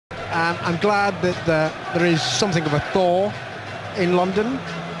I'm glad that there is something of a thaw in London.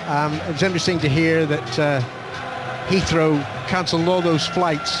 It's interesting to hear that Heathrow cancelled all those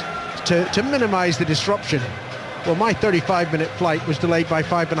flights to minimise the disruption. Well, my 35-minute flight was delayed by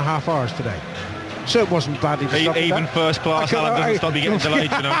 5.5 hours today. So it wasn't badly disrupted. Even first class, Alan, doesn't stop you getting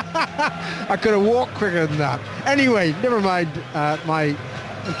delayed, you know. I could have walked quicker than that. Anyway, never mind my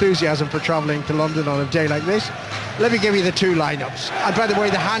enthusiasm for travelling to London on a day like this. Let me give you the two lineups. And by the way,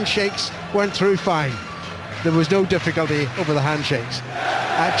 the handshakes went through fine. There was no difficulty over the handshakes.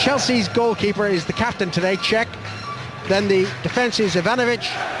 Chelsea's goalkeeper is the captain today, Cech. Then the defence is Ivanovic,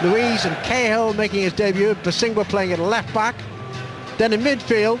 Luiz and Cahill making his debut. Bosingwa playing at left back. Then in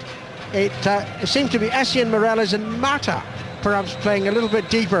midfield, it seems to be Essien, Morelos and Mata perhaps playing a little bit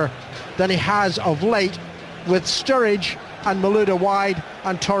deeper than he has of late, with Sturridge and Malouda wide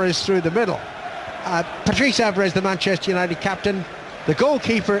and Torres through the middle. Patrice Evra is the Manchester United captain. The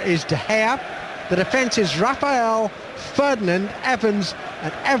goalkeeper is De Gea. The defence is Raphael, Ferdinand, Evans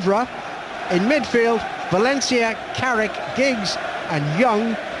and Evra. In midfield, Valencia, Carrick, Giggs and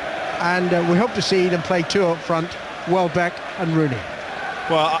Young. And we hope to see them play two up front, Welbeck and Rooney.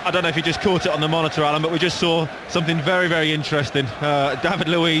 Well, I don't know if you just caught it on the monitor, Alan, but we just saw something very, very interesting. David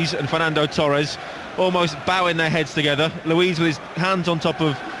Luiz and Fernando Torres almost bowing their heads together. Luiz with his hands on top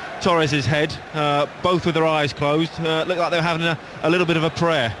of Torres' head, both with their eyes closed. Looked like they were having a little bit of a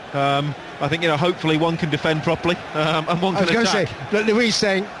prayer. I think, hopefully one can defend properly and one can attack. I was going to say, Luiz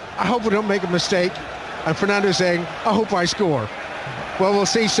saying, I hope we don't make a mistake, and Fernando saying, I hope I score. Well, we'll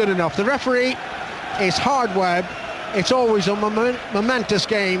see soon enough. The referee is Hardweb. It's always a momentous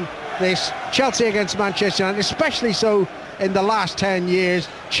game, this Chelsea against Manchester United, especially so in the last 10 years.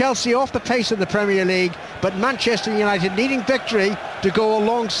 Chelsea off the pace of the Premier League, but Manchester United needing victory to go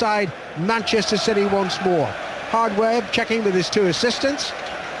alongside Manchester City once more. Hardweb checking with his two assistants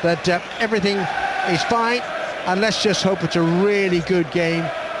that everything is fine, and let's just hope it's a really good game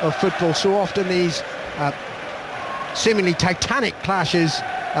of football. So often these seemingly titanic clashes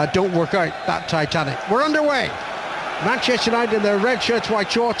don't work out that titanic. We're underway. Manchester United in their red shirts,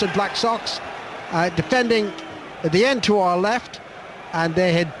 white shorts and black socks, defending at the end to our left, and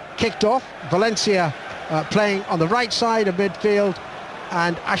they had kicked off. Valencia playing on the right side of midfield,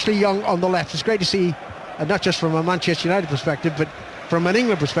 and Ashley Young on the left. It's great to see, not just from a Manchester United perspective, but from an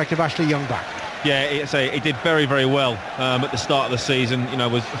England perspective, Ashley Young back. Yeah, he did very, very well at the start of the season.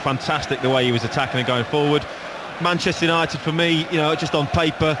 Was fantastic the way he was attacking and going forward. Manchester United, for me, just on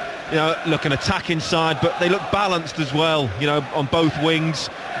paper, look an attacking side, but they look balanced as well, on both wings.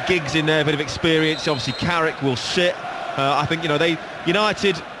 Giggs in there, a bit of experience. Obviously, Carrick will sit. I think,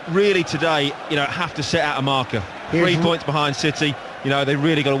 United really today, have to set out a marker. 3 points behind City. They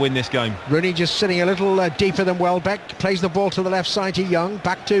really got to win this game. Rooney just sitting a little deeper than Welbeck. Plays the ball to the left side to Young.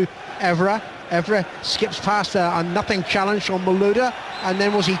 Back to Evra. Evra skips past a nothing challenge on Malouda, and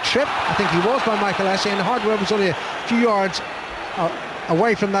then was he tripped? I think he was, by Michael Essien. Hardware was only a few yards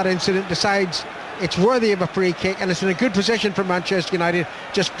away from that incident, decides it's worthy of a free kick, and it's in a good position for Manchester United,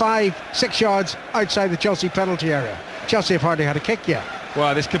 just 5-6 yards outside the Chelsea penalty area. Chelsea have hardly had a kick yet.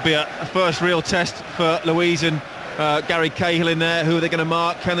 Well, this could be a first real test for Luiz and Gary Cahill in there. Who are they going to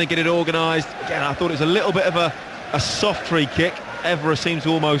mark? Can they get it organised? Again, I thought it was a little bit of a soft free kick. Evra seems to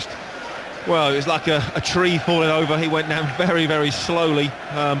almost... Well, it was like a tree falling over. He went down very, very slowly,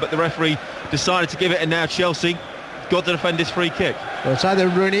 but the referee decided to give it, and now Chelsea got to defend this free kick. Well, it's either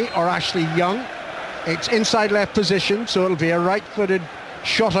Rooney or Ashley Young. It's inside left position, so it'll be a right-footed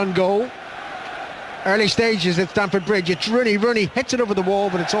shot on goal. Early stages at Stamford Bridge. It's Rooney. Rooney hits it over the wall,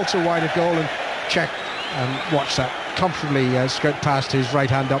 but it's also wide of goal, and Cech watch that comfortably skirt past his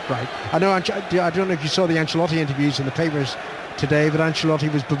right-hand upright. I don't know if you saw the Ancelotti interviews in the papers today, but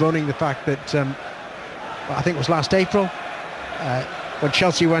Ancelotti was bemoaning the fact that I think it was last April when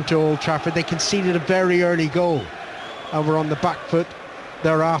Chelsea went to Old Trafford, they conceded a very early goal and were on the back foot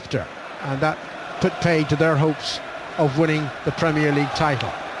thereafter, and that put paid to their hopes of winning the Premier League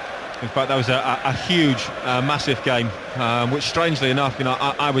title. In fact, that was a huge, massive game, which strangely enough,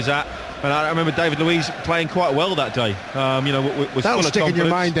 I was at, and I remember David Luiz playing quite well that day. Was that'll full stick of in your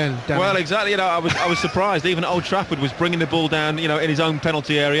mind then, Danny. Well, exactly. I was surprised. Even Old Trafford was bringing the ball down, in his own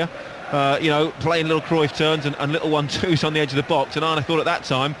penalty area. Playing little Cruyff turns and little 1-2s on the edge of the box. And I thought at that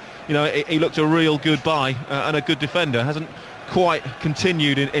time, he looked a real good buy and a good defender. Hasn't quite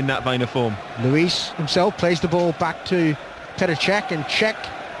continued in that vein of form. Luiz himself plays the ball back to Petr Cech, and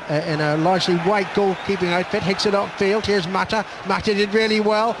Cech in a largely white goalkeeping outfit hits it upfield. Here's Mata. Mata did really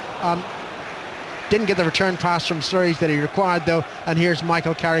well. Didn't get the return pass from Sturridge that he required though, and here's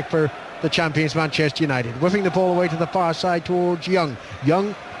Michael Carrick for the champions Manchester United, whipping the ball away to the far side towards Young.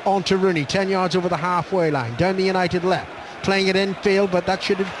 Young on to Rooney, 10 yards over the halfway line, down the United left, playing it infield, but that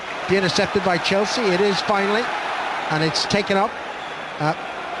should be intercepted by Chelsea. It is finally, and it's taken up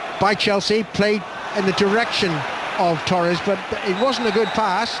by Chelsea, played in the direction of Torres, but it wasn't a good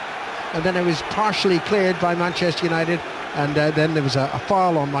pass, and then it was partially cleared by Manchester United, and then there was a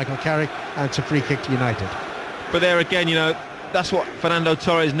foul on Michael Carrick, and it's a free kick to United. But there again, that's what Fernando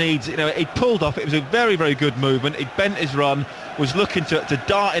Torres needs. He pulled off. It was a very, very good movement. He bent his run, was looking to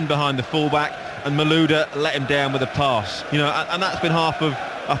dart in behind the fullback, and Malouda let him down with a pass. And that's been half of,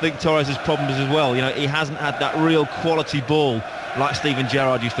 I think, Torres' problems as well. He hasn't had that real quality ball like Steven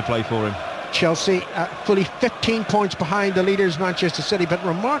Gerrard used to play for him. Chelsea fully 15 points behind the leaders Manchester City, but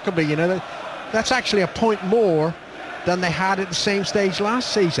remarkably, that's actually a point more than they had at the same stage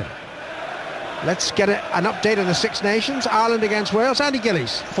last season. Let's get an update on the Six Nations. Ireland against Wales. Andy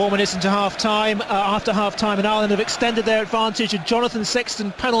Gillies. 4 minutes into half-time. After half-time, and Ireland have extended their advantage. A Jonathan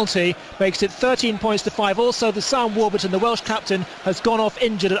Sexton penalty makes it 13 points to 5. Also, the Sam Warburton, the Welsh captain, has gone off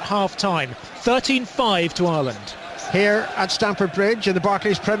injured at half-time. 13-5 to Ireland. Here at Stamford Bridge in the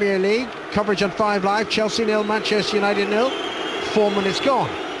Barclays Premier League. Coverage on 5 Live. Chelsea 0, Manchester United 0. 4 minutes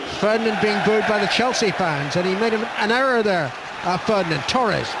gone. Ferdinand being booed by the Chelsea fans, and he made an error there. Ferdinand.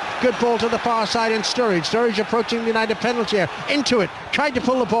 Torres. Good ball to the far side in Sturridge. Sturridge approaching the United penalty area. Into it. Tried to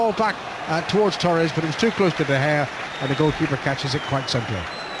pull the ball back towards Torres, but it was too close to De Gea, and the goalkeeper catches it quite simply.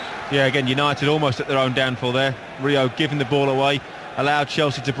 Yeah, again, United almost at their own downfall there. Rio giving the ball away, allowed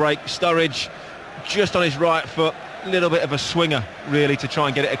Chelsea to break. Sturridge just on his right foot. A little bit of a swinger, really, to try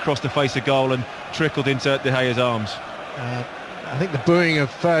and get it across the face of goal, and trickled into De Gea's arms. I think the booing of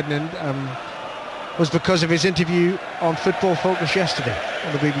Ferdinand was because of his interview on Football Focus yesterday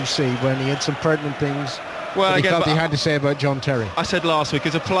on the BBC, when he had some pertinent things he felt he had to say about John Terry. I said last week,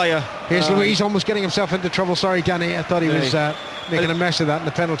 as a player... Here's Louise almost getting himself into trouble. Sorry, Danny, I thought he was making a mess of that in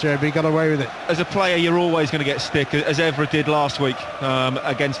the penalty area, but he got away with it. As a player, you're always going to get stick, as Evra did last week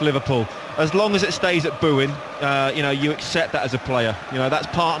against Liverpool. As long as it stays at booing, you accept that as a player. That's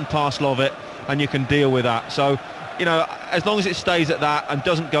part and parcel of it, and you can deal with that. So, as long as it stays at that and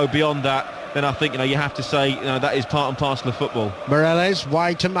doesn't go beyond that, then I think you have to say that is part and parcel of football. Morales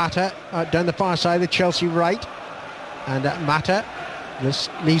wide to Mata down the far side, the Chelsea right, and Mata just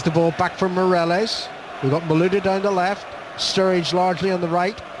leaves the ball back from Morales. We've got Malouda down the left, Sturridge largely on the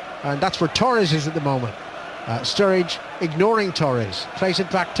right, and that's where Torres is at the moment. Sturridge ignoring Torres, plays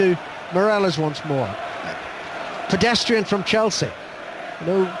it back to Morales once more. Pedestrian from Chelsea.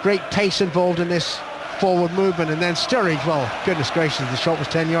 No great pace involved in this forward movement, and then Sturridge, well, goodness gracious, the shot was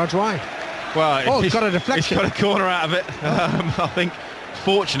 10 yards wide. Well, he's got a deflection. He's got a corner out of it. I think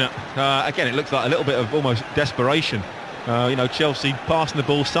fortunate. Again, it looks like a little bit of almost desperation. Chelsea passing the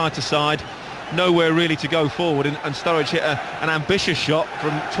ball side to side, nowhere really to go forward, and Sturridge hit an ambitious shot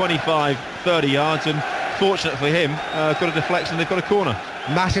from 25, 30 yards, and fortunate for him, got a deflection. They've got a corner.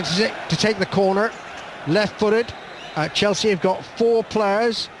 Mata to take the corner, left-footed. Chelsea have got 4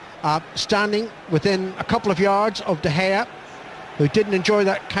 players standing within a couple of yards of De Gea, who didn't enjoy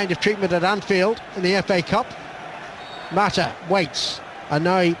that kind of treatment at Anfield in the FA Cup. Mata waits, and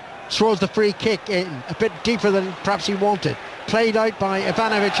now he throws the free kick in a bit deeper than perhaps he wanted. Played out by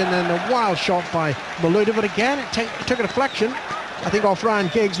Ivanovic, and then a wild shot by Malouda, but again it took a deflection, I think, off Ryan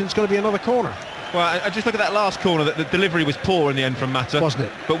Giggs, and it's going to be another corner. Well, I just look at that last corner, that the delivery was poor in the end from Mata. Wasn't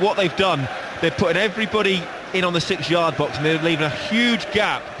it? But what they've done, they're putting everybody in on the 6-yard box, and they're leaving a huge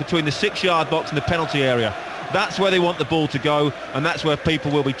gap between the 6-yard box and the penalty area. That's where they want the ball to go, and that's where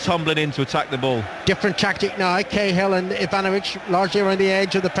people will be tumbling in to attack the ball. Different tactic now. Cahill and Ivanovic largely around the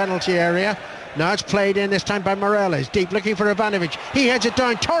edge of the penalty area. Now it's played in, this time by Morales. Deep, looking for Ivanovic. He heads it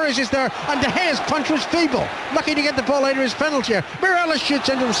down. Torres is there, and De Gea's punch was feeble. Lucky to get the ball out of his penalty area. Morales shoots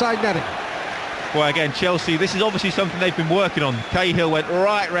into the side netting. Well, again, Chelsea, this is obviously something they've been working on. Cahill went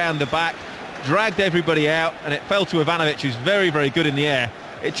right round the back, dragged everybody out, and it fell to Ivanovic, who's very, very good in the air.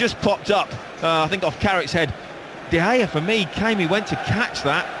 It just popped up, I think, off Carrick's head. De Gea, for me, he went to catch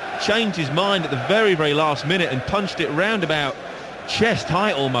that, changed his mind at the very, very last minute and punched it round about chest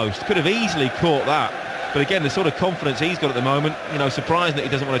height almost. Could have easily caught that. But again, the sort of confidence he's got at the moment, surprising that he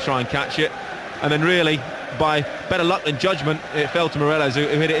doesn't want to try and catch it. And then really, by better luck than judgment, it fell to Morales, who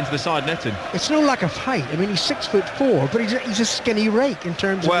hit it into the side netting. It's no lack of height. I mean, he's 6'4", but he's a skinny rake in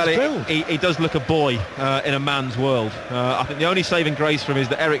terms of his build. He does look a boy in a man's world. I think the only saving grace for him is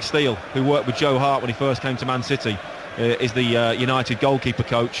that Eric Steele, who worked with Joe Hart when he first came to Man City, is the United goalkeeper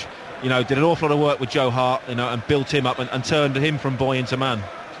coach. Did an awful lot of work with Joe Hart, and built him up and turned him from boy into man.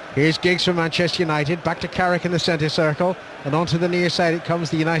 Here's Giggs from Manchester United, back to Carrick in the centre circle, and onto the near side it comes,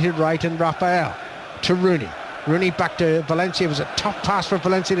 the United right, and Raphael to Rooney. Rooney back to Valencia. It was a tough pass for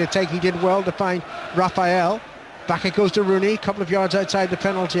Valencia to take. He did well to find Rafael. Back it goes to Rooney, a couple of yards outside the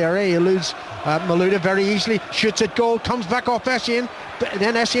penalty area. He eludes Malouda very easily, shoots at goal, comes back off Essien.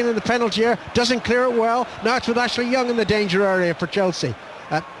 Then Essien in the penalty area, doesn't clear it well. Now it's with Ashley Young in the danger area for Chelsea.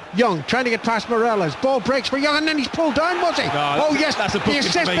 Young trying to get past Morelos. Ball breaks for Young and then he's pulled down, was he? No, oh yes, that's a booking. The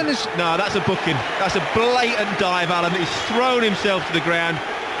assistant is... No, that's a booking. That's a blatant dive, Alan. He's thrown himself to the ground.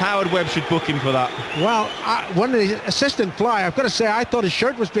 Howard Webb should book him for that. Well, when the assistant fly, I've got to say, I thought his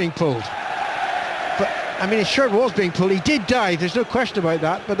shirt was being pulled. But, I mean, his shirt was being pulled. He did dive, there's no question about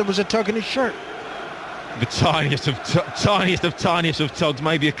that, but there was a tug in his shirt. The tiniest of tugs,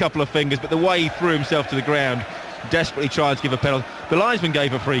 maybe a couple of fingers, but the way he threw himself to the ground, desperately trying to give a penalty. The linesman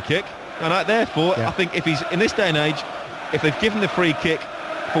gave a free kick, and therefore, I think if he's in this day and age, if they've given the free kick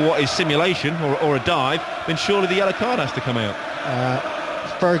for what is simulation or a dive, then surely the yellow card has to come out.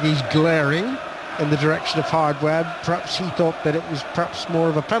 Fergie's glaring in the direction of Howard Webb. Perhaps he thought that it was perhaps more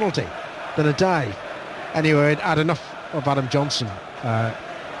of a penalty than a dive. Anyway, it had enough of Adam Johnson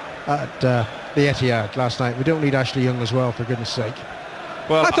at the Etihad last night. We don't need Ashley Young as well, for goodness sake.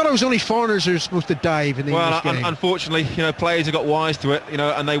 Well, I thought it was only foreigners who were supposed to dive in the English game. Unfortunately, players have got wise to it,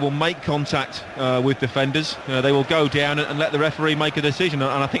 and they will make contact with defenders. They will go down and let the referee make a decision.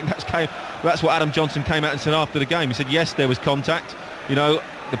 And I think that's what Adam Johnson came out and said after the game. He said, yes, there was contact.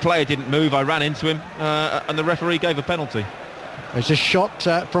 The player didn't move. I ran into him, and the referee gave a penalty. There's a shot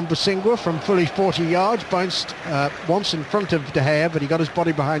from Bosingwa from fully 40 yards, bounced once in front of De Gea, but he got his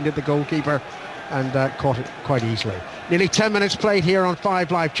body behind it, the goalkeeper, and caught it quite easily. Nearly 10 minutes played here on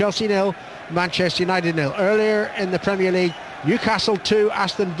 5 Live. Chelsea 0, Manchester United 0. Earlier in the Premier League, Newcastle 2,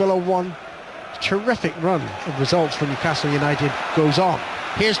 Aston Villa 1. Terrific run of results for Newcastle United goes on.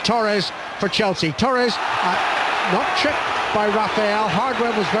 Here's Torres for Chelsea. Torres not tripped by Rafael. Howard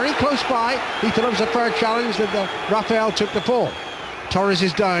Webb was very close by. He thought it was a fair challenge that Rafael took the ball. Torres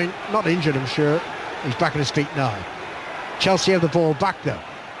is down, not injured I'm sure. He's back on his feet now. Chelsea have the ball back though.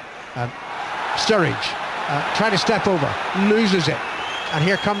 Sturridge trying to step over, loses it. And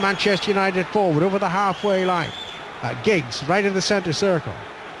here come Manchester United forward over the halfway line. Giggs right in the centre circle.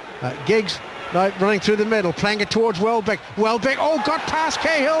 Giggs now running through the middle, playing it towards Welbeck. Welbeck, got past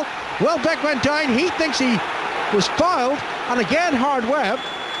Cahill. Welbeck went down. He thinks he was fouled, and again Howard Webb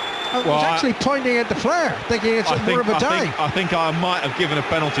was actually pointing at the player, thinking it's more of a dive. I think I might have given a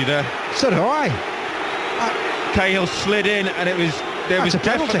penalty there. So do I. Cahill slid in, and there was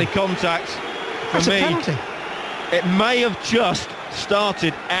definitely contact. For me, it may have just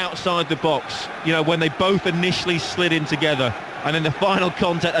started outside the box. When they both initially slid in together, and then the final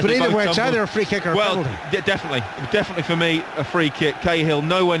contact. But either way, it's either a free kick or a penalty. Definitely for me, a free kick. Cahill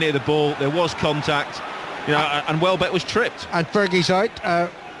nowhere near the ball. There was contact. And Welbeck was tripped. And Fergie's out,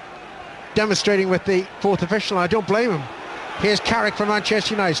 demonstrating with the fourth official. I don't blame him. Here's Carrick for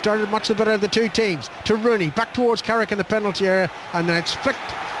Manchester United. Started much the better of the two teams. To Rooney, back towards Carrick in the penalty area, and then it's flicked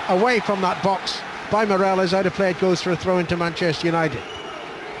away from that box by Morelos. Out of play, it goes for a throw into Manchester United,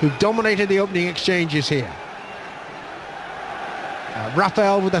 who dominated the opening exchanges here.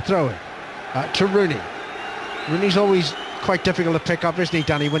 Rafael with a throw-in to Rooney. Rooney's always quite difficult to pick up, isn't he,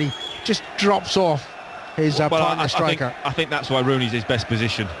 Danny, when he just drops off his partner striker. I think that's why Rooney's his best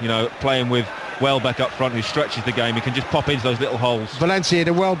position, playing with Welbeck up front, who stretches the game. He can just pop into those little holes. Valencia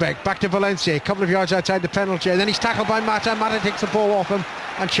to Welbeck, back to Valencia, a couple of yards outside the penalty, and then he's tackled by Mata. Mata takes the ball off him,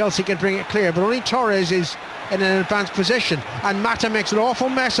 and Chelsea can bring it clear, but only Torres is in an advanced position, and Mata makes an awful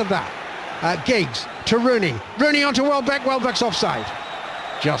mess of that. Giggs to Rooney. Rooney onto Welbeck. Welbeck's offside.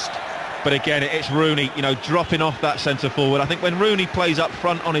 But again, it's Rooney, dropping off that centre forward. I think when Rooney plays up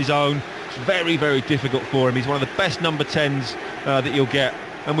front on his own, it's very, very difficult for him. He's one of the best number 10s that you'll get.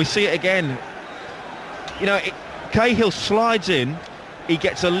 And we see it again. Cahill slides in. He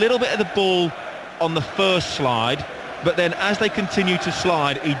gets a little bit of the ball on the first slide, but then as they continue to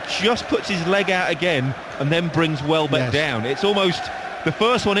slide, he just puts his leg out again and then brings Welbeck down. It's almost... The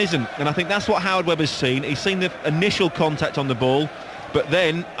first one isn't, and I think that's what Howard Webb has seen. He's seen the initial contact on the ball, but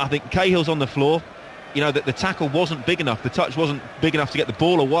then I think Cahill's on the floor. That the tackle wasn't big enough, the touch wasn't big enough to get the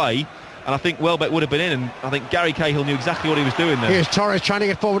ball away, and I think Welbeck would have been in, and I think Gary Cahill knew exactly what he was doing there. Here's Torres trying to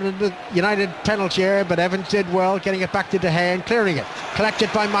get forward into the United penalty area, but Evans did well, getting it back to De Gea and clearing it.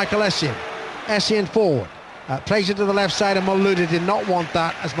 Collected by Michael Essien. Essien forward. Plays it to the left side, and Malouda did not want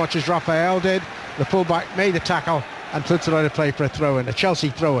that as much as Rafael did. The fullback made the tackle and puts it out of play for a throw-in, a Chelsea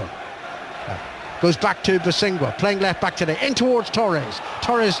throw-in. Goes back to Bosingwa, playing left back today, in towards Torres.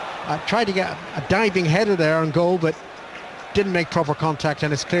 Torres tried to get a diving header there on goal, but didn't make proper contact,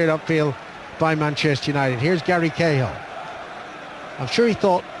 and it's cleared upfield by Manchester United. Here's Gary Cahill. I'm sure he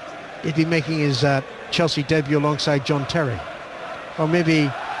thought he'd be making his Chelsea debut alongside John Terry, or maybe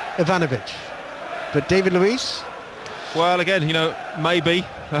Ivanovic. But David Luiz? Well, again, maybe.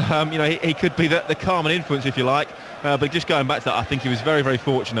 He could be the calming influence, if you like. But just going back to that, I think he was very, very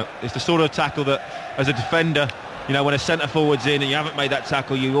fortunate. It's the sort of tackle that, as a defender, when a centre forward's in and you haven't made that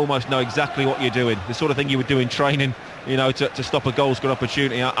tackle, you almost know exactly what you're doing. The sort of thing you would do in training, to stop a goal scoring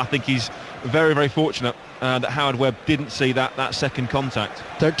opportunity. I think he's very, very fortunate that Howard Webb didn't see that second contact.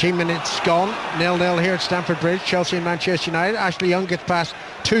 13 minutes gone, 0-0 here at Stamford Bridge. Chelsea and Manchester United. Ashley Young gets past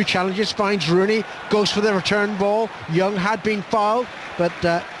two challenges, finds Rooney, goes for the return ball. Young had been fouled, but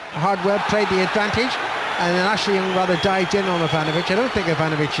Howard Webb played the advantage, and then Ashley Young rather dived in on Ivanovic. I don't think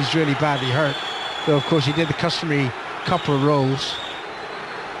Ivanovic is really badly hurt, though of course he did the customary couple of rolls.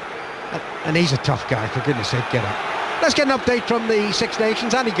 And he's a tough guy, for goodness sake, get up. Let's get an update from the Six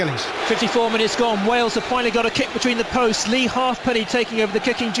Nations. Andy Gillies. 54 minutes gone. Wales have finally got a kick between the posts. Lee Halfpenny taking over the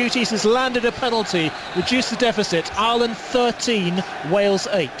kicking duties has landed a penalty, reduced the deficit. Ireland 13, Wales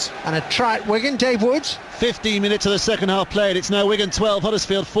 8. And a try at Wigan. Dave Woods. 15 minutes of the second half played. It's now Wigan 12,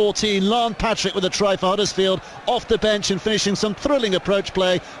 Huddersfield 14. Lon Patrick with a try for Huddersfield off the bench and finishing some thrilling approach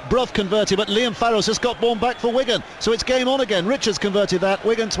play. Brough converted, but Liam Farrell's just got one back for Wigan. So it's game on again. Richards converted that.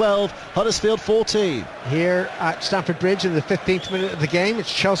 Wigan 12, Huddersfield 14. Here at Stamford Bridge in the 15th minute of the game,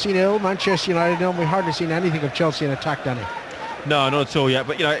 it's Chelsea 0, Manchester United 0. We've hardly seen anything of Chelsea in attack, Danny. No, not at all yet.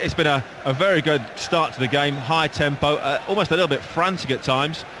 But, it's been a very good start to the game. High tempo, almost a little bit frantic at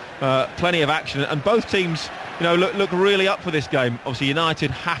times. Plenty of action, and both teams, look really up for this game. Obviously, United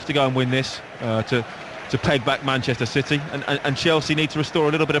have to go and win this to peg back Manchester City, and Chelsea need to restore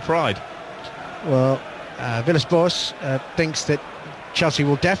a little bit of pride. Well, Villas-Boas thinks that Chelsea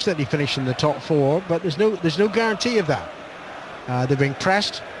will definitely finish in the top four, but there's no guarantee of that. They're being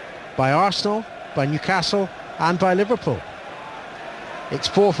pressed by Arsenal, by Newcastle, and by Liverpool. It's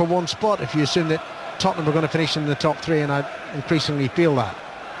 4 for 1 spot if you assume that Tottenham are going to finish in the top 3, and I increasingly feel that.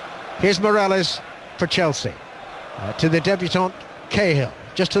 Here's Morales for Chelsea. To the debutant Cahill,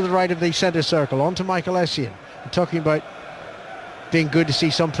 just to the right of the centre circle, on to Michael Essien. I'm talking about being good to see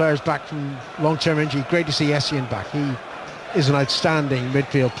some players back from long-term injury. Great to see Essien back. He is an outstanding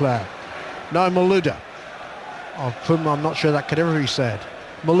midfield player. Now Malouda, of whom I'm not sure that could ever be said.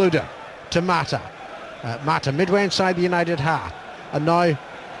 Malouda to Mata. Mata midway inside the United half. And now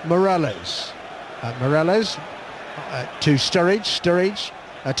Morales. Morales to Sturridge.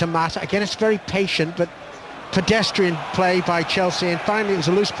 To Mata. Again, it's very patient but pedestrian play by Chelsea, and finally it was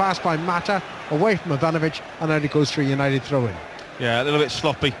a loose pass by Mata away from Ivanovic, and now it goes for a United throw-in. Yeah, a little bit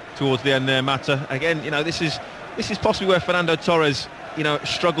sloppy towards the end there, Mata. Again, this is possibly where Fernando Torres,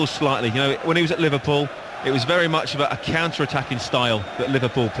 struggles slightly. When he was at Liverpool, it was very much about a counter-attacking style that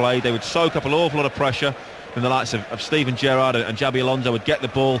Liverpool played. They would soak up an awful lot of pressure, and the likes of Steven Gerrard and Xabi Alonso would get the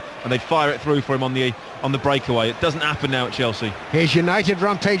ball and they'd fire it through for him on the breakaway. It doesn't happen now at Chelsea. Here's United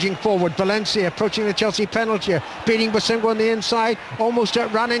rampaging forward. Valencia approaching the Chelsea penalty, beating Basengo on the inside, almost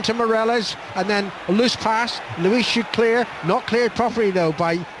ran into Morales, and then a loose pass. Luiz should clear, not cleared properly though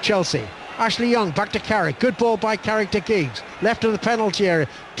by Chelsea. Ashley Young back to Carrick, good ball by Carrick to Giggs, left of the penalty area,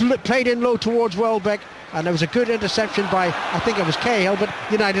 played in low towards Welbeck, and there was a good interception by, I think it was Cahill, but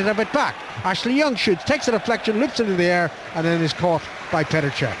United have it back. Ashley Young shoots, takes a deflection, loops into the air, and then is caught by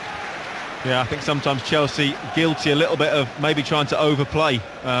Petr Cech. Yeah, I think sometimes Chelsea guilty a little bit of maybe trying to overplay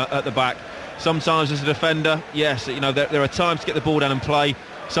at the back. Sometimes as a defender, yes, there are times to get the ball down and play.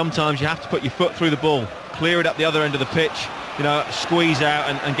 Sometimes you have to put your foot through the ball, clear it up the other end of the pitch, squeeze out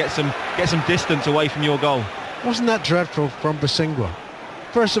and get some distance away from your goal. Wasn't that dreadful from Basengo?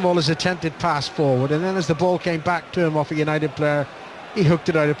 First of all, his attempted pass forward, and then as the ball came back to him off a United player, he hooked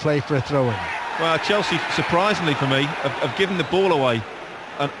it out of play for a throw-in. Well, Chelsea, surprisingly for me, have given the ball away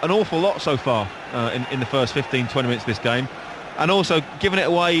an awful lot so far in the first 15-20 minutes of this game, and also given it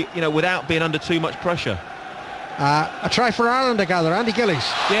away, without being under too much pressure. A try for Ireland, I gather. Andy Gillies.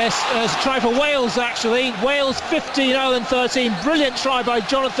 Yes, it's a try for Wales, actually. Wales 15, Ireland 13. Brilliant try by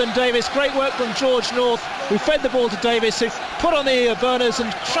Jonathan Davis. Great work from George North, who fed the ball to Davis, who put on the burners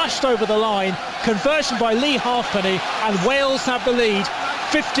and crashed over the line. Conversion by Lee Halfpenny, and Wales have the lead,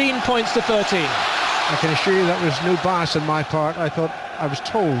 15 points to 13. I can assure you that was no bias on my part. I was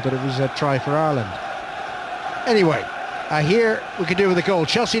told that it was a try for Ireland. Anyway, here we can do with a goal.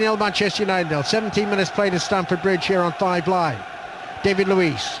 Chelsea 0, Manchester United 0. 17 minutes played at Stamford Bridge here on 5 Live. David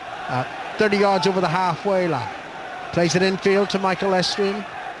Luiz, 30 yards over the halfway line. Plays it infield to Michael Essien.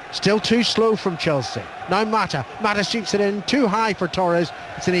 Still too slow from Chelsea. Now Mata shoots it in, too high for Torres.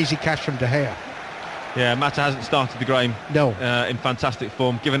 It's an easy catch from De Gea. Yeah, Mata hasn't started the game in fantastic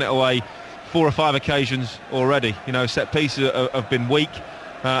form, giving it away 4 or 5 occasions already. Set pieces have been weak,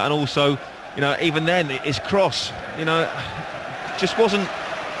 and also you know, even then his cross, you know, just wasn't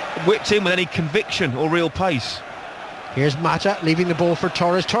whipped in with any conviction or real pace. Here's Mata leaving the ball for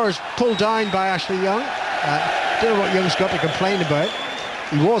Torres. Torres pulled down by Ashley Young. Don't know what Young's got to complain about.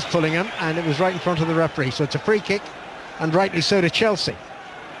 He was pulling him, and it was right in front of the referee. So it's a free kick, and rightly so to Chelsea.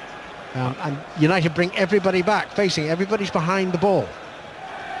 And United bring everybody back, facing everybody's behind the ball.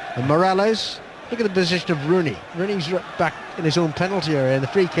 And Morelos, look at the position of Rooney. Rooney's back in his own penalty area, and the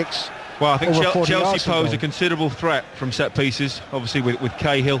free kicks. Well, I think Chelsea pose a a considerable threat from set pieces, obviously with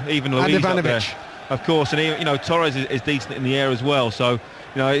Cahill, even Luiz up there, of course, and you know, Torres is decent in the air as well. So, you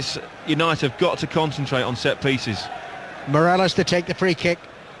know, it's United have got to concentrate on set pieces. Morelos to take the free kick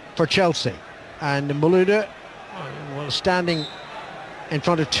for Chelsea, and Malouda standing in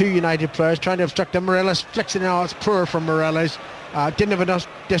front of two United players trying to obstruct them. Morelos flicks it out. It's poor from Morelos. Didn't have enough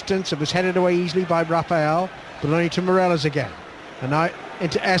distance. It was headed away easily by Rafael, but only to Morelos again. And now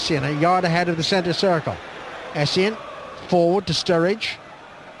into Essien, a yard ahead of the centre circle. Essien forward to Sturridge.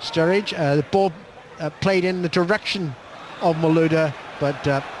 The ball played in the direction of Malouda,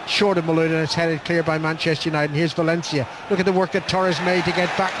 but short of Malouda, and it's headed clear by Manchester United. And here's Valencia. Look at the work that Torres made to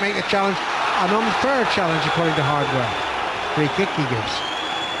get back, make the challenge. An unfair challenge according to Hardwell. Free kick he gives.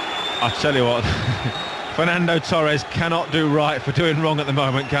 I tell you what, Fernando Torres cannot do right for doing wrong at the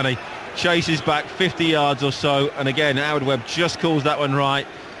moment, can he? Chases back 50 yards or so, and again Howard Webb just calls that one right.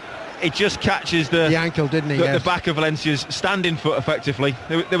 It just catches the ankle, didn't he? The back of Valencia's standing foot effectively.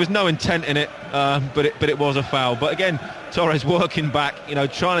 There was no intent in it, but it was a foul. But again, Torres working back, you know,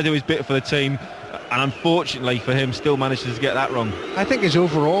 trying to do his bit for the team, and unfortunately for him, still manages to get that wrong. I think his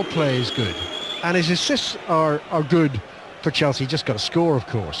overall play is good, and his assists are good for Chelsea. Just got a score, of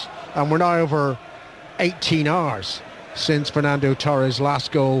course, and we're now over 18 hours since Fernando Torres'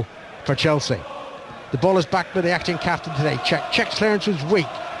 last goal for Chelsea. The ball is back by the acting captain today. Czech's clearance was weak,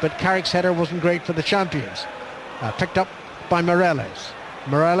 but Carrick's header wasn't great for the champions. Picked up by Morelos.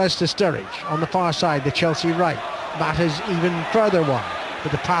 Morelos to Sturridge on the far side, the Chelsea right. Mata's even further one,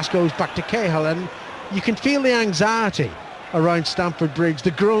 but the pass goes back to Cahill, and you can feel the anxiety around Stamford Bridge.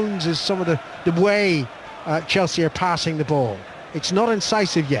 The groans is some of the way Chelsea are passing the ball. It's not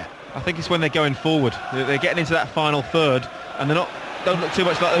incisive yet. I think it's when they're going forward. They're getting into that final third, and don't look too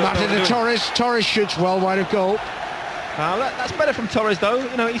much like Mata to Torres. Torres shoots well wide of goal. That's better from Torres, though.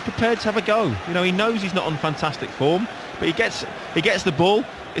 You know, he's prepared to have a go. You know, he knows he's not on fantastic form, but he gets the ball.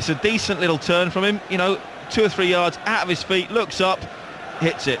 It's a decent little turn from him. You know, 2 or 3 yards out of his feet, looks up,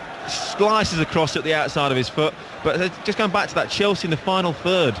 hits it, slices across at the outside of his foot. But just going back to that, Chelsea in the final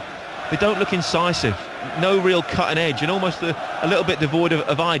third, they don't look incisive. No real cutting edge, and almost a little bit devoid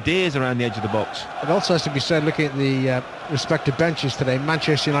of ideas around the edge of the box. It also has to be said, looking at the respective benches today,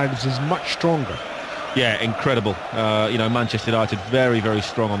 Manchester United is much stronger. Yeah, incredible. You know, Manchester United very, very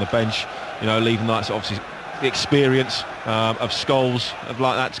strong on the bench. You know, leaving that obviously the experience of Scholes of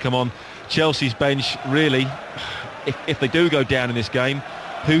like that to come on. Chelsea's bench really, if they do go down in this game,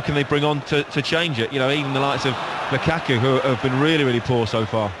 who can they bring on to change it? You know, even the likes of Lukaku, who have been really, really poor so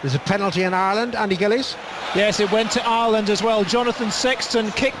far. There's a penalty in Ireland, Andy Gillies. Yes, it went to Ireland as well. Jonathan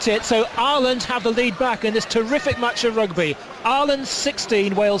Sexton kicked it, so Ireland have the lead back in this terrific match of rugby. Ireland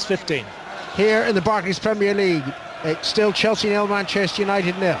 16, Wales 15. Here in the Barclays Premier League, it's still Chelsea 0, Manchester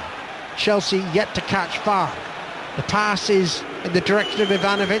United 0. Chelsea yet to catch fire. The pass is in the direction of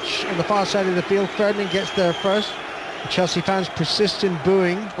Ivanovic on the far side of the field. Ferdinand gets there first. The Chelsea fans persist in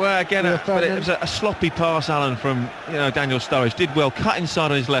booing. Well, again, but it was a sloppy pass, Alan, from Daniel Sturridge. Did well, cut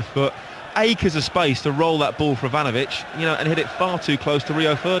inside on his left foot, acres of space to roll that ball for Ivanovic, and hit it far too close to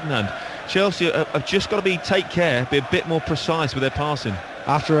Rio Ferdinand. Chelsea have just got to take care, be a bit more precise with their passing.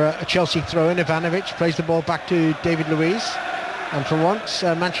 After a Chelsea throw-in, Ivanovic plays the ball back to David Luiz, and for once,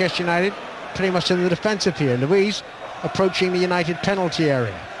 Manchester United pretty much in the defensive here. Luiz approaching the United penalty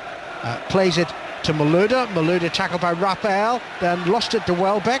area, plays it to Malouda tackled by Rafael, then lost it to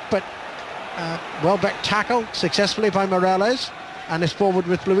Welbeck, but Welbeck tackled successfully by Morelos, and is forward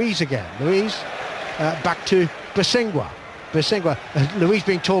with Luiz again. Luiz back to Bosingwa. Luiz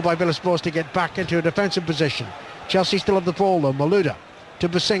being told by Villas-Boas to get back into a defensive position. Chelsea still have the ball though. Malouda to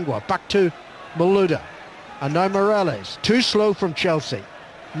Bosingwa, back to Malouda, and now Morelos. Too slow from Chelsea,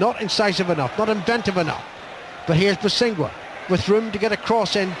 not incisive enough, not inventive enough. But here's Bosingwa with room to get a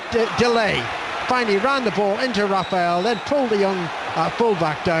cross in, delay. Finally ran the ball into Rafael, then pulled the young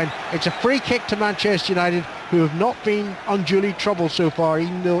fullback down. It's a free kick to Manchester United, who have not been unduly troubled so far,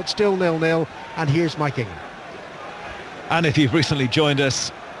 even though it's still 0-0. And here's Mike Ingham. And if you've recently joined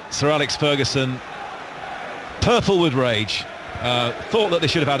us, Sir Alex Ferguson, purple with rage, thought that they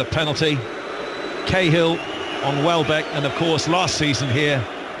should have had a penalty. Cahill on Welbeck, and of course last season here,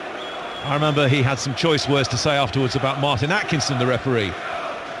 I remember he had some choice words to say afterwards about Martin Atkinson, the referee,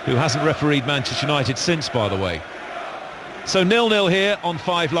 who hasn't refereed Manchester United since, by the way. So 0-0 here on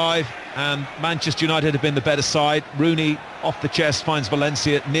 5 Live, and Manchester United have been the better side. Rooney off the chest finds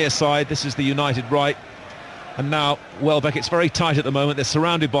Valencia near side. This is the United right. And now Welbeck, it's very tight at the moment. They're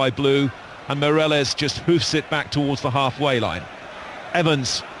surrounded by blue, and Meireles just hoofs it back towards the halfway line.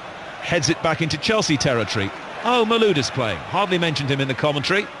 Evans heads it back into Chelsea territory. Oh, Malouda's playing. Hardly mentioned him in the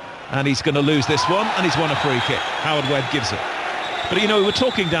commentary. And he's going to lose this one, and he's won a free kick. Howard Webb gives it. But, you know, we were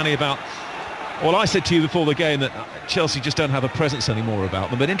talking, Danny, about... Well, I said to you before the game that Chelsea just don't have a presence anymore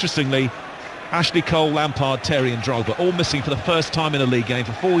about them. But interestingly, Ashley Cole, Lampard, Terry and Drogba all missing for the first time in a league game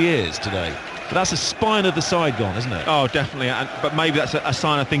for 4 years today. But that's the spine of the side gone, isn't it? Oh, definitely. But maybe that's a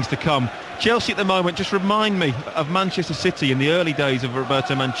sign of things to come. Chelsea at the moment just remind me of Manchester City in the early days of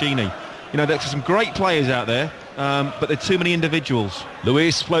Roberto Mancini. You know, there's some great players out there, but there are too many individuals.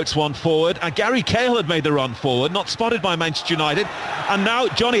 Luis floats one forward, and Gary Cahill had made the run forward, not spotted by Manchester United. And now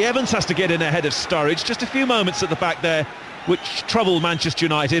Johnny Evans has to get in ahead of Sturridge. Just a few moments at the back there, which troubled Manchester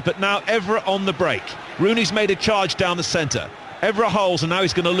United, but now Evra on the break. Rooney's made a charge down the centre. Evra holds, and now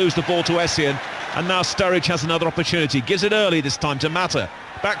he's going to lose the ball to Essien. And now Sturridge has another opportunity. Gives it early this time to Mata.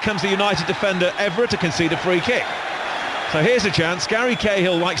 Back comes the United defender Evra to concede a free kick. So here's a chance. Gary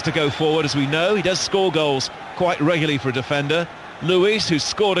Cahill likes to go forward, as we know. He does score goals quite regularly for a defender. Luis, who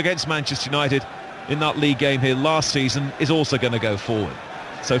scored against Manchester United in that league game here last season, is also going to go forward.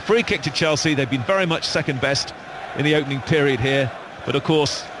 So free kick to Chelsea. They've been very much second best in the opening period here. But of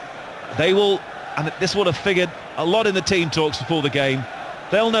course, they will, and this would have figured a lot in the team talks before the game,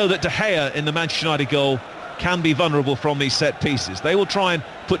 they'll know that De Gea in the Manchester United goal can be vulnerable from these set pieces. They will try and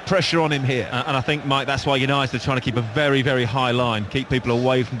put pressure on him here. And I think, Mike, that's why United are trying to keep a very, very high line, keep people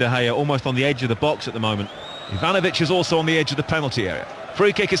away from De Gea, almost on the edge of the box at the moment. Ivanovic is also on the edge of the penalty area.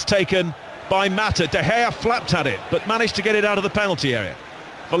 Free kick is taken by Mata. De Gea flapped at it, but managed to get it out of the penalty area.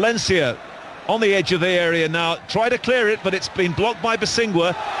 Valencia on the edge of the area now, try to clear it, but it's been blocked by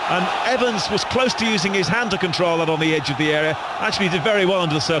Basingwa, and Evans was close to using his hand to control that on the edge of the area. Actually did very well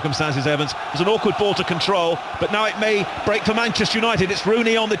under the circumstances, Evans. It was an awkward ball to control, but now it may break for Manchester United. It's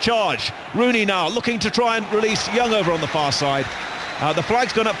Rooney on the charge. Rooney now looking to try and release Young over on the far side. The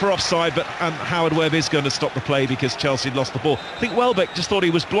flag's gone up for offside, but Howard Webb is going to stop the play because Chelsea had lost the ball. I think Welbeck just thought he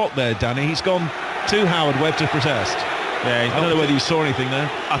was blocked there, Danny. He's gone to Howard Webb to protest. Yeah, I don't know whether you saw anything there.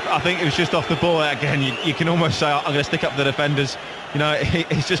 I think it was just off the ball again. You can almost say, I'm going to stick up the defenders. You know,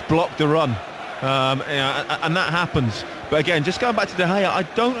 he's just blocked the run. You know, and that happens. But again, just going back to De Gea, I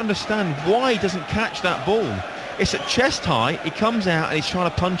don't understand why he doesn't catch that ball. It's at chest height. He comes out and he's trying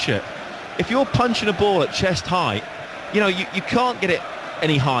to punch it. If you're punching a ball at chest height, you know, you can't get it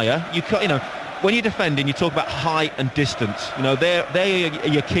any higher. You can't, you know, when you're defending, you talk about height and distance. You know, they're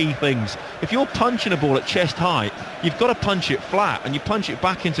your key things. If you're punching a ball at chest height, you've got to punch it flat, and you punch it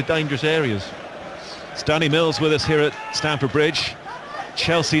back into dangerous areas. It's Danny Mills with us here at Stamford Bridge.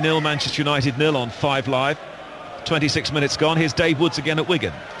 Chelsea 0, Manchester United 0 on 5 Live. 26 minutes gone. Here's Dave Woods again at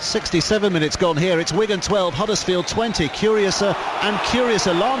Wigan. 67 minutes gone here. It's Wigan 12, Huddersfield 20. Curiouser and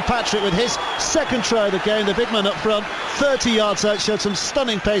curiouser. Lon Patrick with his second try of the game. The big man up front, 30 yards out, showed some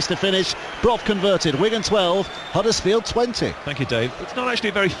stunning pace to finish. Brough converted. Wigan 12, Huddersfield 20. Thank you, Dave. It's not actually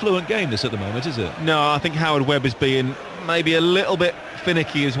a very fluent game, this, at the moment, is it? No, I think Howard Webb is being maybe a little bit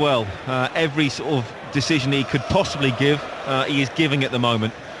finicky as well. Every sort of decision he could possibly give, he is giving at the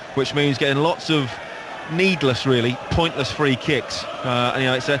moment, which means getting lots of needless, really pointless free kicks. And, you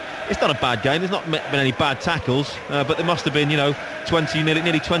know, it's not a bad game. There's not been any bad tackles, but there must have been, you know,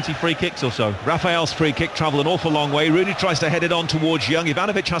 nearly 20 free kicks or so. Raphael's free kick travelled an awful long way. Rooney tries to head it on towards Young.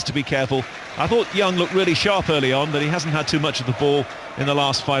 Ivanovic has to be careful. I thought Young looked really sharp early on, but he hasn't had too much of the ball in the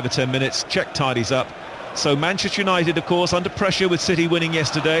last 5 or 10 minutes. Czech tidies up. So Manchester United, of course, under pressure with City winning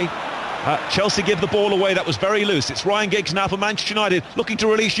yesterday. Chelsea give the ball away. That was very loose. It's Ryan Giggs now for Manchester United, looking to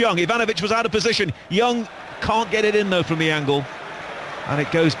release Young. Ivanovic was out of position. Young can't get it in, though, from the angle. And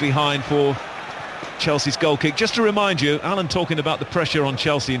it goes behind for Chelsea's goal kick. Just to remind you, Alan talking about the pressure on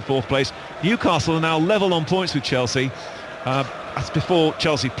Chelsea in 4th place. Newcastle are now level on points with Chelsea. That's before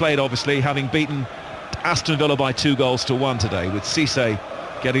Chelsea played, obviously, having beaten Aston Villa by 2-1 today, with Cisse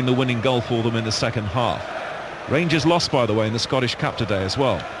getting the winning goal for them in the second half. Rangers lost, by the way, in the Scottish Cup today as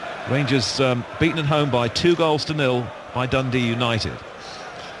well. Rangers beaten at home by 2-0 by Dundee United.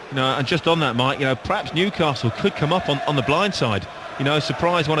 You know, and just on that, Mike, you know, perhaps Newcastle could come up on the blind side. You know,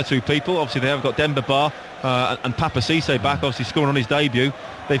 surprise 1 or 2 people. Obviously, they have got Demba Ba and Papa Cisse back, obviously scoring on his debut.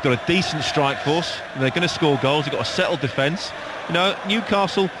 They've got a decent strike force. They're going to score goals. They've got a settled defence. You know,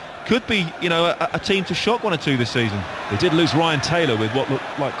 Newcastle could be, a team to shock 1 or 2 this season. They did lose Ryan Taylor with what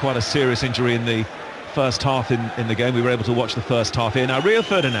looked like quite a serious injury in the first half in the game. We were able to watch the first half here. Now Rio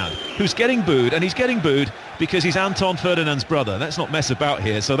Ferdinand, who's getting booed, and he's getting booed because he's Anton Ferdinand's brother. Let's not mess about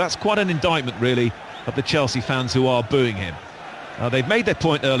here. So that's quite an indictment, really, of the Chelsea fans who are booing him. They've made their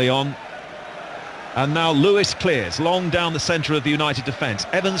point early on. And now Lewis clears long down the centre of the United defence.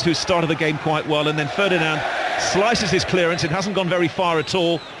 Evans, who started the game quite well, and then Ferdinand slices his clearance. It hasn't gone very far at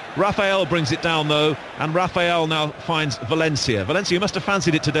all. Rafael brings it down though, and Rafael now finds Valencia. Valencia must have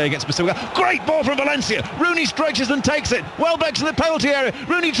fancied it today against Basile. Great ball from Valencia. Rooney stretches and takes it. Welbeck's in the penalty area.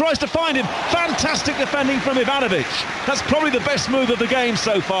 Rooney tries to find him. Fantastic defending from Ivanovic. That's probably the best move of the game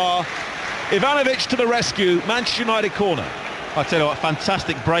so far. Ivanovic to the rescue. Manchester United corner. I tell you what,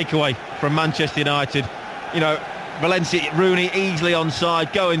 fantastic breakaway from Manchester United. Valencia, Rooney easily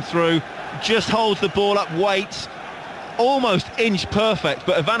onside, going through, just holds the ball up, waits, almost inch perfect.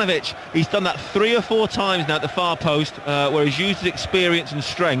 But Ivanovic, he's done that 3 or 4 times now at the far post, where he's used his experience and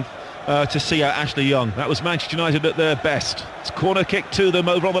strength to see out Ashley Young. That was Manchester United at their best. It's a corner kick to them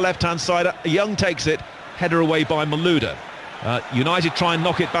over on the left-hand side. Young takes it, header away by Malouda. United try and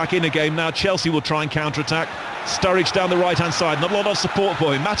knock it back in again now. Chelsea will try and counter-attack. Sturridge down the right-hand side. Not a lot of support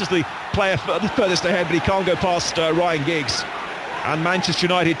for him. Matt is the player furthest ahead, but he can't go past Ryan Giggs. And Manchester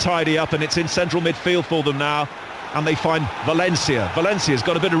United tidy up, and it's in central midfield for them now. And they find Valencia. Valencia's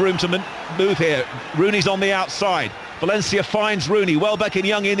got a bit of room to move here. Rooney's on the outside. Valencia finds Rooney. Welbeck and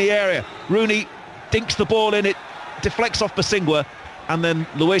Young in the area. Rooney dinks the ball in. It deflects off Basingwa. And then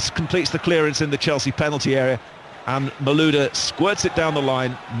Luis completes the clearance in the Chelsea penalty area. And Malouda squirts it down the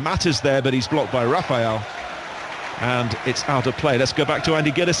line. Matters there, but he's blocked by Rafael. And it's out of play. Let's go back to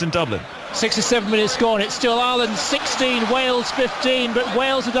Andy Gillis in Dublin. 67 minutes gone. It's still Ireland 16, Wales 15, but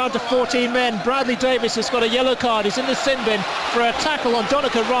Wales are down to 14 men. Bradley Davies has got a yellow card. He's in the sin bin for a tackle on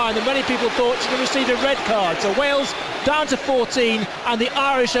Donncha Ryan, and many people thought she received a red card. So Wales down to 14, and the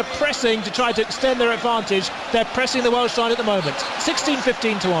Irish are pressing to try to extend their advantage. They're pressing the Welsh side at the moment.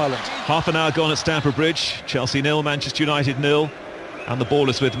 16-15 to Ireland. Half an hour gone at Stamford Bridge. Chelsea 0, Manchester United 0. And the ball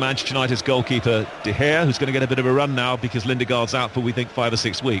is with Manchester United's goalkeeper De Gea, who's going to get a bit of a run now because Lindegaard's out for, we think, 5 or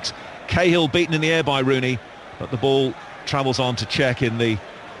 6 weeks. Cahill beaten in the air by Rooney, but the ball travels on to Cech in the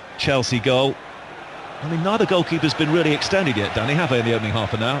Chelsea goal. I mean, neither goalkeeper's been really extended yet, Danny, have they, in the opening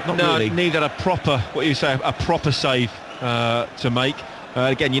half an hour? Not really. Neither a proper save to make.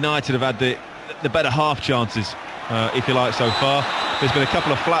 Again, United have had the better half chances, if you like, so far. There's been a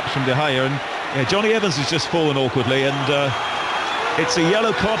couple of flaps from De Gea, and Johnny Evans has just fallen awkwardly, and it's a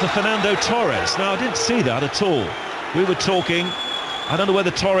yellow card for Fernando Torres. Now, I didn't see that at all. We were talking, I don't know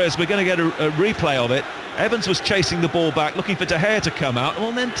whether Torres, we're going to get a replay of it. Evans was chasing the ball back, looking for De Gea to come out.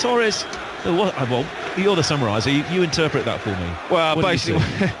 Well, then Torres, well, you're the summariser, you interpret that for me. Well, basically,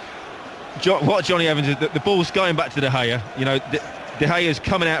 what Johnny Evans is, the ball's going back to De Gea. De Gea's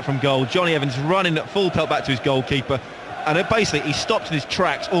coming out from goal. Johnny Evans running at full pelt back to his goalkeeper. And basically, he stopped in his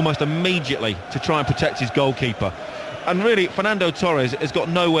tracks almost immediately to try and protect his goalkeeper. And really, Fernando Torres has got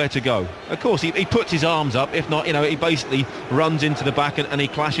nowhere to go. Of course, he puts his arms up. If not, he basically runs into the back and he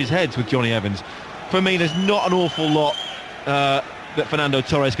clashes heads with Johnny Evans. For me, there's not an awful lot that Fernando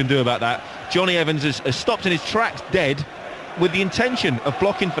Torres can do about that. Johnny Evans has stopped in his tracks dead with the intention of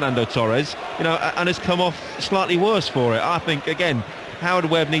blocking Fernando Torres, and has come off slightly worse for it. I think, again, Howard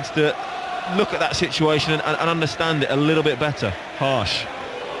Webb needs to look at that situation and understand it a little bit better. Harsh.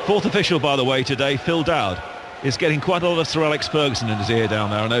 Fourth official, by the way, today, Phil Dowd, is getting quite a lot of Sir Alex Ferguson in his ear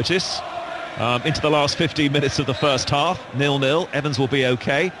down there, I notice. Into the last 15 minutes of the first half, 0-0. Evans will be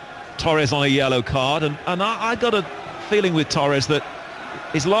okay. Torres on a yellow card, and I got a feeling with Torres that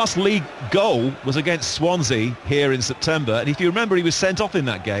his last league goal was against Swansea here in September, and if you remember, he was sent off in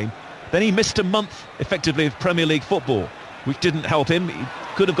that game. Then he missed a month, effectively, of Premier League football, which didn't help him. He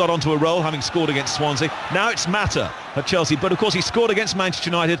could have got onto a roll, having scored against Swansea. Now it's Mata at Chelsea, but of course he scored against Manchester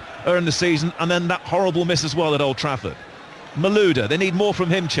United earlier in the season, and then that horrible miss as well at Old Trafford. Malouda, they need more from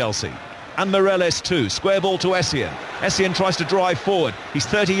him, Chelsea. And Morelos too. Square ball to Essien. Essien tries to drive forward. He's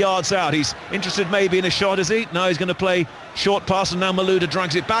 30 yards out. He's interested maybe in a shot, is he? No, he's going to play short pass, and now Malouda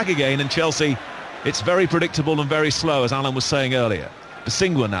drags it back again, and Chelsea, it's very predictable and very slow, as Alan was saying earlier.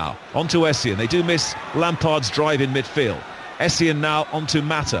 Basingwa now, onto Essien. They do miss Lampard's drive in midfield. Essien now onto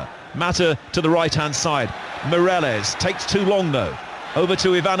Mata. Mata to the right-hand side. Morelos takes too long, though. Over to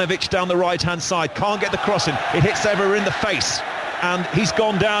Ivanovic down the right-hand side. Can't get the crossing. It hits Evra in the face. And he's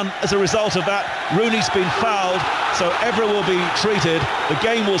gone down as a result of that. Rooney's been fouled, so Evra will be treated. The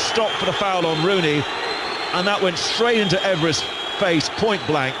game will stop for the foul on Rooney. And that went straight into Evra's face, point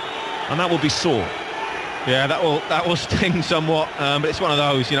blank. And that will be sore. Yeah, that will sting somewhat, but it's one of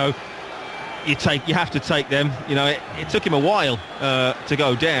those, you know, you have to take them. You know, it took him a while to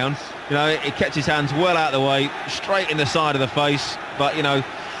go down. You know, he kept his hands well out of the way, straight in the side of the face, but you know,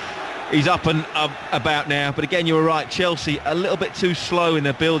 he's up and about now. But again, you were right, Chelsea a little bit too slow in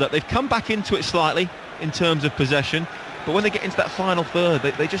their build-up. They've come back into it slightly in terms of possession, but when they get into that final third,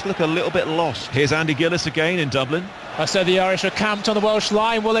 they just look a little bit lost. Here's Andy Gillis again in Dublin. I said the Irish are camped on the Welsh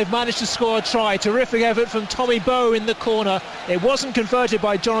line. Well, they've managed to score a try. Terrific effort from Tommy Bowe in the corner. It wasn't converted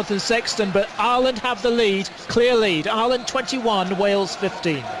by Jonathan Sexton, but Ireland have the lead, clear lead. Ireland 21, Wales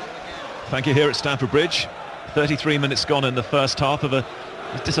 15. Thank you here at Stamford Bridge. 33 minutes gone in the first half of a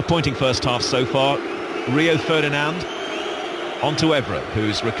disappointing first half so far. Rio Ferdinand onto Evra,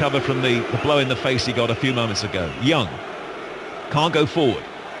 who's recovered from the blow in the face he got a few moments ago. Young can't go forward,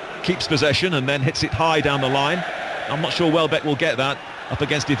 keeps possession and then hits it high down the line. I'm not sure Welbeck will get that up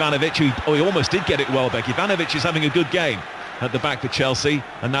against Ivanovic, he almost did get it, Welbeck. Ivanovic is having a good game at the back for Chelsea,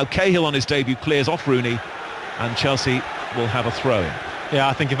 and now Cahill on his debut clears off Rooney, and Chelsea will have a throw-in. Yeah,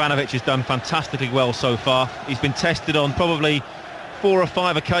 I think Ivanovic has done fantastically well so far. He's been tested on probably 4 or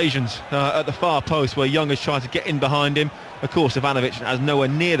 5 occasions at the far post where Young has tried to get in behind him. Of course, Ivanovic has nowhere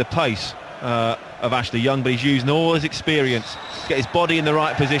near the pace of Ashley Young, but he's using all his experience to get his body in the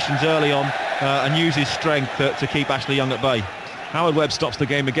right positions early on and use his strength to keep Ashley Young at bay. Howard Webb stops the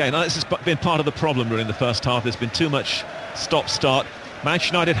game again. Now, this has been part of the problem really in the first half. There's been too much stop-start.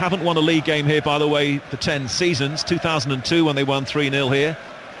 Manchester United haven't won a league game here, by the way, for 10 seasons. 2002 when they won 3-0 here.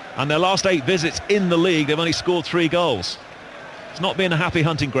 And their last 8 visits in the league, they've only scored 3 goals. It's not been a happy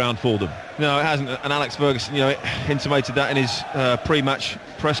hunting ground for them. No, it hasn't. And Alex Ferguson, you know, intimated that in his pre-match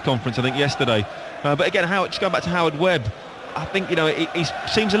press conference, I think, yesterday. But again, just going back to Howard Webb, I think, you know, he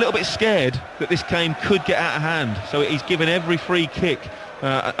seems a little bit scared that this game could get out of hand. So he's given every free kick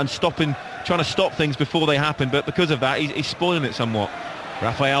and trying to stop things before they happen. But because of that, he's spoiling it somewhat.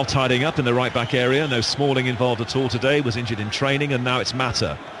 Raphael tidying up in the right-back area. No Smalling involved at all today. Was injured in training, and now it's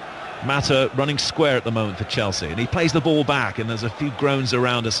Mata. Mata running square at the moment for Chelsea, and he plays the ball back, and there's a few groans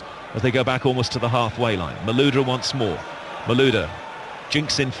around us as they go back almost to the halfway line. Malouda once more. Malouda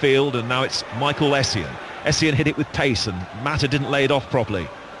jinks in field, and now it's Michael Essien. Essien hit it with pace, and Mata didn't lay it off properly.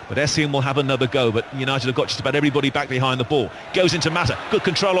 But Essien will have another go, but United have got just about everybody back behind the ball. Goes into Mata, good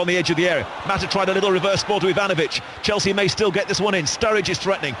control on the edge of the area. Mata tried a little reverse ball to Ivanovic. Chelsea may still get this one in. Sturridge is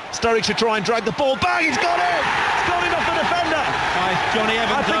threatening. Sturridge to try and drag the ball. Bang, he's got it! It's got it off the defender. Johnny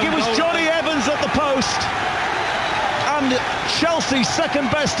Evans. I think it was Johnny Evans at the post. And Chelsea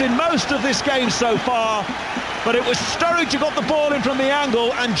second best in most of this game so far. But it was Sturridge who got the ball in from the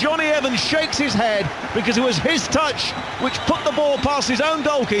angle, and Johnny Evans shakes his head because it was his touch which put the ball past his own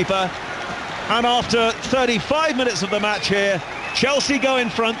goalkeeper. And after 35 minutes of the match here, Chelsea go in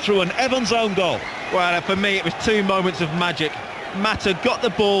front through an Evans own goal. Well, for me, it was 2 moments of magic. Mata got the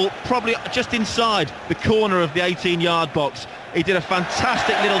ball probably just inside the corner of the 18-yard box. He did a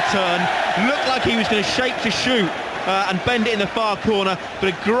fantastic little turn, looked like he was going to shape to shoot and bend it in the far corner,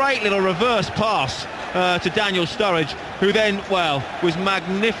 but a great little reverse pass to Daniel Sturridge, who then, well, was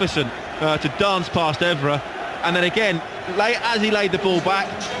magnificent to dance past Evra. And then again, as he laid the ball back,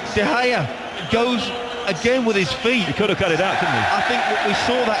 De Gea goes again with his feet. He could have cut it out, couldn't he? I think we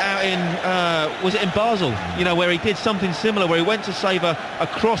saw that out in, was it in Basel? You know, where he did something similar, where he went to save a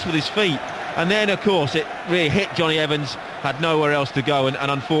cross with his feet. And then, of course, it really hit Johnny Evans, had nowhere else to go, and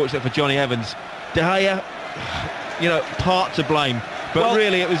unfortunate for Johnny Evans. De Gea, you know, part to blame. But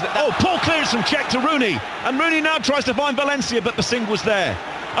really it was... poor clearance from Cech to Rooney. And Rooney now tries to find Valencia, but Basing was there.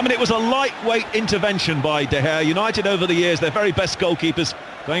 I mean, it was a lightweight intervention by De Gea. United over the years, their very best goalkeepers,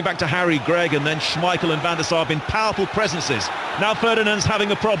 going back to Harry Gregg and then Schmeichel and Van der Sar, have been powerful presences. Now Ferdinand's having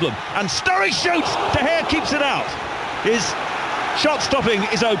a problem. And Sturridge shoots! De Gea keeps it out. His shot stopping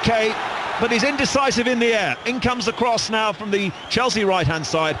is okay, but he's indecisive in the air. In comes the cross now from the Chelsea right-hand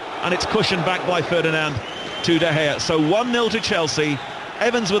side, and it's cushioned back by Ferdinand to De Gea. So 1-0 to Chelsea.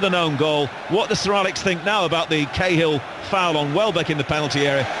 Evans with an own goal. What does Sir Alex think now about the Cahill foul on Welbeck in the penalty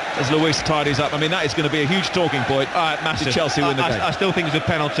area as Luis tidies up? I mean, that is going to be a huge talking point. Massive. Chelsea win the game. I still think it was a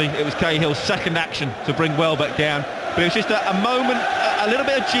penalty. It was Cahill's second action to bring Welbeck down. But it was just a moment, a little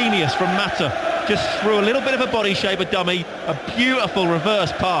bit of genius from Mata. Just threw a little bit of a body shape, a dummy, a beautiful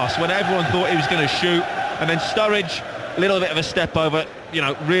reverse pass when everyone thought he was going to shoot. And then Sturridge, a little bit of a step over, you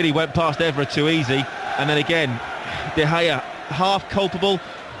know, really went past Evra too easy. And then again, De Gea, half culpable.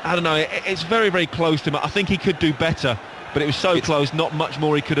 I don't know, it's very, very close to him. I think he could do better, but it was so close, not much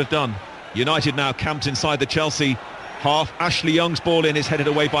more he could have done. United now camped inside the Chelsea half. Ashley Young's ball in is headed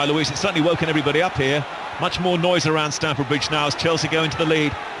away by Luis. It's certainly woken everybody up here. Much more noise around Stamford Bridge now as Chelsea go into the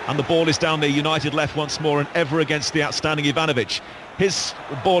lead, and the ball is down the United left once more, and ever against the outstanding Ivanovic. His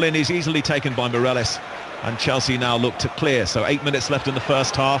ball in is easily taken by Morelos, and Chelsea now look to clear. So 8 minutes left in the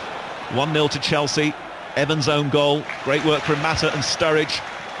first half. 1-0 to Chelsea. Evans' own goal. Great work from Mata and Sturridge,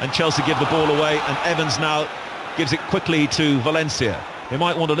 and Chelsea give the ball away, and Evans now gives it quickly to Valencia. They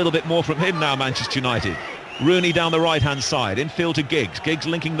might want a little bit more from him now, Manchester United. Rooney down the right-hand side, infield to Giggs. Giggs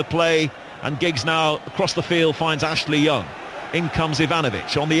linking the play, and Giggs now across the field finds Ashley Young. In comes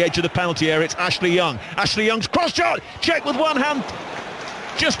Ivanovic on the edge of the penalty area. It's Ashley Young. Ashley Young's cross shot. Check with one hand.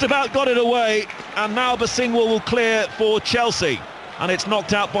 Just about got it away. And now Basingwa will clear for Chelsea. And it's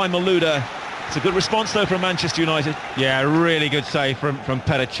knocked out by Malouda. It's a good response though from Manchester United. Yeah, really good save from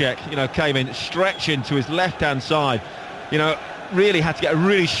Petr Cech. You know, came in stretching to his left-hand side. You know, really had to get a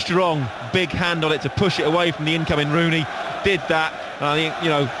really strong, big hand on it to push it away from the incoming Rooney. Did that. I think, you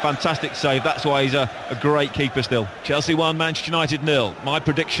know, fantastic save. That's why he's a great keeper still. Chelsea 1, Manchester United 0. My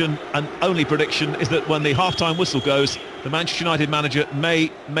prediction, and only prediction, is that when the half-time whistle goes, the Manchester United manager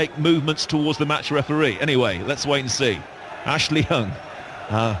may make movements towards the match referee. Anyway, let's wait and see. Ashley Young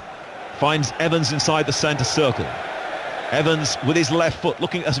finds Evans inside the centre circle. Evans with his left foot,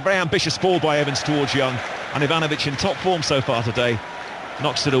 looking at a very ambitious ball by Evans towards Young, and Ivanovic in top form so far today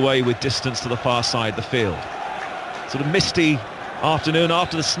knocks it away with distance to the far side of the field. Sort of misty afternoon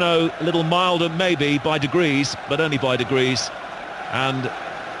after the snow, a little milder maybe by degrees, but only by degrees, and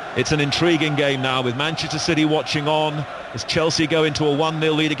it's an intriguing game now with Manchester City watching on as Chelsea go into a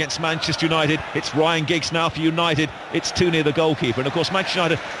 1-0 lead against Manchester United. It's Ryan Giggs now for United. It's too near the goalkeeper, and of course Manchester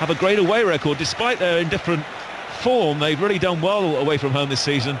United have a great away record despite their indifferent form. They've really done well away from home this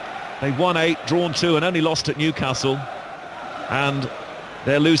season. They won 8, drawn 2 and only lost at Newcastle, and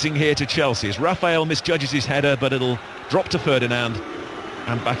they're losing here to Chelsea as Raphael misjudges his header, but it'll drop to Ferdinand,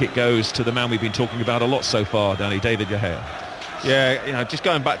 and back it goes to the man we've been talking about a lot so far, Danny, David De Gea. Yeah, you know, just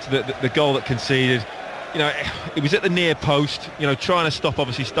going back to the goal that conceded, you know, it was at the near post, you know, trying to stop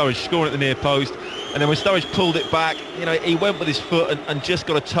obviously Sturridge scoring at the near post, and then when Sturridge pulled it back, you know, he went with his foot and just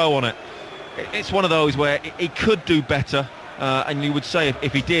got a toe on it. It's one of those where he could do better, and you would say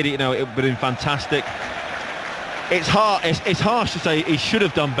if he did, you know, it would have been fantastic. It's harsh to say he should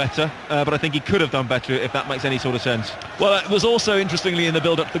have done better, but I think he could have done better, if that makes any sort of sense. Well, it was also, interestingly, in the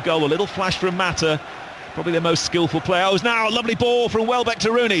build-up to the goal, a little flash from Mata, probably the most skillful player. Oh, it's now a lovely ball from Welbeck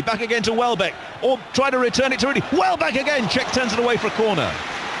to Rooney, back again to Welbeck, or try to return it to Rooney. Welbeck again, Cech turns it away for a corner.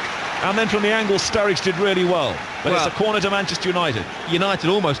 And then from the angle, Sturridge did really well. But it's a corner to Manchester United.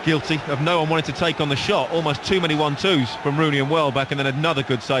 United almost guilty of no one wanting to take on the shot. Almost too many 1-2s from Rooney and Welbeck, and then another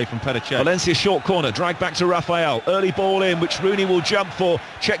good save from Petr Cech. Valencia short corner, dragged back to Raphael. Early ball in, which Rooney will jump for.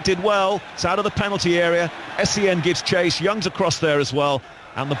 Cech did well. It's out of the penalty area. SCN gives chase. Young's across there as well.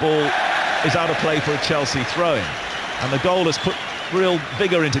 And the ball is out of play for a Chelsea throw-in. And the goal has put real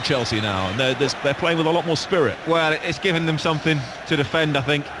vigour into Chelsea now, and they're playing with a lot more spirit. Well, it's given them something to defend, I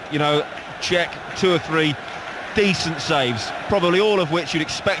think. You know, Cech, 2 or 3 decent saves, probably all of which you'd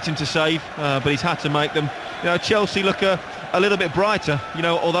expect him to save, but he's had to make them. You know, Chelsea look a little bit brighter, you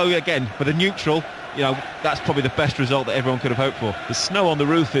know, although again, for the neutral, you know, that's probably the best result that everyone could have hoped for. The snow on the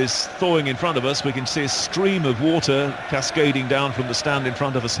roof is thawing in front of us. We can see a stream of water cascading down from the stand in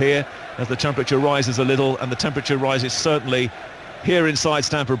front of us here as the temperature rises a little, and the temperature rises certainly here inside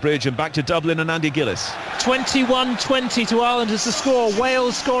Stamford Bridge. And back to Dublin and Andy Gillis. 21-20 to Ireland is the score.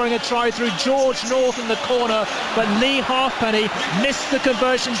 Wales scoring a try through George North in the corner, but Lee Halfpenny missed the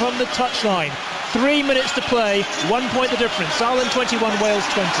conversion from the touchline. 3 minutes to play, 1 point the difference. Ireland 21, Wales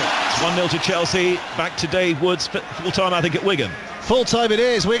 20. 1-0 to Chelsea. Back to Dave Woods, full time I think at Wigan. Full time it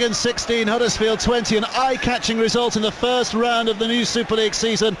is. Wigan 16, Huddersfield 20. An eye-catching result in the first round of the new Super League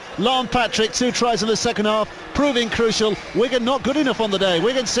season. Lon Patrick, 2 tries in the second half, proving crucial. Wigan not good enough on the day.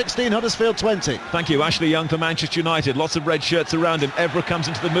 Wigan 16, Huddersfield 20. Thank you. Ashley Young for Manchester United. Lots of red shirts around him. Evra comes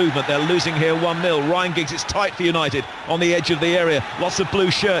into the movement. They're losing here 1-0. Ryan Giggs, it's tight for United on the edge of the area. Lots of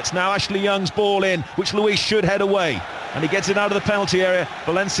blue shirts. Now Ashley Young's ball in, which Luis should head away. And he gets it out of the penalty area.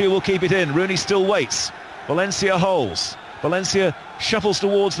 Valencia will keep it in. Rooney still waits. Valencia holds. Valencia shuffles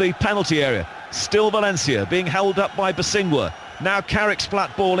towards the penalty area. Still Valencia being held up by Basingwa. Now Carrick's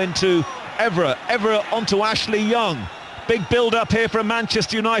flat ball into Evra. Evra onto Ashley Young. Big build-up here from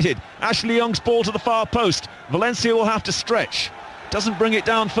Manchester United. Ashley Young's ball to the far post. Valencia will have to stretch. Doesn't bring it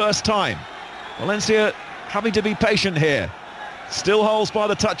down first time. Valencia having to be patient here. Still holds by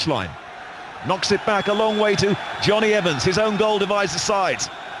the touchline. Knocks it back a long way to Johnny Evans. His own goal divides the sides.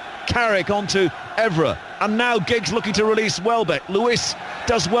 Carrick onto Evra, and now Giggs looking to release Welbeck. Luis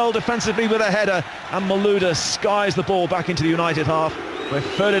does well defensively with a header, and Malouda skies the ball back into the United half. where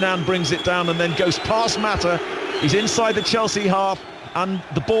Ferdinand brings it down and then goes past Mata. He's inside the Chelsea half, and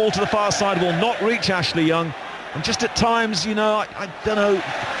the ball to the far side will not reach Ashley Young. And just at times, you know, I don't know,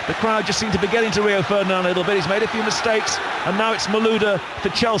 the crowd just seem to be getting to Rio Ferdinand a little bit. He's made a few mistakes, and now it's Malouda for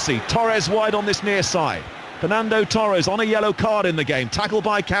Chelsea. Torres wide on this near side. Fernando Torres on a yellow card in the game, tackled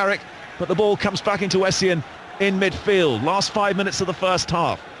by Carrick, but the ball comes back into Essien in midfield. Last 5 minutes of the first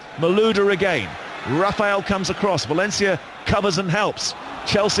half. Malouda again. Rafael comes across. Valencia covers and helps.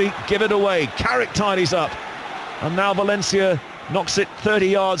 Chelsea give it away. Carrick tidies up. And now Valencia knocks it 30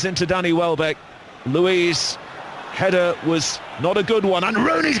 yards into Danny Welbeck. Luiz' header was not a good one, and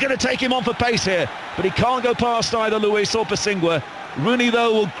Rooney's going to take him on for pace here, but he can't go past either Luiz or Bosingwa. Rooney,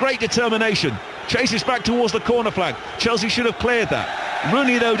 though, with great determination, chases back towards the corner flag. Chelsea should have cleared that.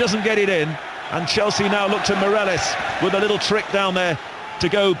 Rooney, though, doesn't get it in, and Chelsea now look to Morelos with a little trick down there to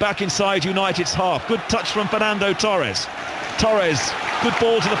go back inside United's half. Good touch from Fernando Torres. Torres, good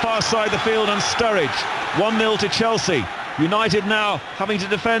ball to the far side of the field, and Sturridge. 1-0 to Chelsea. United now having to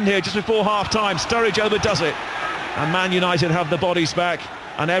defend here just before half-time. Sturridge overdoes it, and Man United have the bodies back,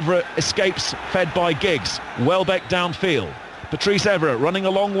 and Everett escapes, fed by Giggs. Welbeck downfield. Patrice Everett running a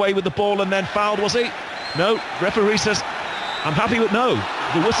long way with the ball and then fouled, was he? No, referee says, I'm happy with no.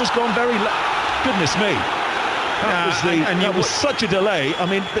 The whistle's gone very goodness me. That was such a delay. I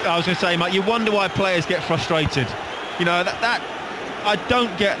mean, I was going to say, Mike, you wonder why players get frustrated. You know, that I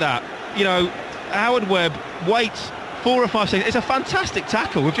don't get that. You know, Howard Webb waits 4 or 5 seconds. It's a fantastic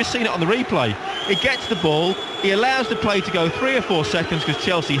tackle. We've just seen it on the replay. He gets the ball, he allows the play to go 3 or 4 seconds because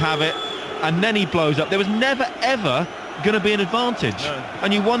Chelsea have it, and then he blows up. There was never, ever going to be an advantage. No.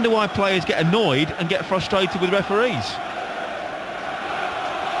 And you wonder why players get annoyed and get frustrated with referees.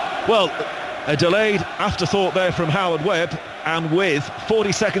 Well, a delayed afterthought there from Howard Webb, and with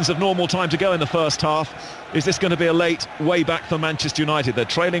 40 seconds of normal time to go in the first half, is this going to be a late way back for Manchester United? They're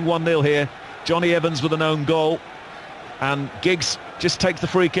trailing 1-0 here. Johnny Evans with an own goal, and Giggs just takes the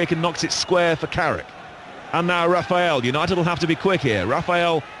free kick and knocks it square for Carrick. And now Rafael. United will have to be quick here.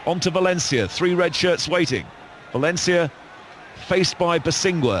 Rafael onto Valencia. 3 red shirts waiting. Valencia faced by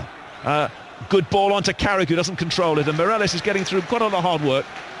Bosingwa. Good ball onto Carrick, who doesn't control it, and Morelos is getting through quite a lot of hard work.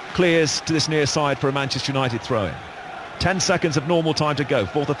 Clears to this near side for a Manchester United throw-in. 10 seconds of normal time to go.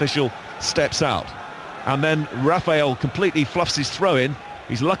 Fourth official steps out. And then Rafael completely fluffs his throw-in.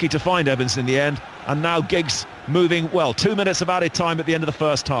 He's lucky to find Evans in the end. And now Giggs moving, well, 2 minutes of added time at the end of the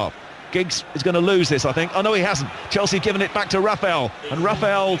first half. Giggs is going to lose this, I think. Oh, no, he hasn't. Chelsea giving it back to Rafael. And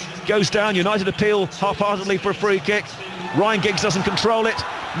Rafael goes down. United appeal half-heartedly for a free kick. Ryan Giggs doesn't control it.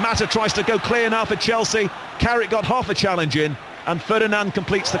 Mata tries to go clear now for Chelsea. Carrick got half a challenge in, and Ferdinand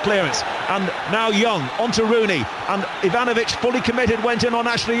completes the clearance. And now Young onto Rooney, and Ivanovic, fully committed, went in on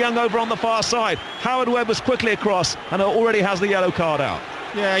Ashley Young over on the far side. Howard Webb was quickly across and already has the yellow card out.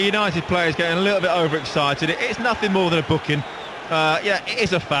 Yeah, United players getting a little bit overexcited. It's nothing more than a booking. Yeah, it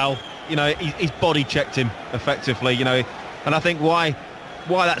is a foul. You know, he's body checked him effectively, you know, and I think why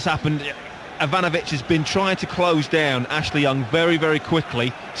that's happened, Ivanovic has been trying to close down Ashley Young very, very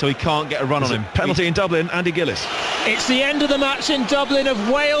quickly, so he can't get a run on him. Penalty in Dublin, Andy Gillis. It's the end of the match in Dublin.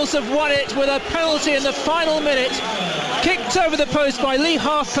 Wales have won it with a penalty in the final minute. Kicked over the post by Lee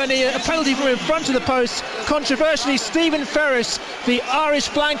Halfpenny, a penalty from in front of the post. Controversially, Stephen Ferris, the Irish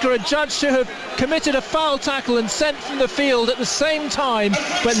flanker, adjudged to have committed a foul tackle and sent from the field at the same time.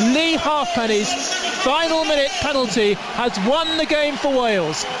 But Lee Halfpenny's final minute penalty has won the game for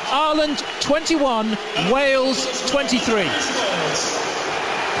Wales. Ireland 21, Wales 23.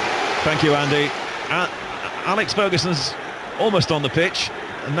 Thank you, Andy. Alex Ferguson's almost on the pitch,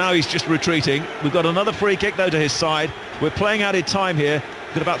 and now he's just retreating. We've got another free kick, though, to his side. We're playing added time here.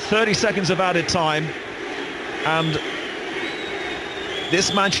 We've got about 30 seconds of added time, and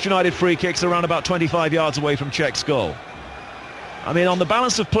this Manchester United free kick's around about 25 yards away from Czech's goal. I mean, on the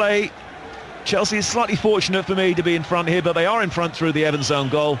balance of play, Chelsea is slightly fortunate for me to be in front here, but they are in front through the Evans own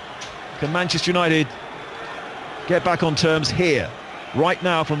goal. Can Manchester United get back on terms here, right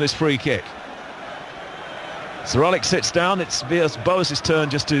now, from this free kick? Sir Alex sits down. It's Villas-Boas'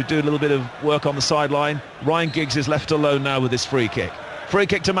 turn just to do a little bit of work on the sideline. Ryan Giggs is left alone now with this free kick. Free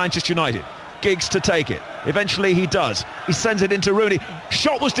kick to Manchester United. Giggs to take it. Eventually he does. He sends it into Rooney.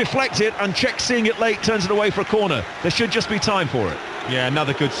 Shot was deflected, and Cech, seeing it late, turns it away for a corner. There should just be time for it. Yeah,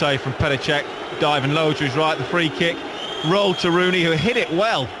 another good save from Petr Cech. Diving low to his right, the free kick. Rolled to Rooney, who hit it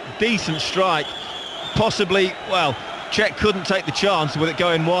well. Decent strike. Possibly, well, Cech couldn't take the chance with it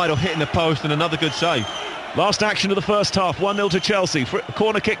going wide or hitting the post, and another good save. Last action of the first half, 1-0 to Chelsea. A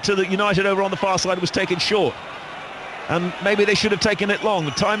corner kick to the United over on the far side was taken short. And maybe they should have taken it long.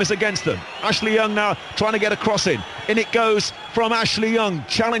 The time is against them. Ashley Young now trying to get a cross in. In it goes from Ashley Young.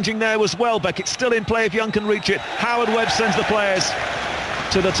 Challenging there was Welbeck. It's still in play if Young can reach it. Howard Webb sends the players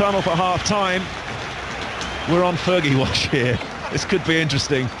to the tunnel for half-time. We're on Fergie watch here. This could be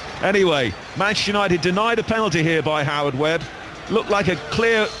interesting. Anyway, Manchester United denied a penalty here by Howard Webb. Looked like a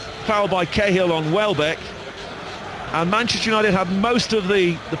clear foul by Cahill on Welbeck. And Manchester United had most of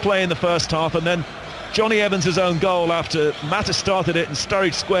the play in the first half, and then Johnny Evans' own goal after Mata started it and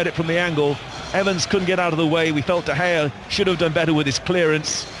Sturridge squared it from the angle. Evans couldn't get out of the way. We felt De Gea should have done better with his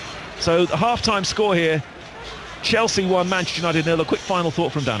clearance. So the half-time score here, Chelsea 1, Manchester United 0. A quick final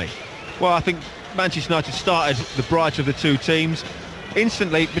thought from Danny. Well, I think Manchester United started the brighter of the two teams.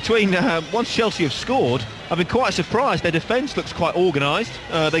 Instantly, once Chelsea have scored, I've been quite surprised. Their defence looks quite organised.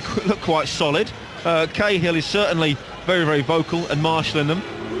 They look quite solid. Cahill is certainly very, very vocal and marshalling them.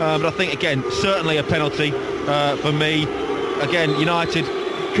 But I think, again, certainly a penalty for me. Again, United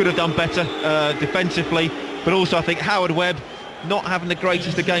could have done better defensively. But also, I think Howard Webb not having the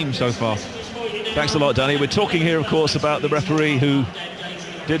greatest of games so far. Thanks a lot, Danny. We're talking here, of course, about the referee who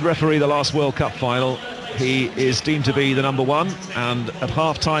did referee the last World Cup final. He is deemed to be the number one, and at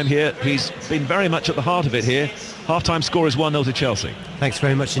half-time here, he's been very much at the heart of it here. Half-time score is 1-0 to Chelsea. Thanks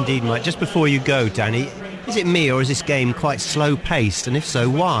very much indeed, Mike. Just before you go, Danny, is it me or is this game quite slow-paced, and if so,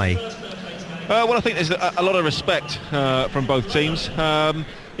 why? Well, I think there's a lot of respect from both teams.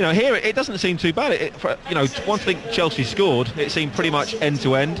 Here it doesn't seem too bad. Once I think Chelsea scored, it seemed pretty much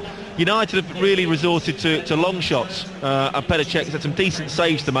end-to-end. United have really resorted to long shots. And Petr Cech has had some decent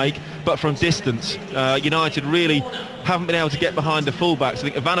saves to make, but from distance. United really haven't been able to get behind the fullbacks. I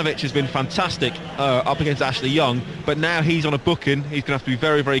think Ivanovic has been fantastic up against Ashley Young, but now he's on a booking. He's going to have to be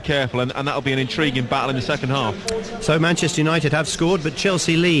very, very careful, and that'll be an intriguing battle in the second half. So Manchester United have scored, but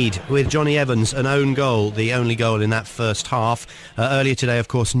Chelsea lead with Johnny Evans, an own goal, the only goal in that first half. Earlier today, of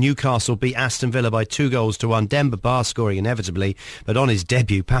course, Newcastle beat Aston Villa by 2-1. Demba Ba scoring inevitably, but on his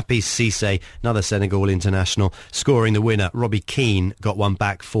debut, Papiss Cissé, another Senegal international, scoring the winner. Robbie Keane got one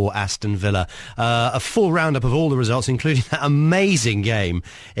back for Aston Villa. A full roundup of all the results, including that amazing game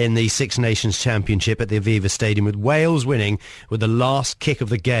in the Six Nations Championship at the Aviva Stadium, with Wales winning with the last kick of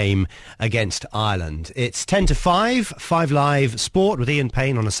the game against Ireland. It's 10-5, 5 Live Sport with Ian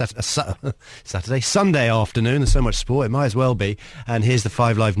Payne on a Sunday afternoon. There's so much sport, it might as well be. And here's the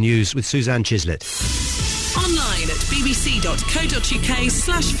 5 Live News with Suzanne Chislett. Online at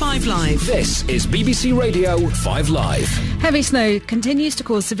bbc.co.uk/5live. This is BBC Radio 5 Live. Heavy snow continues to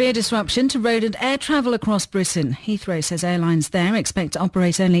cause severe disruption to road and air travel across Britain. Heathrow says airlines there expect to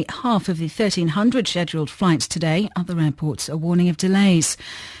operate only half of the 1,300 scheduled flights today. Other airports are warning of delays.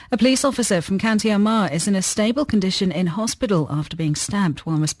 A police officer from County Armagh is in a stable condition in hospital after being stabbed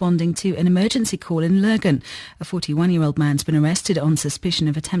while responding to an emergency call in Lurgan. A 41-year-old man's been arrested on suspicion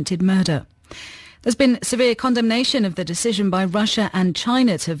of attempted murder. There's been severe condemnation of the decision by Russia and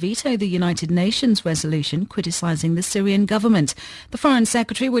China to veto the United Nations resolution criticising the Syrian government. The Foreign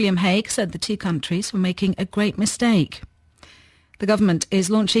Secretary, William Hague, said the two countries were making a great mistake. The government is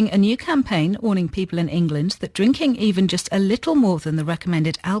launching a new campaign warning people in England that drinking even just a little more than the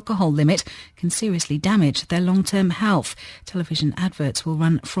recommended alcohol limit can seriously damage their long-term health. Television adverts will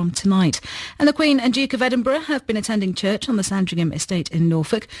run from tonight. And the Queen and Duke of Edinburgh have been attending church on the Sandringham estate in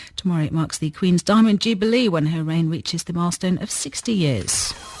Norfolk. Tomorrow it marks the Queen's Diamond Jubilee when her reign reaches the milestone of 60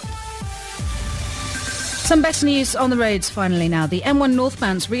 years. Some better news on the roads finally now. The M1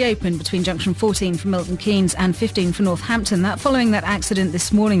 northbound's reopened between junction 14 for Milton Keynes and 15 for Northampton. That following that accident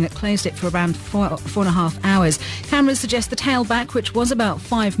this morning that closed it for around 4.5 hours. Cameras suggest the tailback, which was about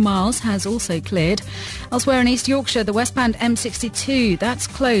 5 miles, has also cleared. Elsewhere in East Yorkshire, the westbound M62, that's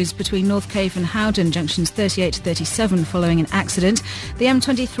closed between North Cave and Howden, junctions 38 to 37 following an accident. The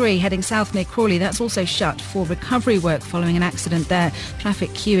M23 heading south near Crawley, that's also shut for recovery work following an accident there. Traffic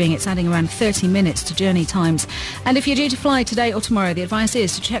queuing, it's adding around 30 minutes to journey times. And if you're due to fly today or tomorrow, the advice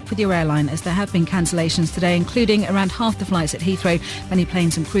is to check with your airline, as there have been cancellations today, including around half the flights at Heathrow. Many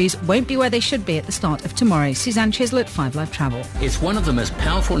planes and crews won't be where they should be at the start of tomorrow. Suzanne Chislett, 5 Live Travel. It's one of the most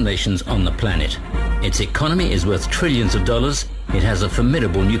powerful nations on the planet. Its economy is worth trillions of dollars. It has a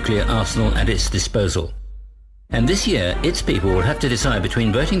formidable nuclear arsenal at its disposal. And this year, its people will have to decide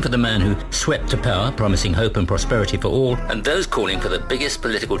between voting for the man who swept to power, promising hope and prosperity for all, and those calling for the biggest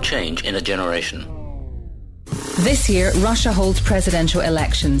political change in a generation. This year, Russia holds presidential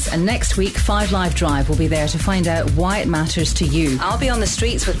elections, and next week 5 Live Drive will be there to find out why it matters to you. I'll be on the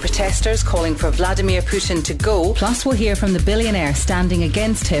streets with protesters calling for Vladimir Putin to go, plus we'll hear from the billionaire standing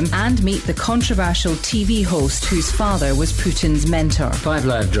against him and meet the controversial TV host whose father was Putin's mentor. 5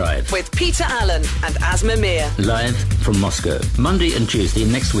 Live Drive. With Peter Allen and Asma Mir. Live from Moscow. Monday and Tuesday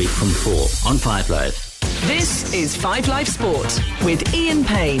next week from 4 on 5 Live. This is 5 Live Sport with Ian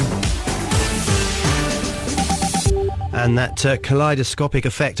Payne. And that kaleidoscopic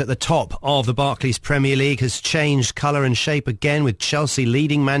effect at the top of the Barclays Premier League has changed colour and shape again, with Chelsea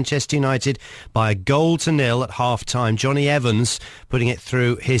leading Manchester United by 1-0 at half-time. Johnny Evans putting it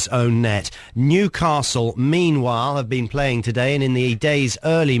through his own net. Newcastle, meanwhile, have been playing today, and in the day's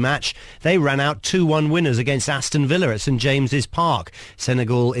early match, they ran out 2-1 winners against Aston Villa at St James's Park.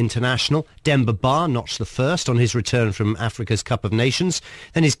 Senegal international Demba Ba notched the first on his return from Africa's Cup of Nations.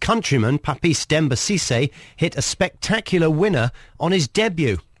 Then his countryman, Papis Demba Cissé, hit a spectacular winner on his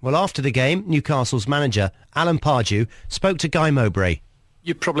debut. Well, after the game, Newcastle's manager, Alan Pardew, spoke to Guy Mowbray.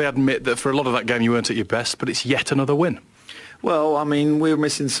 You'd probably admit that for a lot of that game you weren't at your best, but it's yet another win. Well, I mean, we were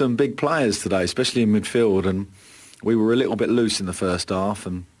missing some big players today, especially in midfield, and we were a little bit loose in the first half,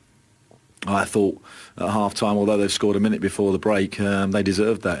 and I thought at half-time, although they've scored a minute before the break, they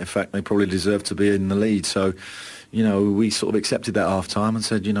deserved that. In fact, they probably deserved to be in the lead. So, you know, we sort of accepted that half-time and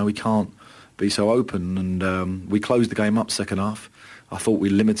said, you know, we can't be so open, and we closed the game up second half. I thought we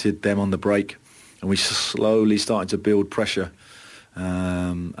limited them on the break, and we slowly started to build pressure,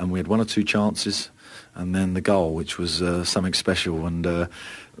 and we had 1 or 2 chances, and then the goal, which was something special, and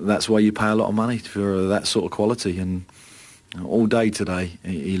that's why you pay a lot of money for that sort of quality. And all day today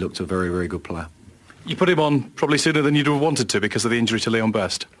he looked a very, very good player. You put him on probably sooner than you'd have wanted to because of the injury to Leon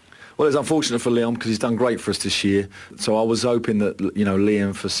Best. Well, it's unfortunate for Leon because he's done great for us this year. So I was hoping that, you know,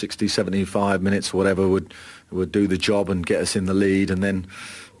 Leon for 60, 75 minutes or whatever would do the job and get us in the lead, and then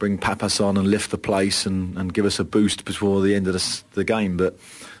bring Papas on and lift the place and give us a boost before the end of the game. But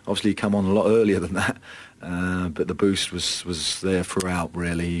obviously he come on a lot earlier than that. But the boost was there throughout,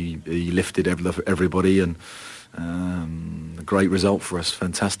 really. He lifted everybody, and a great result for us.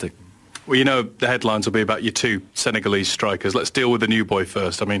 Fantastic. Well, you know, the headlines will be about your 2 Senegalese strikers. Let's deal with the new boy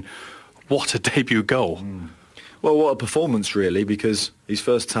first. I mean, what a debut goal. Well, what a performance, really, because his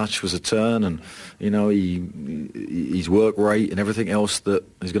first touch was a turn, and, you know, his work rate and everything else that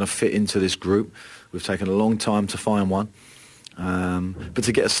is going to fit into this group. We've taken a long time to find one. But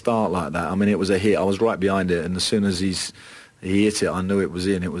to get a start like that, I mean, it was a hit. I was right behind it, and as soon as he hit it, I knew it was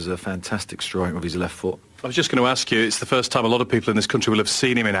in. It was a fantastic strike with his left foot. I was just going to ask you, it's the first time a lot of people in this country will have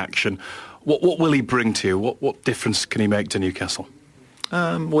seen him in action. What will he bring to you? What difference can he make to Newcastle?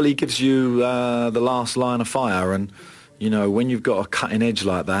 Well, he gives you the last line of fire, and, you know, when you've got a cutting edge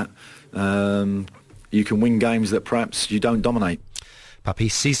like that, you can win games that perhaps you don't dominate.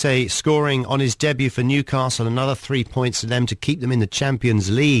 Papis Cissé scoring on his debut for Newcastle, another 3 points to them to keep them in the Champions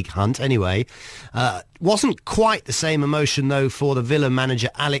League hunt anyway. Wasn't quite the same emotion, though, for the Villa manager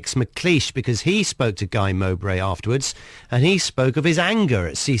Alex McLeish, because he spoke to Guy Mowbray afterwards, and he spoke of his anger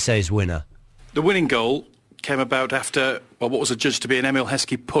at Cissé's winner. The winning goal came about after what was adjudged to be an Emile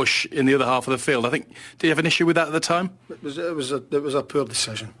Heskey push in the other half of the field. I think, did you have an issue with that at the time? It was a poor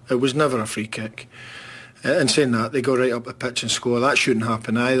decision. It was never a free kick. And saying that, they go right up the pitch and score. That shouldn't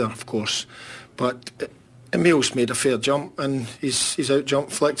happen either, of course. But Emile's made a fair jump, and he's out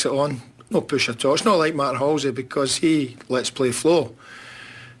jumped, flicked it on. No push at all. It's not like Matt Halsey, because he lets play flow.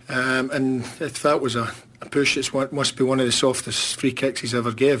 And if that was a push, it must be one of the softest free kicks he's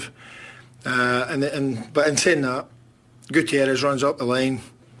ever gave. But in saying that, Gutierrez runs up the line,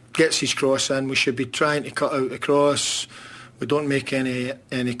 gets his cross in. We should be trying to cut out the cross. We don't make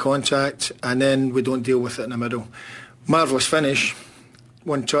any contact, and then we don't deal with it in the middle. Marvellous finish,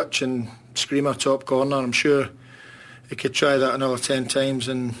 one touch and screamer top corner. I'm sure he could try that another 10 times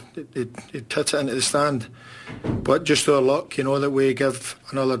and he'd hit it into the stand. But just our luck, you know, that we give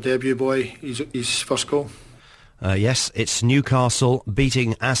another debut boy his first goal. Yes, it's Newcastle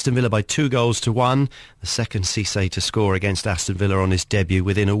beating Aston Villa by 2-1. The second Cissé to score against Aston Villa on his debut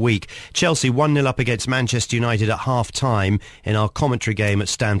within a week. Chelsea 1-0 up against Manchester United at half-time in our commentary game at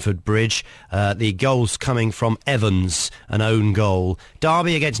Stamford Bridge. The goals coming from Evans, an own goal.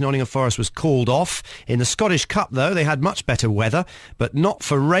 Derby against Nottingham Forest was called off. In the Scottish Cup, though, they had much better weather, but not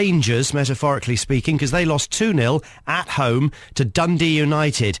for Rangers, metaphorically speaking, because they lost 2-0 at home to Dundee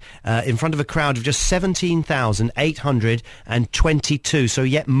United in front of a crowd of just 17,822. So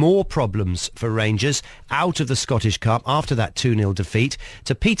yet more problems for Rangers out of the Scottish Cup after that 2-0 defeat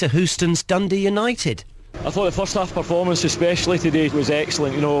to Peter Houston's Dundee United. I thought the first half performance especially today was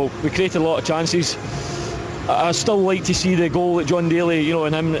excellent. You know, we created a lot of chances. I still like to see the goal that John Daly, you know,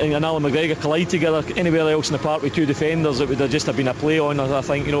 and him and Alan McGregor collide together. Anywhere else in the park with 2 defenders, it would have just been a play on, I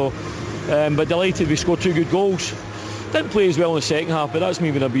think, you know. But delighted we scored 2 good goals. Didn't play as well in the second half, but that's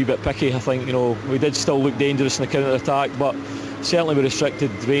me being a wee bit picky. I think, you know, we did still look dangerous in the counter-attack, but certainly we restricted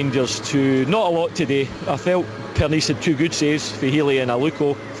Rangers to not a lot today. I felt Pernice had 2 good saves for Healy and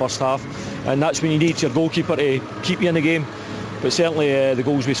Aluko first half, and that's when you need your goalkeeper to keep you in the game. But certainly the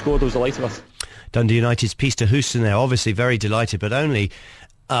goals we scored I was delighted with. Dundee United's Peter Houston there, obviously very delighted, but only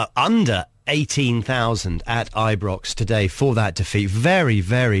under 18,000 at Ibrox today for that defeat. Very,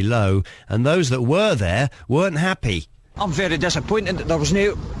 very low, and those that were there weren't happy. I'm very disappointed that there was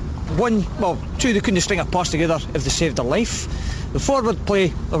no two, they couldn't string a pass together if they saved their life. The forward play,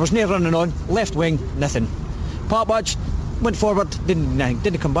 there was no running on. Left wing, nothing. Partridge went forward,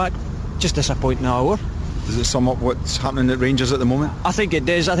 didn't come back. Just disappointing hour. Does it sum up what's happening at Rangers at the moment? I think it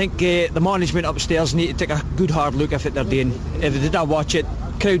does. I think the management upstairs need to take a good hard look at what they're doing. If they did watch it,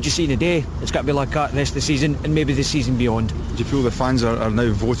 crowd you see today, it's got to be like that the rest of the season and maybe the season beyond. Do you feel the fans are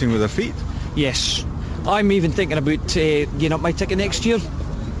now voting with their feet? Yes. I'm even thinking about getting up my ticket next year.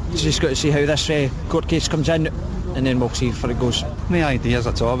 Just got to see how this court case comes in, and then we'll see where it goes. No ideas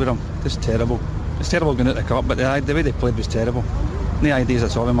at all with them. It's terrible. It's terrible going out the cup, but the way they played was terrible. No ideas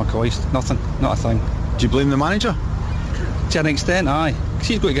at all with McCoist. Nothing. Not a thing. Do you blame the manager? To an extent, aye. Because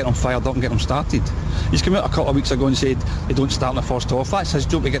he's got to get them fired up and get them started. He's come out a couple of weeks ago and said they don't start in the first half. That's his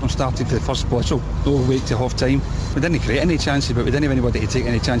job to get them started for the first whistle. No wait till half time. We didn't create any chances, but we didn't have anybody to take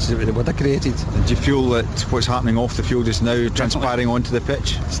any chances that we would have created. And do you feel that what's happening off the field is now transpiring onto the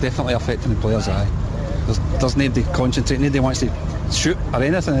pitch? It's definitely affecting the players, aye. There's nobody concentrating, nobody wants to shoot or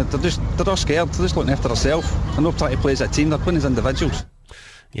anything. They're all scared, they're just looking after themselves. They're not trying to play as a team, they're playing as individuals.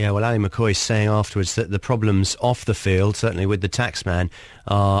 Yeah, well, Ali McCoy is saying afterwards that the problems off the field, certainly with the taxman,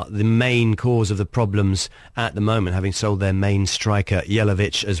 are the main cause of the problems at the moment, having sold their main striker,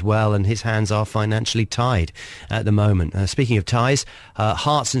 Jelavic, as well, and his hands are financially tied at the moment. Speaking of ties,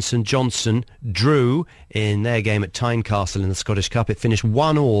 Hearts and St Johnstone drew in their game at Tynecastle in the Scottish Cup. It finished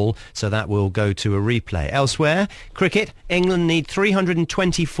 1-1, so that will go to a replay. Elsewhere, cricket, England need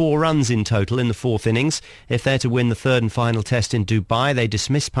 324 runs in total in the fourth innings. If they're to win the third and final test in Dubai, they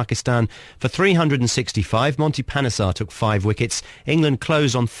dismissed Pakistan for 365. Monty Panesar took 5 wickets. England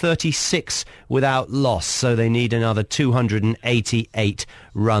closed on 36 without loss, so they need another 288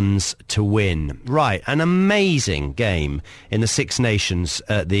 runs to win. Right, an amazing game in the Six Nations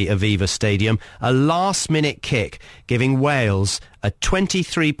at the Aviva Stadium. A last-minute kick giving Wales a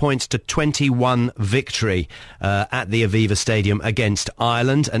 23 points to 21 victory at the Aviva Stadium against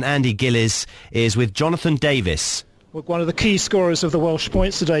Ireland. And Andy Gillies is with Jonathan Davis. One of the key scorers of the Welsh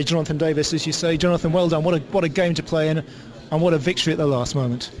points today, Jonathan Davis, as you say. Jonathan, well done. What a game to play in, and what a victory at the last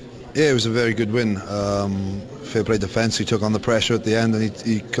moment. Yeah, it was a very good win. Fair play defence. He took on the pressure at the end, and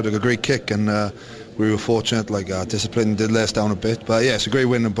he could have a great kick, and we were fortunate. Discipline did let us down a bit, but yeah, it's a great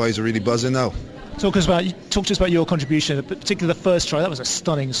win, and boys are really buzzing now. Talk to us about your contribution, particularly the first try. That was a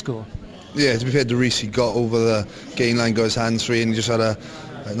stunning score. Yeah, to be fair to Reece, he got over the gain line, got his hands free, and he just had a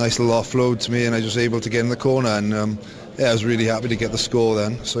nice little offload to me, and I was able to get in the corner, and I was really happy to get the score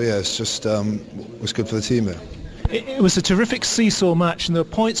then. So yeah, it's just it was good for the team there. It was a terrific seesaw match, and there were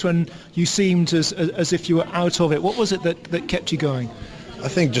points when you seemed as if you were out of it. What was it that kept you going? I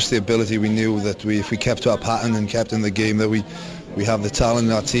think just the ability. We knew that if we kept to our pattern and kept in the game, that we have the talent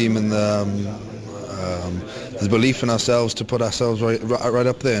in our team and the belief in ourselves to put ourselves right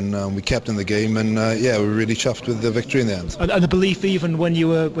up there, and we kept in the game, and we were really chuffed with the victory in the end. And the belief even when you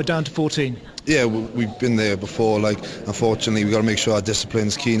were down to 14? Yeah, we've been there before. Unfortunately, we've got to make sure our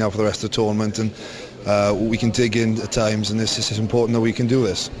discipline's key now for the rest of the tournament, and we can dig in at times, and this is important that we can do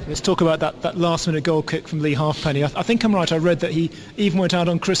this. Let's talk about that last-minute goal kick from Lee Halfpenny. I think I'm right. I read that he even went out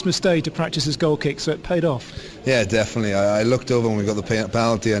on Christmas Day to practice his goal kick, so it paid off. Yeah, definitely. I looked over when we got the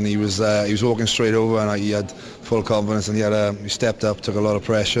penalty, and he was walking straight over, and he had full confidence, and he stepped up, took a lot of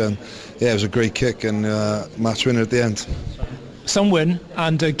pressure, and it was a great kick and match winner at the end. Some win,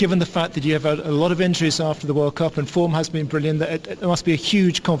 and given the fact that you have had a lot of injuries after the World Cup and form has been brilliant, that it must be a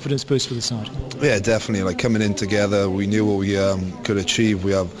huge confidence boost for the side. Yeah, definitely. Coming in together, we knew what we could achieve.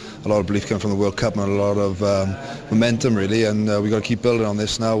 We have a lot of belief coming from the World Cup and a lot of momentum, really, and we've got to keep building on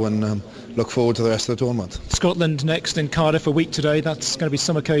this now and look forward to the rest of the tournament. Scotland next in Cardiff a week today. That's going to be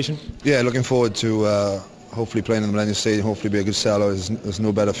some occasion. Yeah, looking forward to hopefully playing in the Millennium Stadium, hopefully be a good sellout. There's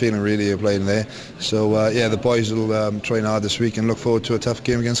no better feeling really of playing there. So the boys will train hard this week and look forward to a tough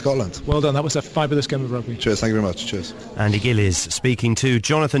game against Scotland. Well done, that was a fabulous game of rugby. Cheers, thank you very much. Cheers. Andy Gillies speaking to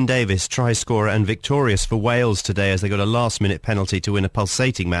Jonathan Davis, try scorer and victorious for Wales today as they got a last-minute penalty to win a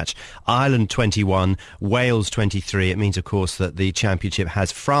pulsating match. Ireland 21, Wales 23. It means, of course, that the championship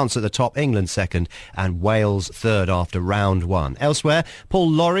has France at the top, England second, and Wales third after round one. Elsewhere,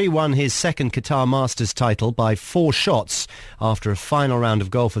 Paul Lawrie won his second Qatar Masters title title by 4 shots after a final round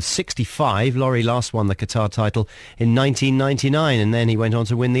of golf of 65. Laurie last won the Qatar title in 1999, and then he went on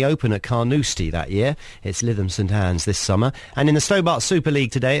to win the Open at Carnoustie that year. It's Lytham St Anne's this summer. And in the Stobart Super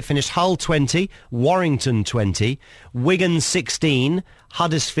League today, it finished Hull 20, Warrington 20, Wigan 16,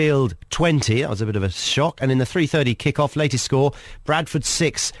 Huddersfield 20, that was a bit of a shock, and in the 3:30 kick-off, latest score, Bradford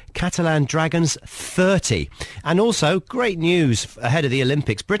 6, Catalan Dragons 30. And also, great news ahead of the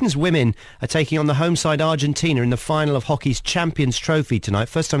Olympics. Britain's women are taking on the home side Argentina in the final of hockey's Champions Trophy tonight.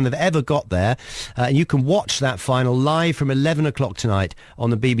 First time they've ever got there. And you can watch that final live from 11 o'clock tonight on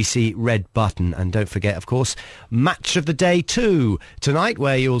the BBC Red Button. And don't forget, of course, Match of the Day 2 tonight,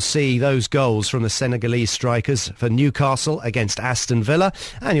 where you'll see those goals from the Senegalese strikers for Newcastle against Aston Villa.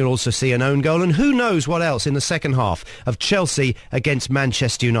 And you'll also see an own goal, and who knows what else in the second half of Chelsea against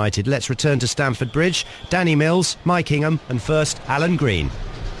Manchester United. Let's return to Stamford Bridge. Danny Mills, Mike Ingham, and first Alan Green.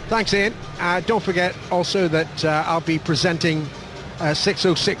 Thanks, Ian. Don't forget also that I'll be presenting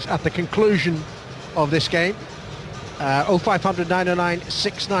 6:06 at the conclusion of this game. 0500 909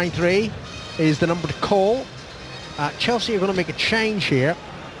 693 is the number to call. Chelsea are going to make a change here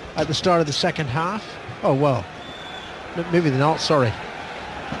at the start of the second half. Oh, well, maybe they're not, sorry.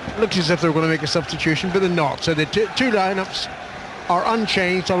 Looks as if they're going to make a substitution, but they're not. So the two lineups are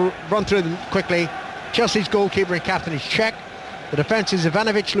unchanged. I'll run through them quickly. Chelsea's goalkeeper and captain is Cech. The defence is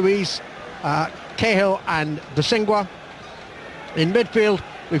Ivanovic, Luiz, Cahill and Bosingwa. In midfield,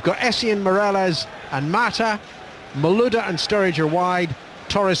 we've got Essien, Morales and Mata. Malouda and Sturridge are wide.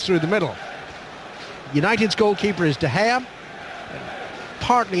 Torres through the middle. United's goalkeeper is De Gea.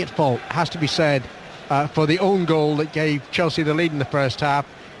 Partly at fault, has to be said, for the own goal that gave Chelsea the lead in the first half.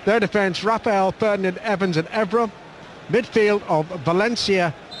 Their defence, Raphael, Ferdinand, Evans and Evra. Midfield of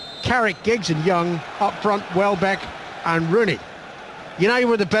Valencia, Carrick, Giggs and Young. Up front, Welbeck and Rooney. United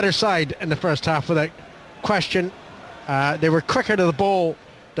were the better side in the first half without question. They were quicker to the ball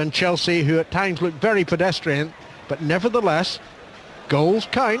than Chelsea, who at times looked very pedestrian, but nevertheless, goals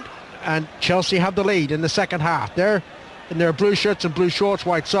count, and Chelsea have the lead in the second half. They're in their blue shirts and blue shorts,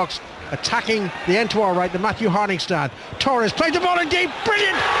 white socks, attacking the end to our right, the Matthew Harding stand. Torres plays the ball in deep,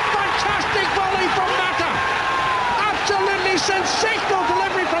 brilliant, fantastic volley from Mata. Absolutely sensational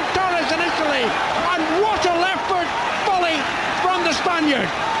delivery from Torres initially, and what a left-foot volley from the Spaniard.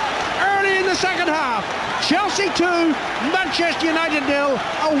 Early in the second half, Chelsea 2, Manchester United 0,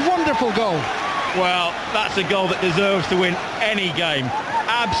 a wonderful goal. Well, that's a goal that deserves to win any game.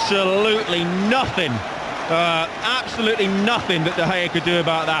 Absolutely nothing that De Gea could do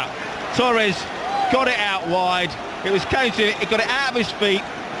about that. Torres got it out wide. It was counting. It got it out of his feet.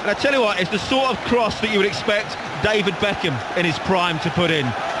 And I tell you what, it's the sort of cross that you would expect David Beckham in his prime to put in.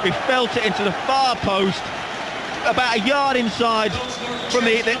 He felt it into the far post, about a yard inside from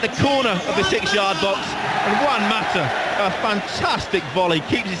the corner of the 6-yard box. And Juan Mata, a fantastic volley,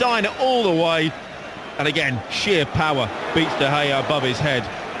 keeps his eye on it all the way. And again, sheer power beats De Gea above his head.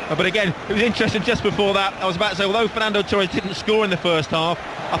 But again, it was interesting just before that. I was about to say, although Fernando Torres didn't score in the first half,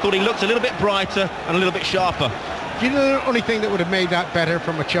 I thought he looked a little bit brighter and a little bit sharper. Do you know the only thing that would have made that better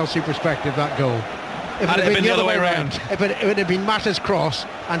from a Chelsea perspective, that goal? If it had been the other way around. If it would have been Mata's cross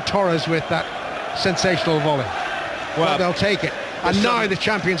and Torres with that sensational volley. Well, they'll take it. And now the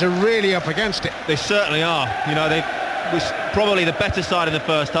champions are really up against it. They certainly are. You know, they was probably the better side in the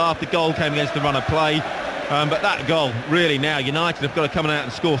first half. The goal came against the run of play. But that goal, really now, United have got to come out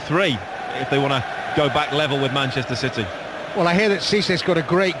and score 3 if they want to go back level with Manchester City. Well, I hear that Cissé's got a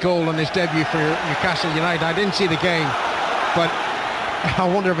great goal on his debut for Newcastle United. I didn't see the game, but I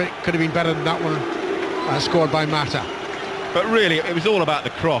wonder if it could have been better than that one scored by Mata. But really, it was all about the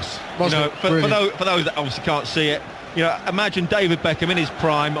cross. For those that obviously can't see it, you know, imagine David Beckham in his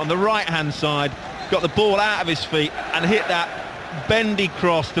prime on the right-hand side, got the ball out of his feet and hit that bendy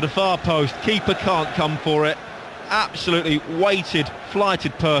cross to the far post. Keeper can't come for it. Absolutely weighted,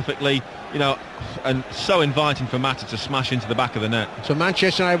 flighted perfectly, you know, and so inviting for Mata to smash into the back of the net. So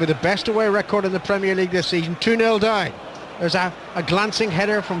Manchester United with the best away record in the Premier League this season, 2-0 down. There's a glancing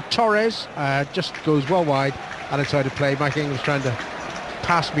header from Torres, just goes well wide and it's out of play. Mike Ingham was trying to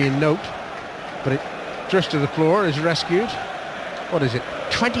pass me a note, but it drifts to the floor, is rescued. What is it?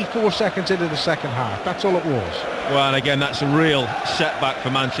 24 seconds into the second half. That's all it was. Well, and again, that's a real setback for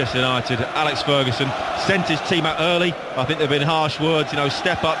Manchester United. Alex Ferguson sent his team out early. I think there have been harsh words, you know,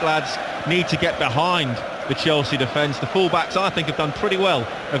 step up lads, need to get behind the Chelsea defence. The fullbacks, I think, have done pretty well,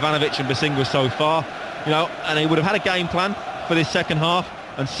 Ivanovic and Bosingwa so far, you know, and he would have had a game plan for this second half,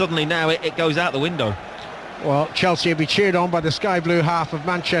 and suddenly now it goes out the window. Well, Chelsea will be cheered on by the sky blue half of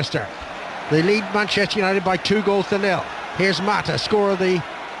Manchester. They lead Manchester United by 2-0. Here's Mata, scorer of the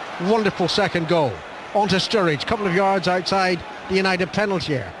wonderful second goal. onto Sturridge, a couple of yards outside the United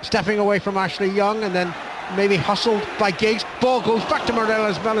penalty area. Stepping away from Ashley Young and then maybe hustled by Giggs. Ball goes back to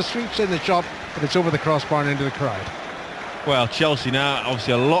Morelos. Bella sweeps in the shot, but it's over the crossbar and into the crowd. Well, Chelsea now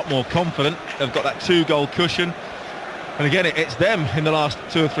obviously a lot more confident. They've got that 2-goal cushion. And again, it's them in the last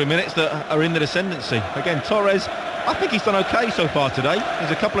 2 or 3 minutes that are in the ascendancy. Again, Torres, I think he's done okay so far today.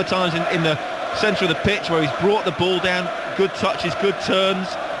 There's a couple of times in the centre of the pitch where he's brought the ball down, good touches, good turns.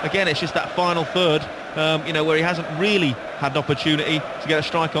 Again, it's just that final third, where he hasn't really had an opportunity to get a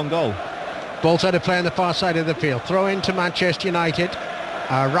strike on goal. Ball's out of play on the far side of the field. Throw into Manchester United.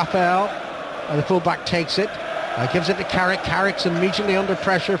 Raphael, the fullback, takes it. Gives it to Carrick. Carrick's immediately under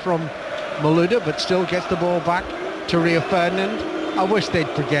pressure from Malouda, but still gets the ball back to Rio Ferdinand. I wish they'd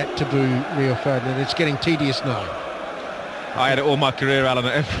forget to boo Rio Ferdinand. It's getting tedious now. I had it all my career, Alan,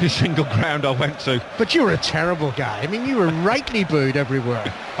 at every single ground I went to. But you were a terrible guy. I mean, you were rightly booed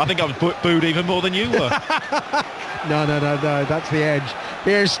everywhere. I think I was booed even more than you were. No, that's the edge.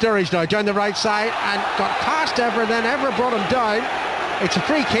 Here's Sturridge now down the right side and got past Evra, then Evra brought him down. It's a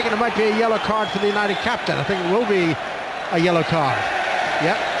free kick and it might be a yellow card for the United captain. I think it will be a yellow card.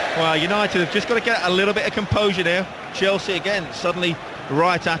 Yep. Well, United have just got to get a little bit of composure now. Chelsea again, suddenly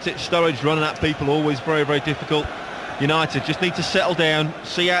right at it. Sturridge running at people, always very, very difficult. United just need to settle down,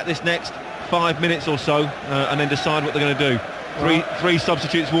 see out this next 5 minutes or so, and then decide what they're going to do. Three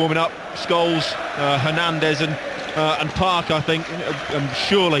substitutes warming up: Scholes, Hernandez, and Park. I think,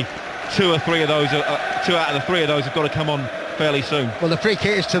 surely two out of the three of those have got to come on fairly soon. Well, the free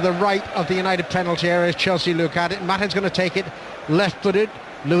kick is to the right of the United penalty area as Chelsea look at it. Matta's going to take it left-footed.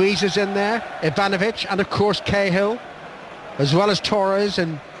 Luiz is in there, Ivanovic, and of course Cahill, as well as Torres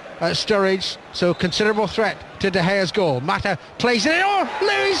and Sturridge. So considerable threat to De Gea's goal. Mata plays it in. Oh,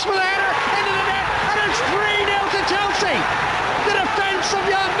 Luiz with a header into the net, and it's 3-0 to Chelsea. The defence of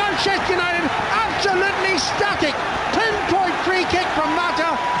young Manchester United absolutely static. Pinpoint free kick from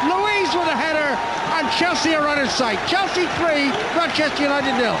Mata. Luiz with a header, and Chelsea are on his sight. Chelsea 3, Manchester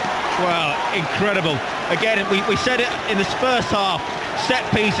United 0. Well, incredible. Again, we said it in this first half. Set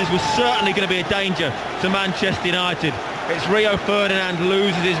pieces was certainly going to be a danger to Manchester United. It's Rio Ferdinand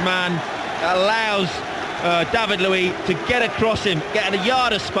loses his man, allows David Luiz to get across him, get a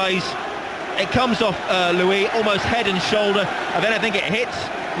yard of space. It comes off Luiz almost head and shoulder, and then I think it hits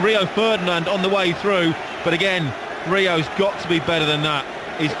Rio Ferdinand on the way through. But again, Rio's got to be better than that.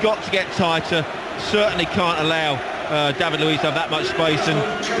 He's got to get tighter. Certainly can't allow David Luiz to have that much space. And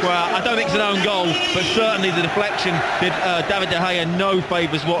well, I don't think it's an own goal, but certainly the deflection did David De Gea no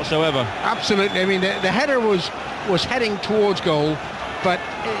favours whatsoever. Absolutely. I mean, the header was heading towards goal, but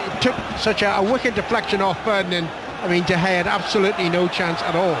it took such a wicked deflection off Ferdinand. I mean, De Gea had absolutely no chance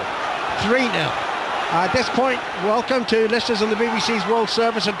at all. 3-0. At this point, welcome to listeners on the BBC's World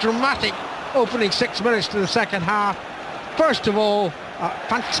Service. A dramatic opening 6 minutes to the second half. First of all,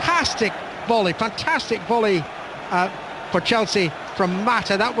 fantastic volley for Chelsea from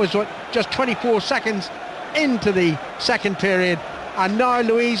Mata. That was just 24 seconds into the second period, and now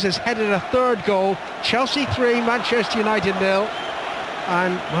Luiz has headed a third goal. Chelsea 3, Manchester United 0,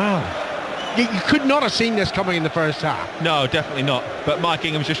 and wow, you could not have seen this coming in the first half. No, definitely not. But Mike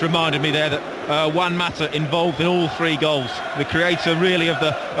Ingham's just reminded me there that Juan Mata involved in all 3 goals. The creator really of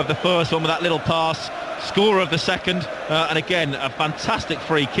the first one with that little pass, scorer of the second, and again a fantastic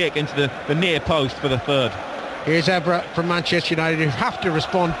free kick into the near post for the third. Here's Evra from Manchester United, who have to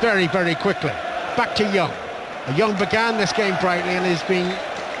respond very, very quickly. Back to Young. Young began this game brightly and has been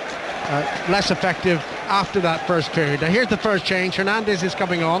less effective after that first period. Now here's the first change. Hernandez is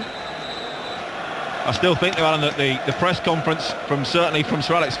coming on. I still think, Alan, that the press conference from Sir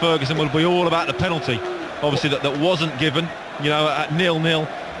Alex Ferguson will be all about the penalty. Obviously that wasn't given, at 0-0.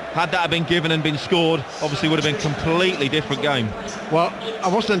 Had that been given and been scored, obviously would have been a completely different game. Well, I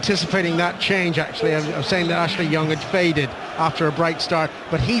wasn't anticipating that change, actually. I was saying that Ashley Young had faded after a bright start,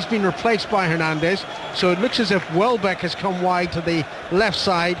 but he's been replaced by Hernandez, so it looks as if Welbeck has come wide to the left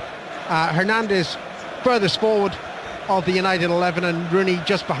side. Hernandez furthest forward of the United 11, and Rooney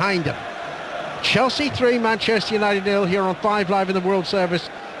just behind him. Chelsea 3, Manchester United 0 here on 5 Live in the World Service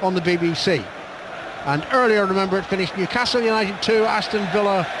on the BBC. And earlier, remember, it finished Newcastle United 2, Aston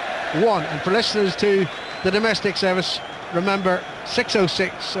Villa 1. And for listeners to the domestic service, remember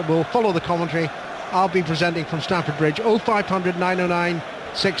 6:06 will follow the commentary. I'll be presenting from Stamford Bridge. 0500 909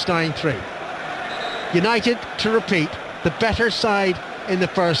 693. United, to repeat, the better side in the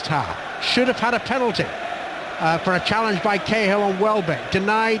first half. Should have had a penalty for a challenge by Cahill on Welbeck,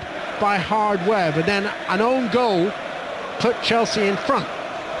 denied by Hard Webb, and then an own goal put Chelsea in front.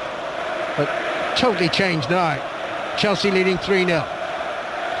 But totally changed now. Chelsea leading 3-0.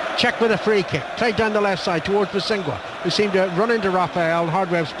 Check with a free kick. Played down the left side towards Bosingwa, who seemed to run into Raphael.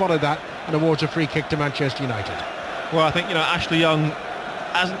 Hardware spotted that and awards a free kick to Manchester United. Well, I think, Ashley Young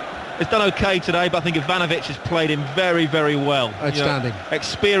has done okay today, but I think Ivanovic has played him very, very well. Outstanding.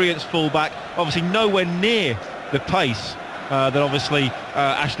 Experienced fullback, obviously nowhere near the pace that obviously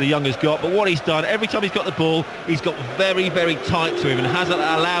Ashley Young has got, but what he's done, every time he's got the ball, he's got very, very tight to him and hasn't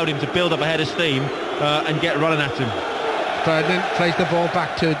allowed him to build up a head of steam and get running at him. Ferdinand plays the ball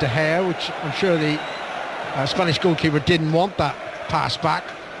back to De Gea, which I'm sure the Spanish goalkeeper didn't want that pass back.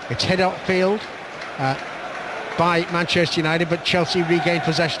 It's head upfield by Manchester United, but Chelsea regained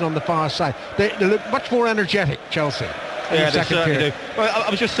possession on the far side. They look much more energetic, Chelsea. Yeah, they certainly do. Well, I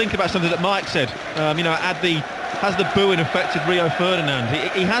was just thinking about something that Mike said. Has the booing affected Rio Ferdinand?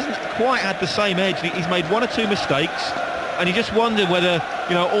 He hasn't quite had the same edge. He's made one or two mistakes, and you just wonder whether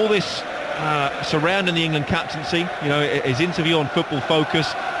all this surrounding the England captaincy, his interview on Football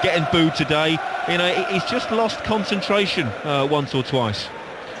Focus, getting booed today, he's just lost concentration once or twice.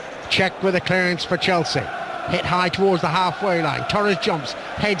 Check with a clearance for Chelsea. Hit high towards the halfway line. Torres jumps,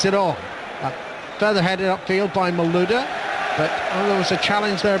 heads it on. Further headed upfield by Malouda, but there was a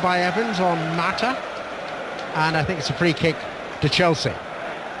challenge there by Evans on Mata, and I think it's a free kick to Chelsea,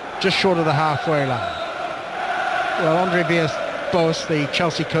 just short of the halfway line. Well, Andre Villas-Boas, the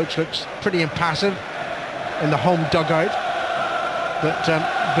Chelsea coach, looks pretty impassive in the home dugout, but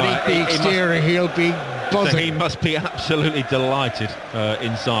beneath the exterior he'll be buzzing. So he must be absolutely delighted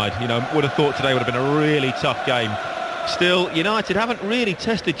inside. Would have thought today would have been a really tough game. Still, United haven't really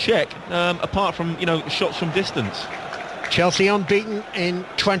tested Czech apart from shots from distance. Chelsea unbeaten in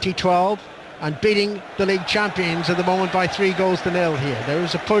 2012 and beating the league champions at the moment by 3-0 here. There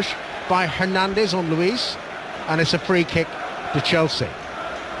is a push by Hernandez on Luis, and it's a free kick to Chelsea.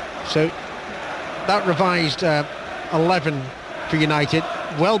 So that revised 11 for United.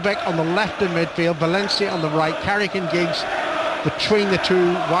 Welbeck on the left in midfield, Valencia on the right, Carrick and Giggs between the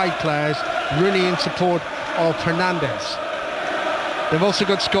two wide players, Rooney in support of Hernandez. They've also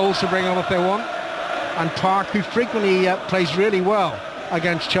got Scholes to bring on if they want, and Park, who frequently plays really well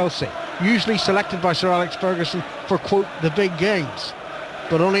against Chelsea, usually selected by Sir Alex Ferguson for, quote, the big games,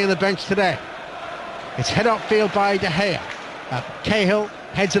 but only on the bench today. It's head upfield by De Gea. Cahill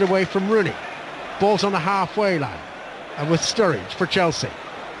heads it away from Rooney. Ball's on the halfway line, and with Sturridge for Chelsea.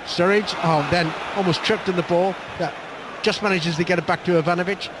 Sturridge, then almost tripped in the ball. Just manages to get it back to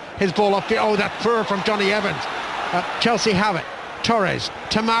Ivanovic. His ball up there. That fur from Johnny Evans. Chelsea have it. Torres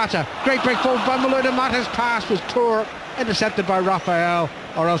to Mata. Great break forward by Malouda. Mata's pass was poor, intercepted by Raphael,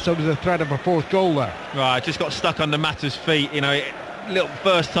 or else there was a threat of a fourth goal there. Right, just got stuck under Mata's feet. Little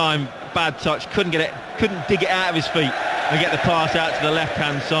first time bad touch. Couldn't dig it out of his feet and get the pass out to the left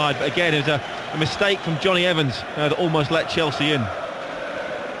hand side. But again, it was a mistake from Johnny Evans that almost let Chelsea in.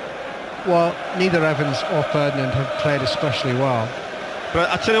 Well, neither Evans or Ferdinand have played especially well. But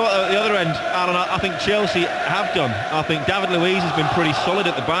I tell you what, at the other end, Alan, I think Chelsea have done. I think David Luiz has been pretty solid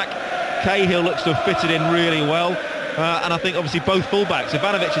at the back. Cahill looks to have fitted in really well. And I think obviously both fullbacks.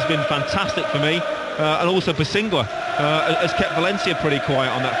 Ivanovic has been fantastic for me. And also Bosingwa has kept Valencia pretty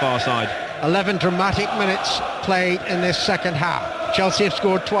quiet on that far side. 11 dramatic minutes played in this second half. Chelsea have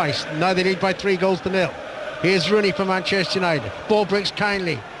scored twice. Now they lead by 3-0. Here's Rooney for Manchester United. Ball breaks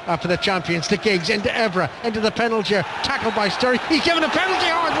kindly for the champions to Giggs, into Evra, into the penalty area, tackled by Sturridge. He's given a penalty,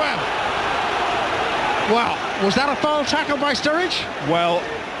 Hardwell. Well, was that a foul tackle by Sturridge? Well,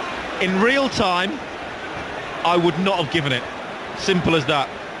 in real time, I would not have given it. Simple as that.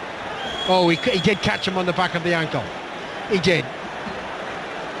 Oh, he did catch him on the back of the ankle. He did.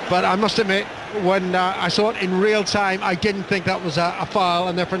 But I must admit, when I saw it in real time, I didn't think that was a foul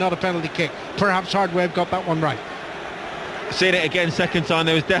and therefore not a penalty kick. Perhaps Hardwell got that one right. Seeing it again second time,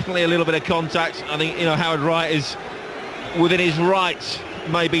 there was definitely a little bit of contact. I think Howard Wright is within his rights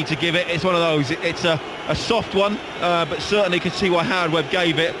maybe to give it. It's one of those, it's a soft one, but certainly could see why Howard Webb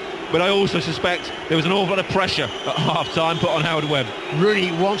gave it. But I also suspect there was an awful lot of pressure at half-time put on Howard Webb.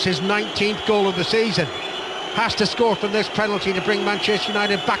 Rooney wants his 19th goal of the season. Has to score from this penalty to bring Manchester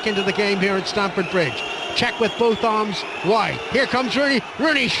United back into the game here at Stamford Bridge. Check with both arms wide. Here comes Rooney.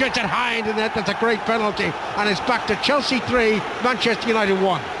 Rooney shoots it high into the net. That's a great penalty. And it's back to Chelsea 3, Manchester United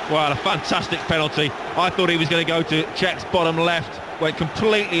 1. Well, a fantastic penalty. I thought he was going to go to Czech's bottom left. Went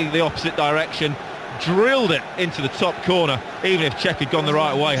completely the opposite direction. Drilled it into the top corner. Even if Czech had gone the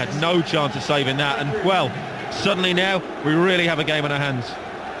right way, had no chance of saving that. And, well, suddenly now we really have a game on our hands.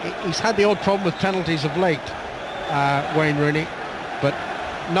 He's had the odd problem with penalties of late, Wayne Rooney, but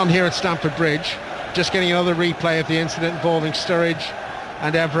none here at Stamford Bridge. Just getting another replay of the incident involving Sturridge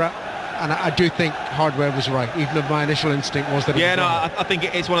and Evra, and I do think Hardware was right, even if my initial instinct was that I think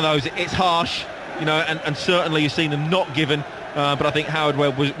it's one of those, it's harsh, and certainly you've seen them not given, but I think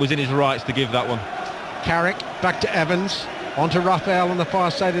Hardware was in his rights to give that one. Carrick back to Evans, onto Raphael on the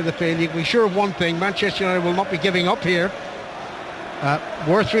far side of the field. You can be sure of one thing, Manchester United will not be giving up here.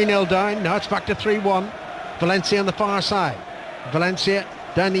 We're 3-0 down, now it's back to 3-1. Valencia on the far side. Valencia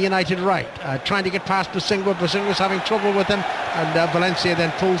down the United right, trying to get past Bosingwa. Bosingwa's having trouble with him, and Valencia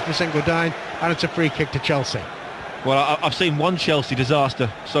then pulls Bosingwa down, and it's a free kick to Chelsea. Well, I've seen one Chelsea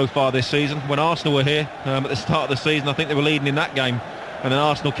disaster so far this season. When Arsenal were here at the start of the season, I think they were leading in that game, and then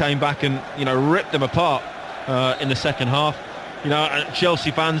Arsenal came back and ripped them apart in the second half.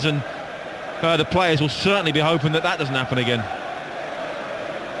 Chelsea fans and the players will certainly be hoping that doesn't happen again.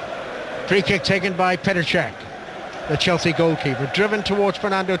 Free kick taken by Petr Cech, the Chelsea goalkeeper, driven towards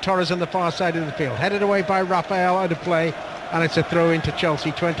Fernando Torres on the far side of the field, headed away by Raphael, out of play, and it's a throw into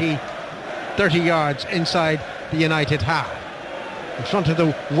Chelsea, 20-30 yards inside the United half, in front of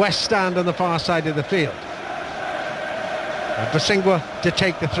the west stand on the far side of the field. Bosingwa to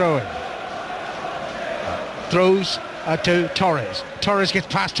take the throw in. Throws to Torres. Torres gets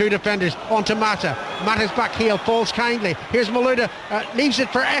past two defenders, onto Mata. Mata's back heel, falls kindly. Here's Malouda, leaves it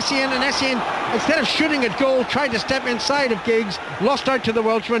for Essien, and Essien, instead of shooting at goal, tried to step inside of Giggs, lost out to the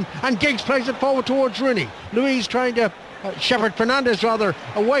Welshman, and Giggs plays it forward towards Rooney. Luiz trying to shepherd Fernandes rather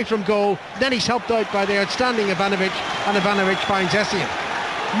away from goal, then he's helped out by the outstanding Ivanovic, and Ivanovic finds Essien.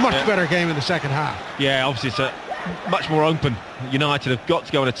 Much better game in the second half. Yeah, obviously it's a much more open. United have got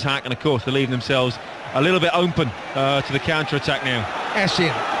to go and attack, and of course they're leaving themselves a little bit open to the counter-attack now.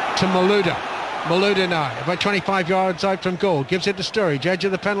 Essien to Malouda. Malouda now, about 25 yards out from goal, gives it to Sturridge, edge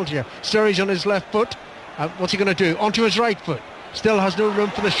of the penalty area. Sturridge on his left foot. What's he going to do? Onto his right foot. Still has no room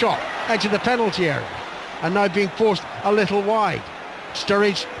for the shot. Edge of the penalty area. And now being forced a little wide.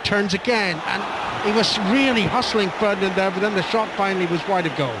 Sturridge turns again, and he was really hustling Ferdinand there, but then the shot finally was wide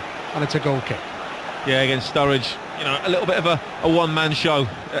of goal, and it's a goal kick. Yeah, against Sturridge, a little bit of a one-man show.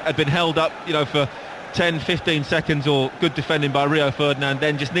 Had been held up, for 10-15 seconds, or good defending by Rio Ferdinand,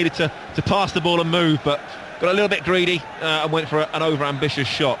 then just needed to pass the ball and move, but got a little bit greedy and went for an over-ambitious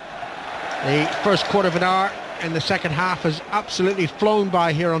shot. The first quarter of an hour in the second half has absolutely flown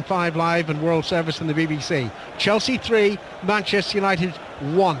by here on 5 Live and World Service and the BBC. Chelsea 3, Manchester United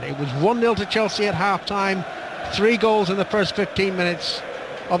 1. It was 1-0 to Chelsea at half-time, 3 goals in the first 15 minutes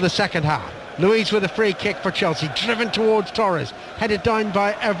of the second half. Luiz with a free kick for Chelsea, driven towards Torres, headed down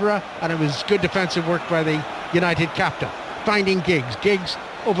by Evra, and it was good defensive work by the United captain, finding Giggs. Giggs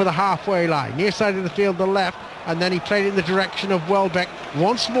over the halfway line, near side of the field, the left, and then he played in the direction of Welbeck.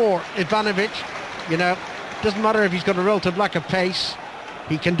 Once more, Ivanovic, doesn't matter if he's got a relative lack of pace,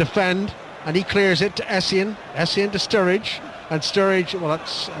 he can defend, and he clears it to Essien. Essien to Sturridge, and Sturridge, well,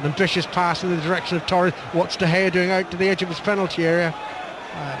 that's an ambitious pass in the direction of Torres. What's De Gea doing out to the edge of his penalty area?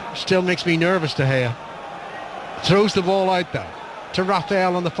 Still makes me nervous, De Gea. Throws the ball out there to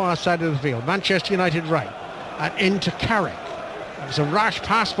Raphael on the far side of the field. Manchester United right, and into Carrick. It was a rash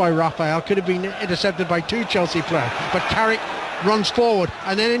pass by Raphael, could have been intercepted by 2 Chelsea players, but Carrick runs forward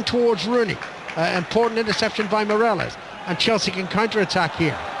and then in towards Rooney. Important interception by Morelos, and Chelsea can counter-attack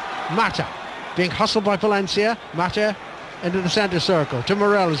here. Mata being hustled by Valencia. Mata into the centre circle to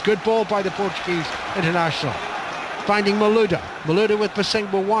Morelos. Good ball by the Portuguese international. Finding Malouda. Malouda with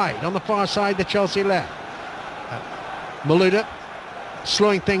Bosingwa wide on the far side, the Chelsea left. Malouda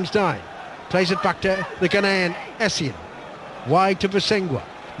slowing things down. Plays it back to the Ghanaian Essien. Wide to Bosingwa.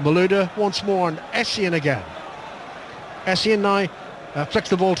 Malouda once more, and Essien again. Essien now flicks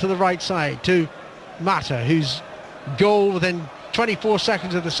the ball to the right side to Mata, whose goal within 24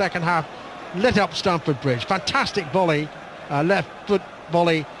 seconds of the second half lit up Stamford Bridge. Fantastic volley, left foot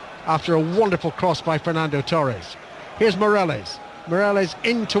volley after a wonderful cross by Fernando Torres. Here's Morelos. Morelos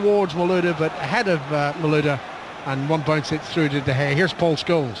in towards Malouda, but ahead of Malouda, and one bounce it through to De Gea. Here's Paul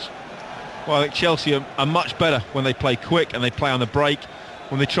Scholes. Well, I think Chelsea are much better when they play quick and they play on the break.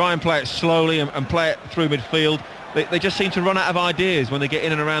 When they try and play it slowly and play it through midfield, they just seem to run out of ideas when they get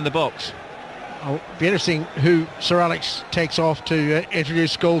in and around the box. It'll be interesting who Sir Alex takes off to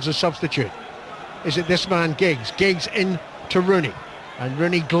introduce Scholes as substitute. Is it this man, Giggs? Giggs in to Rooney, and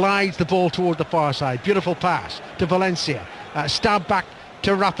Rooney glides the ball toward the far side. Beautiful pass to Valencia. Stab back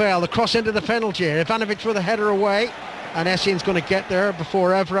to Raphael. The cross into the penalty area. Ivanovic with a header away, and Essien's going to get there before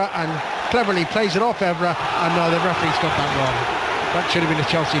Evra, and cleverly plays it off Evra, and no, the referee's got that wrong. That should have been a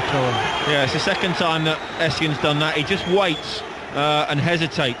Chelsea throw-in. Yeah, it's the second time that Essien's done that. He just waits and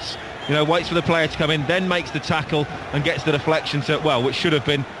hesitates. Waits for the player to come in, then makes the tackle and gets the deflection to, which should have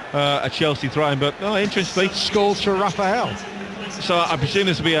been a Chelsea throw-in. But interestingly, Scholes for Raphael. So I presume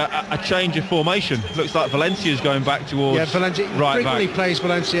this will be a change of formation. Looks like Valencia's going back towards Valencia right frequently back. plays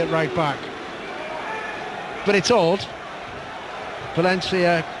Valencia at right back. But it's odd.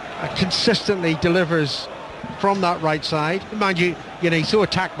 Valencia consistently delivers from that right side. Mind you, he's so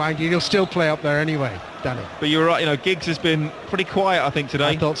attack minded, he'll still play up there anyway, Danny. But you're right, Giggs has been pretty quiet, I think, today.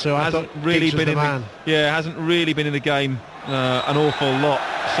 I thought so. Hasn't really been in the hasn't really been in the game an awful lot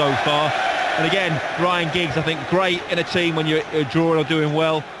so far. And again, Ryan Giggs, I think, great in a team when you're drawing or doing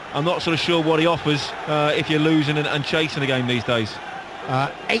well. I'm not sort of sure what he offers if you're losing and chasing a game these days.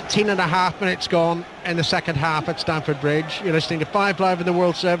 18 and a half minutes gone in the second half at Stamford Bridge. You're listening to 5 Live in the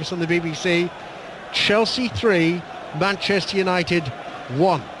World Service on the BBC. Chelsea 3, Manchester United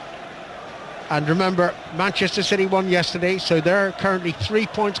 1. And remember, Manchester City won yesterday, so they're currently 3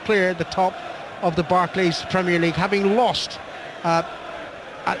 points clear at the top of the Barclays Premier League, having lost at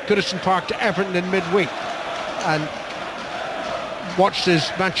Goodison Park to Everton in midweek. And watched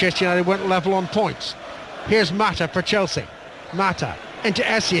as Manchester United went level on points. Here's Mata for Chelsea. Mata into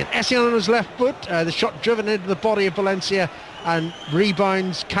Essien. Essien on his left foot. The shot driven into the body of Valencia and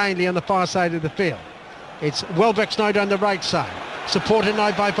rebounds kindly on the far side of the field. It's Welbeck's now down the right side, supported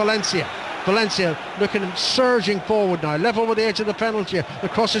now by Valencia. Valencia looking and surging forward now, level with the edge of the penalty. The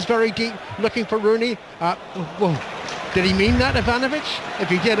cross is very deep, looking for Rooney. Did he mean that, Ivanovic? If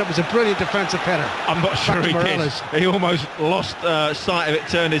he did, it was a brilliant defensive header. I'm not sure he did. He almost lost sight of it,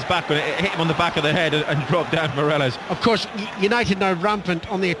 turned his back on it, hit him on the back of the head and dropped down Morelos. Of course, United now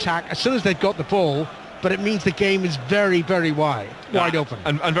rampant on the attack as soon as they've got the ball, but it means the game is very, very wide open.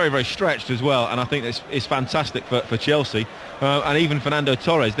 And very, very stretched as well, and I think this is fantastic for Chelsea. And even Fernando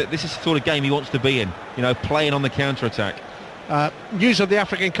Torres, this is the sort of game he wants to be in, playing on the counter-attack. News of the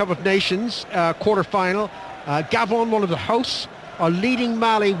African Cup of Nations quarter-final. Gabon, one of the hosts, are leading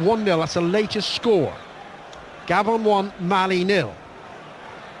Mali 1-0. That's the latest score. Gabon 1, Mali 0.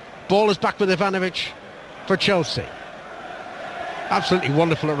 Ball is back with Ivanovic for Chelsea. Absolutely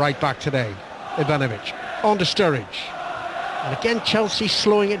wonderful at right back today, Ivanovic. On to Sturridge. And again, Chelsea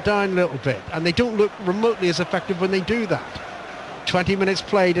slowing it down a little bit. And they don't look remotely as effective when they do that. 20 minutes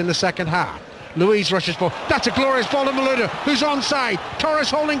played in the second half. Luiz rushes forward. That's a glorious ball to Malouda, who's onside.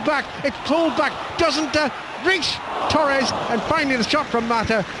 Torres holding back. It's pulled back. Doesn't reach Torres. And finally the shot from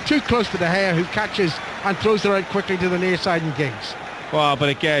Mata. Too close to De Gea, who catches and throws it out quickly to the near side and Giggs. Well, but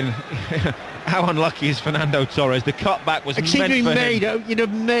again, how unlucky is Fernando Torres? The cutback was exceedingly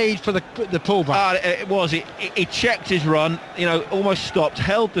made for the pullback. It was. He checked his run, almost stopped,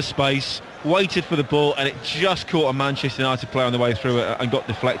 held the space, waited for the ball, and it just caught a Manchester United player on the way through it and got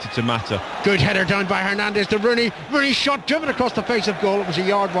deflected to Mata. Good header down by Hernandez to Rooney. Rooney shot driven across the face of goal. It was a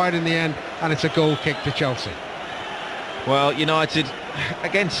yard wide in the end, and it's a goal kick to Chelsea. Well, United,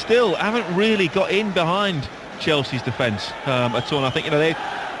 again, still haven't really got in behind Chelsea's defence at all. And I think,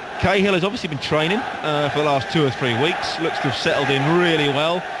 Cahill has obviously been training for the last 2 or 3 weeks. Looks to have settled in really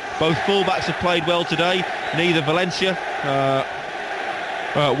well. Both fullbacks have played well today. Neither Valencia,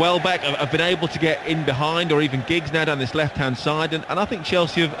 Welbeck have been able to get in behind, or even Giggs now down this left-hand side. And I think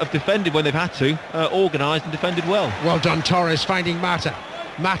Chelsea have defended when they've had to, organised and defended well. Well done, Torres finding Mata.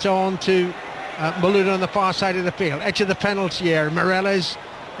 Mata on to Malouda on the far side of the field. Edge of the penalty area. Morelos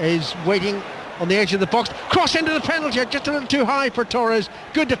is waiting on the edge of the box. Cross into the penalty, just a little too high for Torres.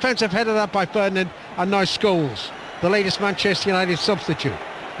 Good defensive header that by Ferdinand. And now Scholes, the latest Manchester United substitute.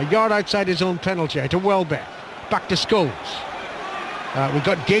 A yard outside his own penalty area to Welbeck. Back to Scholes. We've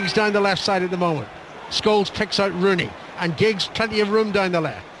got Giggs down the left side at the moment. Scholes picks out Rooney. And Giggs, plenty of room down the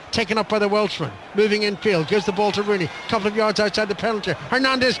left. Taken up by the Welshman. Moving infield, gives the ball to Rooney. Couple of yards outside the penalty.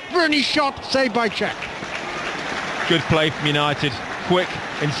 Hernandez, Rooney shot, saved by Cech. Good play from United. Quick,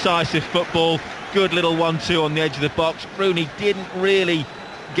 incisive football. Good little 1-2 on the edge of the box. Rooney didn't really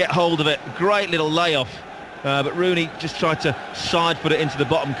get hold of it. Great little layoff. But Rooney just tried to side foot it into the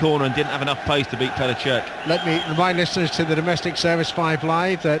bottom corner and didn't have enough pace to beat Petr Cech. Let me remind listeners to the domestic service 5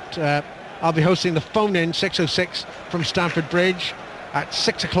 Live that I'll be hosting the phone-in 606 from Stamford Bridge at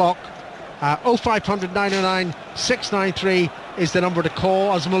 6 o'clock. 0500 909 693 is the number to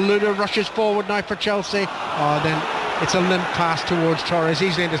call as Malouda rushes forward now for Chelsea. Then it's a limp pass towards Torres,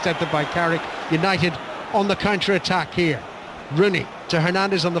 easily intercepted by Carrick. United on the counter-attack here. Rooney to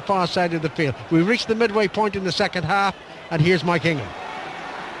Hernandez on the far side of the field. We've reached the midway point in the second half, and here's Mike Ingham.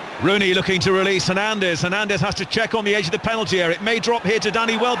 Rooney looking to release Hernandez. Hernandez has to check on the edge of the penalty area. It may drop here to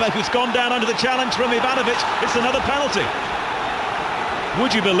Danny Welbeck, who's gone down under the challenge from Ivanovic. It's another penalty.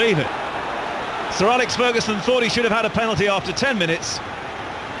 Would you believe it? Sir Alex Ferguson thought he should have had a penalty after 10 minutes.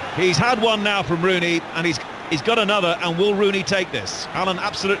 He's had one now from Rooney, and he's got another. And will Rooney take this? Alan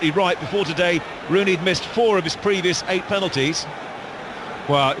absolutely right. Before today, Rooney had missed 4 of his previous 8 penalties.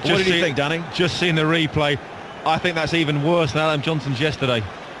 Well, what did you think, Danny? Just seeing the replay, I think that's even worse than Alan Johnson's yesterday.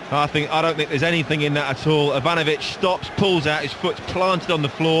 I don't think there's anything in that at all. Ivanovic stops, pulls out, his foot's planted on the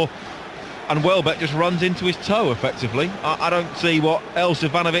floor, and Welbeck just runs into his toe, effectively. I don't see what else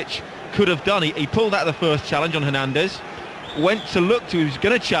Ivanovic could have done. He pulled out the first challenge on Hernandez, went to look to, he was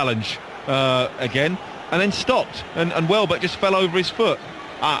going to challenge again, and then stopped, and Welbeck just fell over his foot.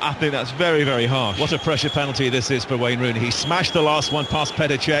 I think that's very, very harsh. What a pressure penalty this is for Wayne Rooney. He smashed the last one past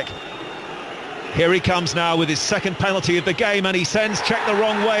Petr Cech. Here he comes now with his second penalty of the game, and he sends Cech the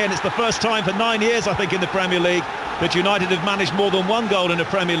wrong way, and it's the first time for 9 years, I think, in the Premier League that United have managed more than one goal in a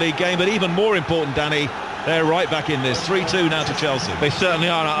Premier League game. But even more important, Danny, they're right back in this. 3-2 now to Chelsea. They certainly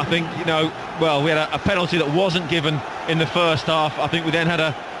are. I think, we had a penalty that wasn't given in the first half. I think we then had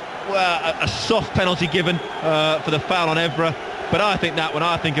a soft penalty given for the foul on Evra. But I think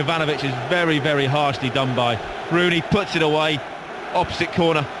Ivanovic is very, very harshly done by. Rooney puts it away, opposite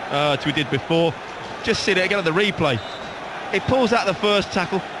corner to he did before. Just see it again at the replay. He pulls out the first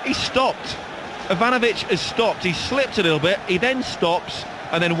tackle. He stopped. Ivanovic has stopped. He slipped a little bit. He then stops,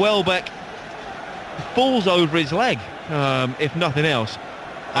 and then Welbeck falls over his leg, if nothing else.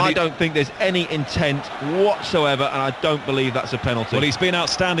 I don't think there's any intent whatsoever, and I don't believe that's a penalty. Well, he's been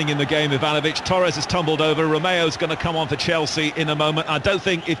outstanding in the game, Ivanovic. Torres has tumbled over. Romeo's going to come on for Chelsea in a moment. I don't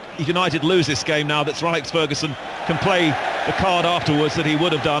think if United lose this game now that Sir Alex Ferguson can play the card afterwards that he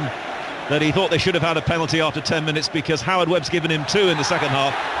would have done, that he thought they should have had a penalty after 10 minutes, because Howard Webb's given him 2 in the second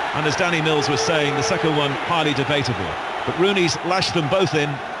half, and as Danny Mills was saying, the second one highly debatable. But Rooney's lashed them both in,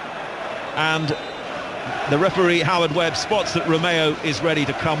 and the referee, Howard Webb, spots that Romeo is ready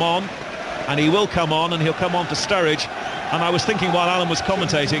to come on, and he will come on, and he'll come on for Sturridge. And I was thinking while Alan was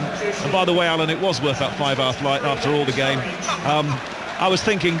commentating, and by the way, Alan, it was worth that 5-hour flight after all the game. I was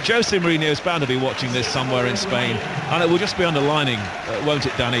thinking Jose Mourinho's bound to be watching this somewhere in Spain, and it will just be underlining, won't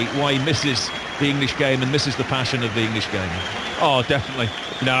it, Danny, why he misses the English game and misses the passion of the English game. Oh, definitely.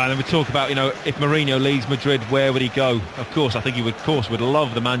 And we talk about, if Mourinho leaves Madrid, where would he go? Of course, I think he would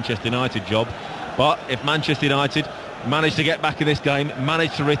love the Manchester United job. But if Manchester United manage to get back in this game,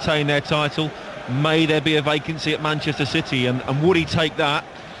 manage to retain their title, may there be a vacancy at Manchester City? And would he take that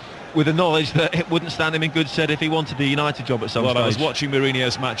with the knowledge that it wouldn't stand him in good stead if he wanted the United job at some stage? I was watching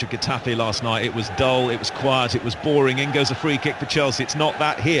Mourinho's match at Getafe last night. It was dull, it was quiet, it was boring. In goes a free kick for Chelsea. It's not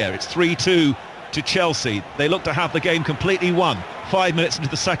that here. It's 3-2 to Chelsea. They look to have the game completely won. 5 minutes into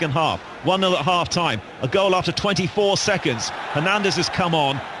the second half. 1-0 at half-time. A goal after 24 seconds. Hernandez has come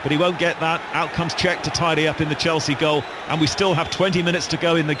on, but he won't get that. Out comes Cech to tidy up in the Chelsea goal, and we still have 20 minutes to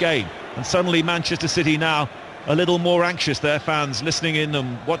go in the game. And suddenly Manchester City now a little more anxious. Their fans listening in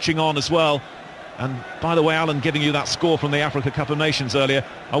and watching on as well. And by the way, Alan, giving you that score from the Africa Cup of Nations earlier,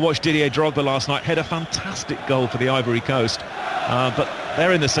 I watched Didier Drogba last night, had a fantastic goal for the Ivory Coast. But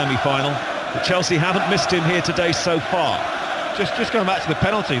they're in the semi-final. But Chelsea haven't missed him here today so far. Just going back to the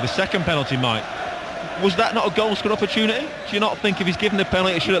penalty, the second penalty, Mike. Was that not a goal-scored opportunity? Do you not think if he's given the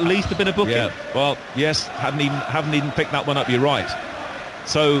penalty, it should at least have been a booking? Yeah, well, yes, haven't even picked that one up, you're right.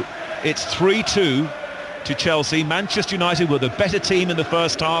 So it's 3-2 to Chelsea. Manchester United were the better team in the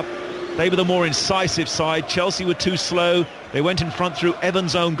first half. They were the more incisive side. Chelsea were too slow. They went in front through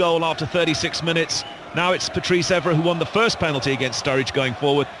Evans' own goal after 36 minutes. Now it's Patrice Evra who won the first penalty against Sturridge going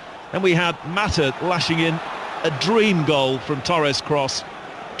forward. Then we had Mata lashing in a dream goal from Torres' cross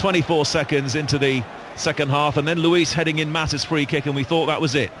 24 seconds into the second half, and then Luis heading in Mata's free kick, and we thought that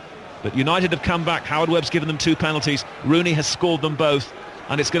was it. But United have come back. Howard Webb's given them 2 penalties. Rooney has scored them both,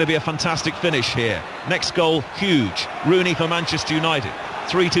 and it's going to be a fantastic finish here. Next goal, huge. Rooney for Manchester United.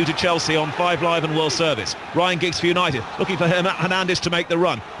 3-2 to Chelsea on 5 Live and World Service. Ryan Giggs for United, looking for Hernandez to make the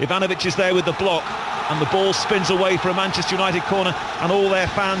run. Ivanovic is there with the block, and the ball spins away for a Manchester United corner, and all their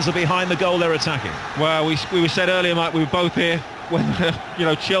fans are behind the goal they're attacking. Well, we said earlier, Mike, we were both here when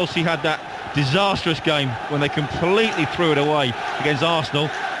Chelsea had that disastrous game when they completely threw it away against Arsenal.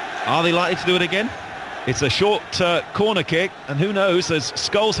 Are they likely to do it again? It's a short corner kick, and who knows, as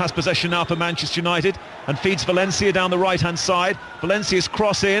Scholes has possession now for Manchester United and feeds Valencia down the right-hand side. Valencia's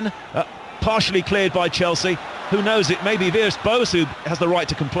cross in, partially cleared by Chelsea. Who knows, it may be Villas-Boas who has the right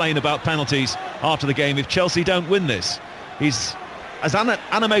to complain about penalties after the game if Chelsea don't win this. He's as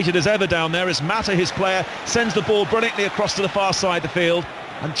animated as ever down there as Mata, his player, sends the ball brilliantly across to the far side of the field,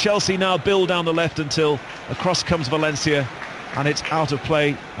 and Chelsea now build down the left until across comes Valencia, and it's out of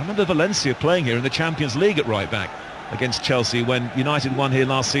play. I remember Valencia playing here in the Champions League at right back against Chelsea when United won here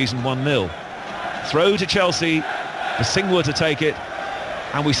last season 1-0. Throw to Chelsea for Singwa to take it,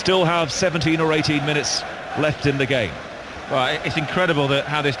 and we still have 17 or 18 minutes left in the game. Well, it's incredible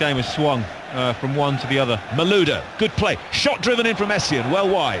how this game has swung from one to the other. Malouda, good play. Shot driven in from Essien, well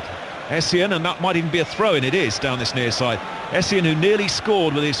wide. Essien, and that might even be a throw-in, it is, down this near side. Essien, who nearly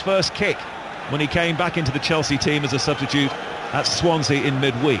scored with his first kick when he came back into the Chelsea team as a substitute at Swansea in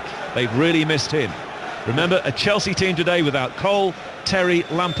midweek. They've really missed him. Remember, a Chelsea team today without Cole, Terry,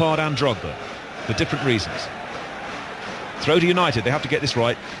 Lampard and Drogba, for different reasons. Throw to United, they have to get this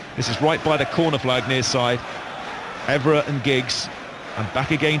right. This is right by the corner flag near side. Evra and Giggs, and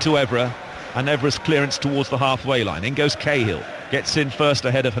back again to Evra, and Evra's clearance towards the halfway line. In goes Cahill, gets in first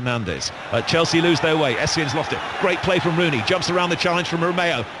ahead of Hernandez. Chelsea lose their way, Essien's lost it. Great play from Rooney, jumps around the challenge from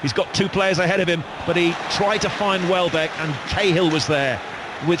Romeo. He's got two players ahead of him, but he tried to find Welbeck, and Cahill was there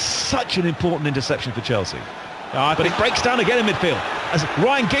with such an important interception for Chelsea. But it breaks down again in midfield as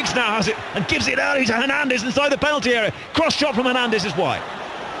Ryan Giggs now has it and gives it out to Hernandez inside the penalty area. Cross shot from Hernandez is wide.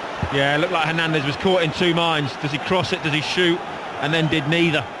 Yeah, it looked like Hernandez was caught in two minds. Does he cross it, does he shoot? And then did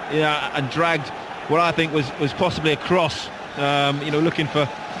neither. Yeah, and dragged what I think was possibly a cross, looking for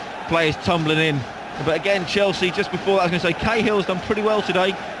players tumbling in. But again, Chelsea, just before that, I was going to say, Cahill's done pretty well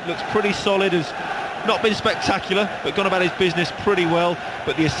today. Looks pretty solid, has not been spectacular, but gone about his business pretty well.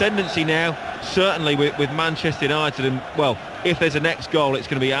 But the ascendancy now, certainly with Manchester United, and, well, if there's a next goal, it's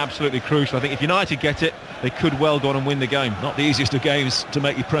going to be absolutely crucial. I think if United get it, they could well go on and win the game. Not the easiest of games to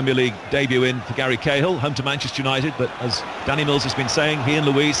make your Premier League debut in for Gary Cahill, home to Manchester United, but as Danny Mills has been saying, he and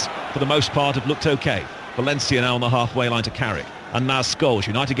Luiz, for the most part, have looked okay. Valencia now on the halfway line to Carrick. And now Scholes,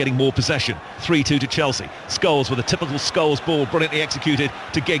 United getting more possession. 3-2 to Chelsea. Scholes with a typical Scholes ball, brilliantly executed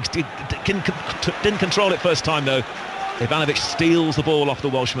to Giggs. Didn't control it first time though. Ivanovic steals the ball off the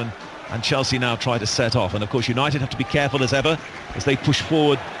Welshman, and Chelsea now try to set off. And of course United have to be careful as ever as they push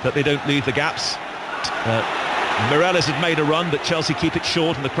forward that they don't leave the gaps. Morelos had made a run, but Chelsea keep it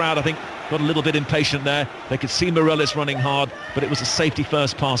short, and the crowd, I think, got a little bit impatient there. They could see Morelos running hard, but it was a safety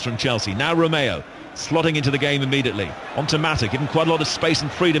first pass from Chelsea. Now Romeo slotting into the game immediately. On to Mata, given quite a lot of space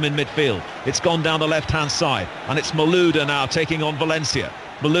and freedom in midfield. It's gone down the left-hand side, and it's Malouda now taking on Valencia.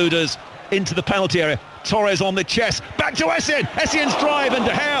 Malouda's into the penalty area. Torres on the chest. Back to Essien. Essien's drive, and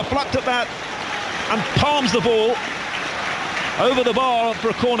De Gea flucked at that and palms the ball over the bar for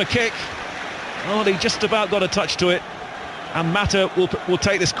a corner kick. Oh, he just about got a touch to it, and Mata will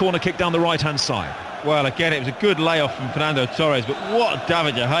take this corner kick down the right-hand side. Well, again, it was a good layoff from Fernando Torres, but what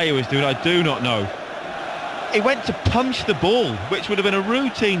David De Gea was doing, I do not know. He went to punch the ball, which would have been a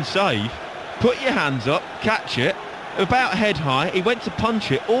routine save. Put your hands up, catch it, about head high. He went to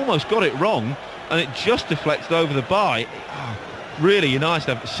punch it, almost got it wrong, and it just deflected over the bar. Really,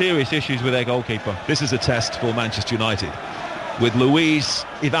 United have serious issues with their goalkeeper. This is a test for Manchester United, with Luiz,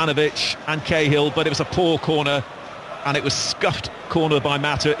 Ivanovic and Cahill, but it was a poor corner, and it was scuffed corner by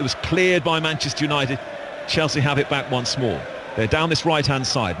Mata. It was cleared by Manchester United. Chelsea have it back once more. They're down this right-hand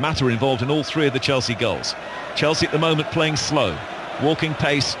side. Mata involved in all three of the Chelsea goals. Chelsea at the moment playing slow, walking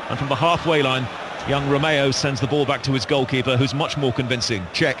pace, and from the halfway line, young Romeo sends the ball back to his goalkeeper, who's much more convincing.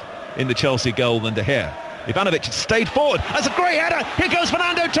 Check in the Chelsea goal than De Gea. Ivanovic had stayed forward. That's a great header. Here goes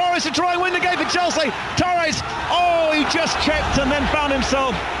Fernando Torres to try and win the game for Chelsea. Torres, he just checked and then found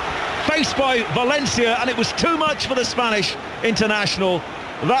himself faced by Valencia, and it was too much for the Spanish international.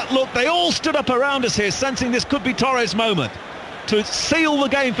 That look, they all stood up around us here, sensing this could be Torres' moment to seal the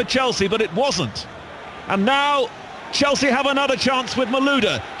game for Chelsea, but it wasn't. And now Chelsea have another chance with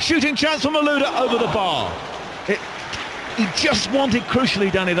Malouda. Shooting chance for Malouda over the bar. He just wanted,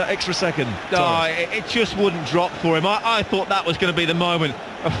 crucially, Danny, that extra second. It just wouldn't drop for him. I thought that was going to be the moment.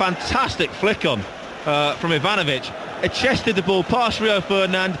 A fantastic flick on from Ivanovic. It chested the ball past Rio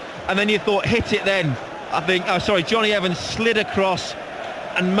Ferdinand, and then you thought, hit it then. I think, Johnny Evans slid across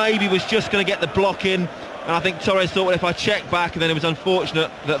and maybe was just going to get the block in. And I think Torres thought, well, if I check back, and then it was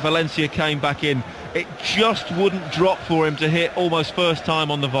unfortunate that Valencia came back in. It just wouldn't drop for him to hit almost first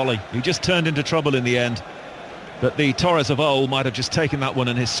time on the volley. He just turned into trouble in the end. But the Torres of old might have just taken that one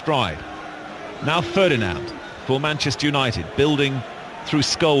in his stride. Now Ferdinand for Manchester United, building through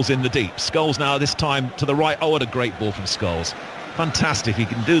Scholes in the deep. Scholes now this time to the right. Oh, what a great ball from Scholes. Fantastic. He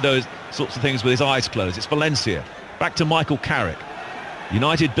can do those sorts of things with his eyes closed. It's Valencia. Back to Michael Carrick.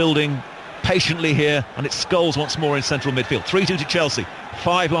 United building patiently here, and it's Scholes once more in central midfield. 3-2 to Chelsea.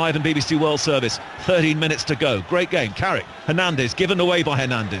 5 live in BBC World Service. 13 minutes to go. Great game. Carrick. Hernandez given away by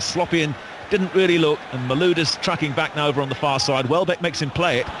Hernandez. Sloppy and didn't really look, and Malouda's tracking back now over on the far side. Welbeck makes him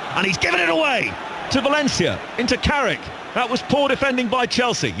play it, and he's given it away to Valencia, into Carrick. That was poor defending by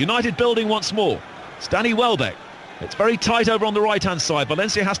Chelsea. United building once more. It's Danny Welbeck. It's very tight over on the right-hand side.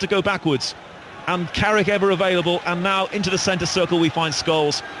 Valencia has to go backwards, and Carrick ever available, and now into the centre circle we find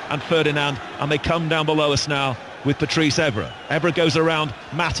Scholes and Ferdinand, and they come down below us now with Patrice Evra. Evra goes around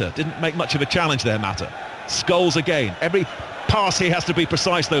Mata. Didn't make much of a challenge there, Mata. Scholes again. Every pass here has to be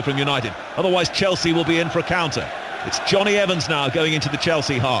precise, though, from United. Otherwise, Chelsea will be in for a counter. It's Johnny Evans now going into the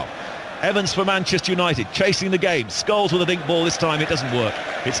Chelsea half. Evans for Manchester United, chasing the game. Scholes with a think ball this time. It doesn't work.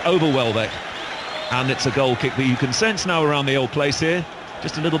 It's over Welbeck. And it's a goal kick that you can sense now around the old place here.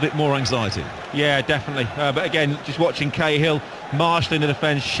 Just a little bit more anxiety. Yeah, definitely. But again, just watching Cahill marshalling the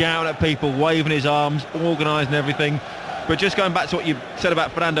defence, shouting at people, waving his arms, organising everything. But just going back to what you said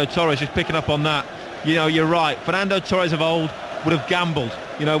about Fernando Torres, just picking up on that, you know, you're right. Fernando Torres of old would have gambled,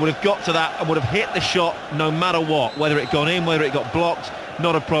 you know, would have got to that and would have hit the shot no matter what, whether it gone in, whether it got blocked,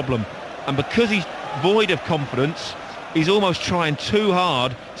 not a problem. And because he's void of confidence, he's almost trying too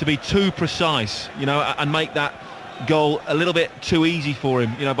hard to be too precise, you know, and make that goal a little bit too easy for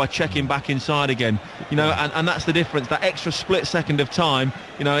him, you know, by checking back inside again, you know, and that's the difference. That extra split second of time,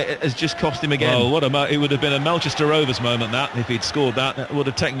 you know, it has just cost him again. Well, it would have been a Manchester Rovers moment, that, if he'd scored that. It would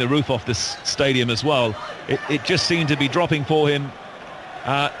have taken the roof off this stadium as well. It just seemed to be dropping for him.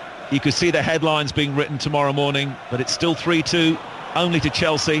 You could see the headlines being written tomorrow morning, but it's still 3-2 only to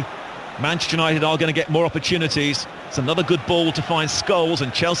Chelsea. Manchester United are going to get more opportunities. It's another good ball to find Scholes,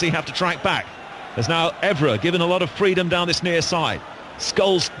 and Chelsea have to track back. There's now Evra given a lot of freedom down this near side.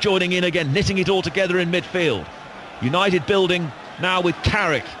 Scholes joining in again, knitting it all together in midfield. United building now with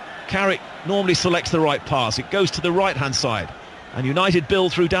Carrick. Carrick normally selects the right pass. It goes to the right-hand side. And United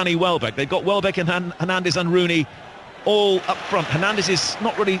build through Danny Welbeck. They've got Welbeck and Hernandez and Rooney all up front. Hernandez is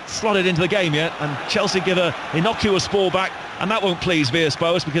not really slotted into the game yet, and Chelsea give an innocuous ball back, and that won't please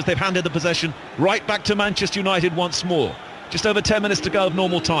Villas-Boas because they've handed the possession right back to Manchester United once more. Just over 10 minutes to go of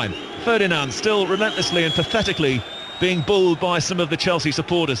normal time. Ferdinand still relentlessly and pathetically being bulled by some of the Chelsea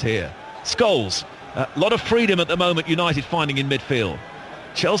supporters here. Scholes, a lot of freedom at the moment United finding in midfield.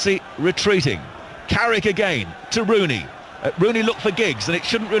 Chelsea retreating. Carrick again to Rooney. Rooney looked for Giggs and it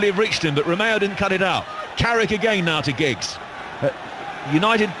shouldn't really have reached him, but Romeo didn't cut it out. Carrick again now to Giggs.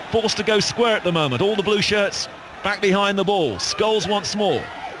 United forced to go square at the moment. All the blue shirts back behind the ball. Scholes once more.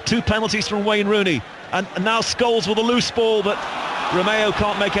 2 penalties from Wayne Rooney. And now Scholes with a loose ball, but Romeo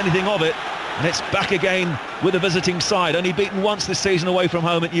can't make anything of it. And it's back again with the visiting side. Only beaten once this season away from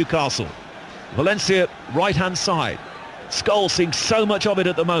home at Newcastle. Valencia, right-hand side. Scholes seeing so much of it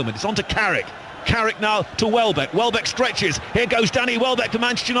at the moment. It's on to Carrick. Carrick now to Welbeck. Welbeck stretches. Here goes Danny Welbeck for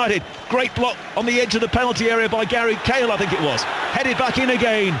Manchester United. Great block on the edge of the penalty area by Gary Cahill, I think it was. Headed back in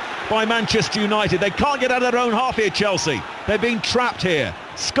again by Manchester United. They can't get out of their own half here, Chelsea. They've been trapped here.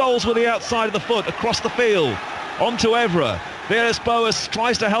 Scholes with the outside of the foot across the field. On to Evra. Villas-Boas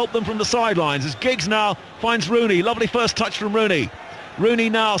tries to help them from the sidelines as Giggs now finds Rooney. Lovely first touch from Rooney. Rooney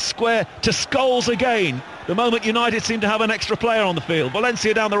now square to Scholes again. The moment United seem to have an extra player on the field.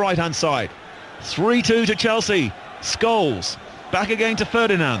 Valencia down the right-hand side. 3-2 to Chelsea. Scholes back again to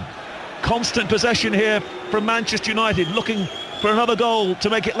Ferdinand. Constant possession here from Manchester United, looking for another goal to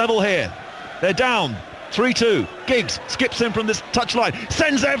make it level here. They're down 3-2. Giggs skips in from this touchline,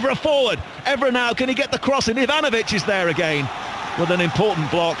 sends Evra forward. Evra now, can he get the cross in? Ivanovic is there again with an important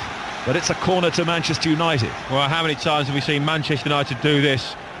block, but it's a corner to Manchester United. Well, how many times have we seen Manchester United do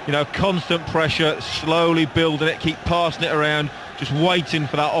this? You know, constant pressure, slowly building it, keep passing it around, just waiting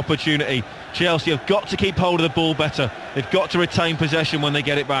for that opportunity. Chelsea have got to keep hold of the ball better. They've got to retain possession when they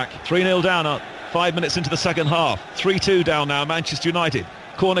get it back. 3-0 down, 5 minutes into the second half. 3-2 down now, Manchester United.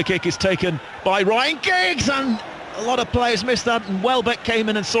 Corner kick is taken by Ryan Giggs, and a lot of players missed that, and Welbeck came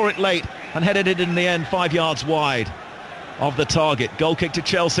in and saw it late and headed it in the end 5 yards wide of the target. Goal kick to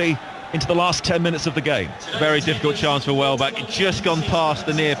Chelsea into the last 10 minutes of the game. Very difficult chance for Welbeck. He'd just gone past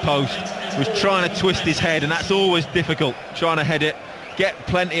the near post, was trying to twist his head, and that's always difficult, trying to head it, get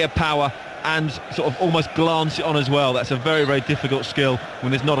plenty of power and sort of almost glance it on as well. That's a very, very difficult skill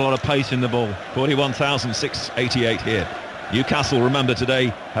when there's not a lot of pace in the ball. 41,688 here. Newcastle, remember today,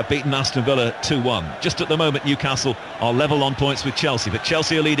 have beaten Aston Villa 2-1. Just at the moment, Newcastle are level on points with Chelsea, but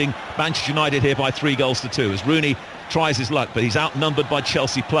Chelsea are leading Manchester United here by 3-2 as Rooney tries his luck, but he's outnumbered by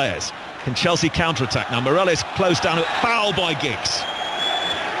Chelsea players. Can Chelsea counter-attack? Now Morales close down, foul by Giggs.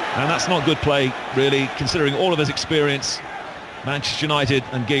 And that's not good play, really, considering all of his experience. Manchester United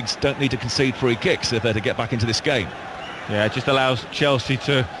and Giggs don't need to concede free kicks if they're to get back into this game. Yeah, it just allows Chelsea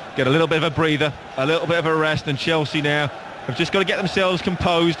to get a little bit of a breather, a little bit of a rest, and Chelsea now have just got to get themselves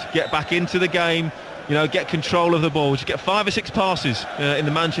composed, get back into the game, you know, get control of the ball. Just get 5 or 6 passes in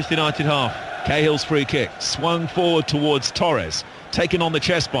the Manchester United half. Cahill's free kick, swung forward towards Torres, taken on the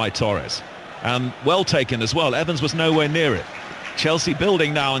chest by Torres, and well taken as well. Evans was nowhere near it. Chelsea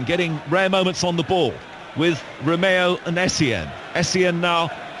building now and getting rare moments on the ball with Romeo and Essien. Essien now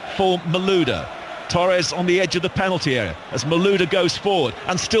for Malouda. Torres on the edge of the penalty area as Malouda goes forward,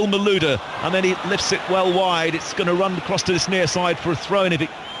 and still Malouda, and then he lifts it well wide. It's going to run across to this near side for a throw-in if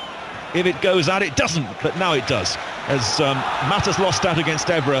it goes out. It doesn't, but now it does, as Mata's lost out against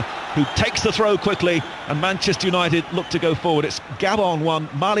Evra, who takes the throw quickly, and Manchester United look to go forward. It's Gabon 1,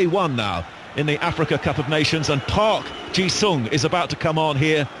 Mali 1 now in the Africa Cup of Nations, and Park Ji-sung is about to come on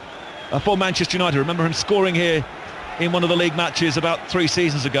here for Manchester United. Remember him scoring here in one of the league matches about 3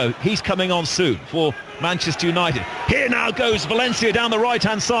 seasons ago. He's coming on soon for Manchester United. Here now goes Valencia down the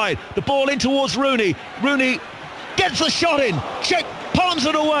right-hand side. The ball in towards Rooney. Rooney gets the shot in. Check, palms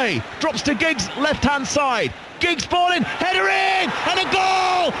it away. Drops to Giggs, left-hand side. Giggs ball in, header in, and a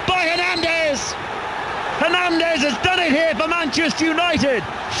goal by Hernandez. Hernandez has done it here for Manchester United.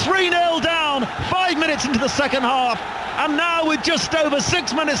 3-0 down, 5 minutes into the second half. And now with just over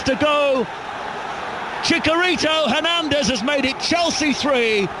 6 minutes to go, Chicharito Hernandez has made it Chelsea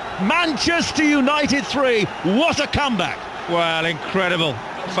 3, Manchester United 3. What a comeback. Well, incredible.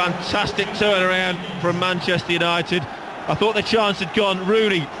 Fantastic turnaround from Manchester United. I thought the chance had gone.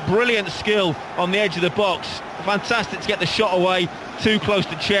 Rooney, brilliant skill on the edge of the box. Fantastic to get the shot away, too close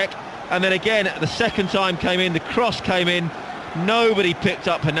to check. And then again, the second time came in, the cross came in. Nobody picked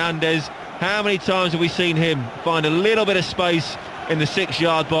up Hernandez. How many times have we seen him find a little bit of space in the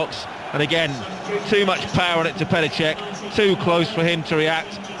 6-yard box? And again, too much power on it to Petr Cech, too close for him to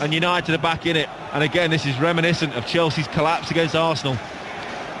react, and United are back in it. And again, this is reminiscent of Chelsea's collapse against Arsenal.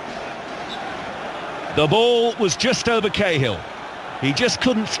 The ball was just over Cahill. He just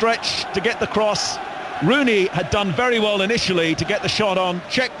couldn't stretch to get the cross. Rooney had done very well initially to get the shot on.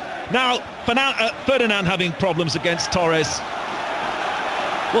 Cech. Now Ferdinand having problems against Torres.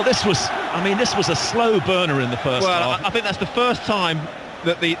 Well, this was a slow burner in the first half. Well, I think that's the first time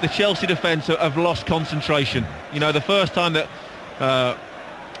that the Chelsea defence have lost concentration. You know, the first time that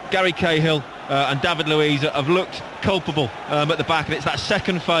Gary Cahill and David Luiz have looked culpable at the back, and it's that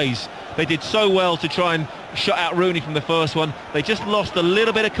second phase. They did so well to try and shut out Rooney from the first one. They just lost a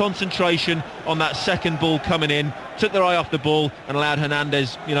little bit of concentration on that second ball coming in, took their eye off the ball and allowed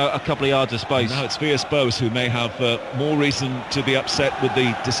Hernandez, a couple of yards of space. Now it's Villas-Boas who may have more reason to be upset with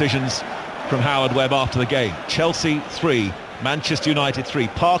the decisions from Howard Webb after the game. Chelsea 3, Manchester United 3.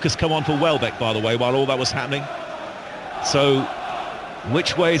 Park has come on for Welbeck, by the way, while all that was happening. So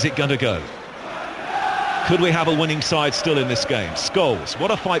which way is it going to go? Could we have a winning side still in this game? Scholes,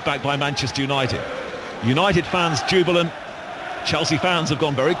 what a fight back by Manchester United. United fans jubilant. Chelsea fans have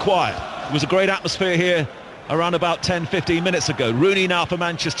gone very quiet. It was a great atmosphere here around about 10-15 minutes ago. Rooney now for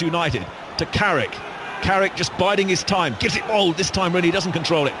Manchester United to Carrick. Carrick just biding his time, gives it all. This time Rooney doesn't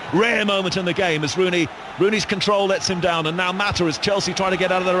control it. Rare moment in the game as Rooney's control lets him down, and now Mata as Chelsea trying to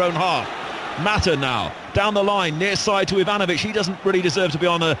get out of their own half. Mata now down the line, near side to Ivanovic. He doesn't really deserve to be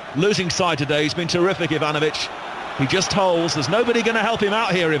on the losing side today. He's been terrific, Ivanovic. He just holds. There's nobody going to help him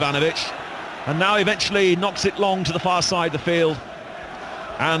out here, Ivanovic. And now eventually knocks it long to the far side of the field.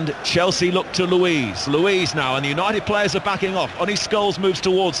 And Chelsea look to Luiz. Luiz now, and the United players are backing off. Oni Scholes moves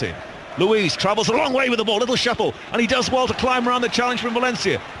towards him. Luiz travels a long way with the ball, little shuffle, and he does well to climb around the challenge from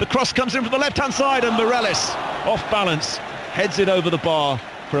Valencia. The cross comes in from the left-hand side, and Morelos, off balance, heads it over the bar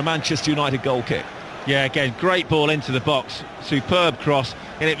for a Manchester United goal kick. Yeah, again, great ball into the box, superb cross,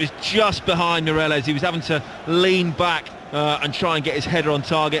 and it was just behind Morelos. He was having to lean back and try and get his header on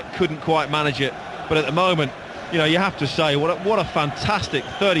target, couldn't quite manage it. But at the moment, you have to say, what a fantastic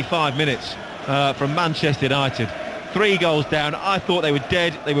 35 minutes from Manchester United. 3 goals down. I thought they were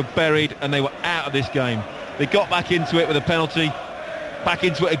dead, they were buried, and they were out of this game. They got back into it with a penalty, back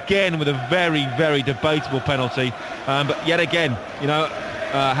into it again with a very, very debatable penalty. But yet again,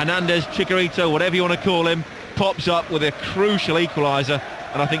 Hernandez, Chicharito, whatever you want to call him, pops up with a crucial equaliser.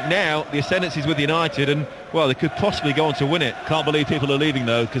 And I think now the ascendancy is with United, and, well, they could possibly go on to win it. Can't believe people are leaving,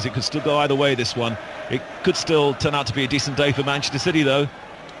 though, because it could still go either way, this one. It could still turn out to be a decent day for Manchester City, though.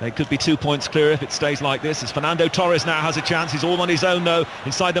 They could be 2 points clear if it stays like this, as Fernando Torres now has a chance. He's all on his own, though,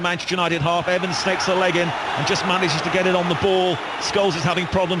 inside the Manchester United half. Evans snakes a leg in and just manages to get it on the ball. Scholes is having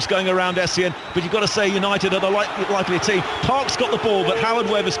problems going around Essien, but you've got to say United are the likely team. Park's got the ball, but Howard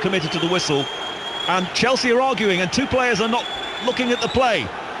Webb is committed to the whistle. And Chelsea are arguing, and 2 players are not looking at the play.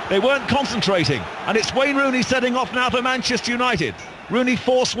 They weren't concentrating. And it's Wayne Rooney setting off now for Manchester United. Rooney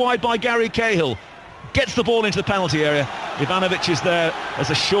forced wide by Gary Cahill. Gets the ball into the penalty area. Ivanovic is there as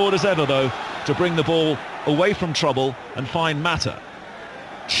assured as ever, though, to bring the ball away from trouble and find Mata.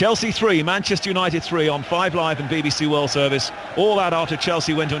 Chelsea 3, Manchester United 3 on 5 Live and BBC World Service. All that after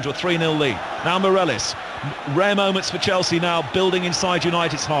Chelsea went into a 3-0 lead. Now Morelos. Rare moments for Chelsea now, building inside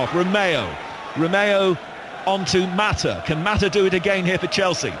United's half. Romeo onto Mata. Can Mata do it again here for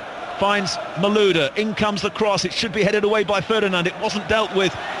Chelsea? finds Malouda. In comes the cross. It should be headed away by Ferdinand. It wasn't dealt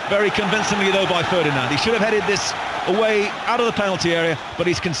with very convincingly though by Ferdinand. He should have headed this away out of the penalty area, but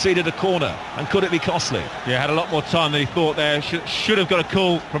he's conceded a corner. And could it be costly? Yeah, had a lot more time than he thought there. Should have got a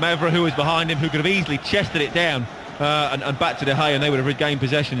call from Evra, who was behind him, who could have easily chested it down and back to De Gea, and they would have regained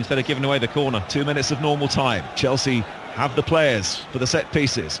possession instead of giving away the corner. 2 minutes of normal time. Chelsea have the players for the set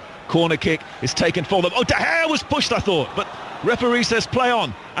pieces. Corner kick is taken for them. Oh, De Gea was pushed, I thought, but referee says play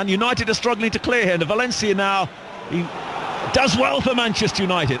on, and United are struggling to clear here. And Valencia now, he does well for Manchester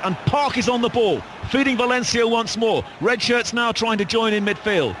United, and Park is on the ball, feeding Valencia once more. Red shirts now trying to join in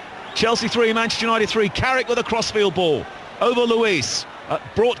midfield. Chelsea 3, Manchester United 3. Carrick with a crossfield ball over Luis,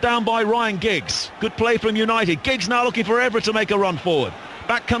 brought down by Ryan Giggs. Good play from United. Giggs now looking for Evra to make a run forward.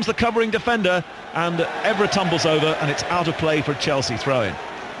 Back comes the covering defender, and Evra tumbles over, and it's out of play for Chelsea throw-in.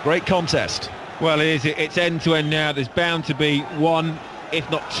 Great contest. Well, it is. It's end-to-end now. There's bound to be one, if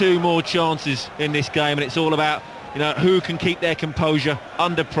not two more chances in this game, and it's all about, who can keep their composure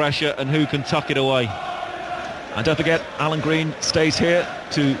under pressure and who can tuck it away. And don't forget, Alan Green stays here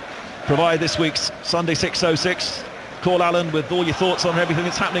to provide this week's Sunday 606. Call Alan with all your thoughts on everything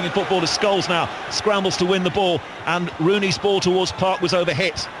that's happening in football. As Scholes now scrambles to win the ball, and Rooney's ball towards Park was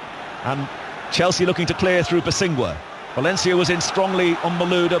overhit. And Chelsea looking to clear through Basingwa. Valencia was in strongly on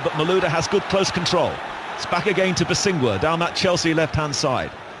Malouda, but Malouda has good close control. It's back again to Basingwa down that Chelsea left-hand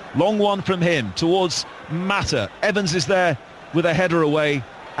side. Long one from him towards Mata. Evans is there with a header away,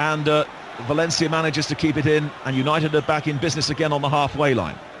 and Valencia manages to keep it in, and United are back in business again on the halfway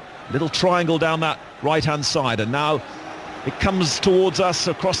line. Little triangle down that right-hand side, and now it comes towards us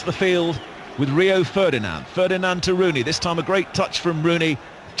across the field with Rio Ferdinand. Ferdinand to Rooney. This time a great touch from Rooney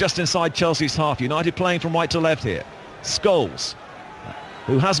just inside Chelsea's half. United playing from right to left here. Scholes,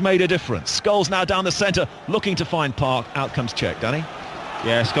 who has made a difference. Scholes now down the centre, looking to find Park. Out comes Cech, Danny.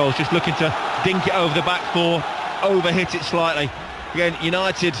 Yeah, Scholes just looking to dink it over the back four, overhit it slightly. Again,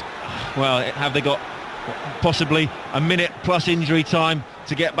 United, well, have they got possibly a minute plus injury time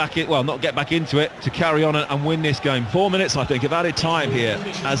to get back in, well, not get back into it, to carry on and win this game. 4 minutes, I think, of added time here,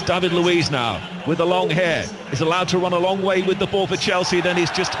 as David Luiz now, with the long hair, is allowed to run a long way with the ball for Chelsea. Then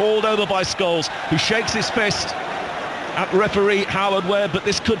he's just hauled over by Scholes, who shakes his fist at referee Howard Webb, but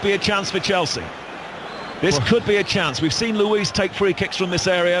this could be a chance for Chelsea. This could be a chance. We've seen Luiz take free kicks from this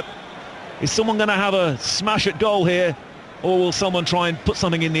area. Is someone going to have a smash at goal here, or will someone try and put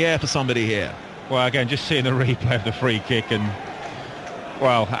something in the air for somebody here? Well, again, just seeing the replay of the free kick, and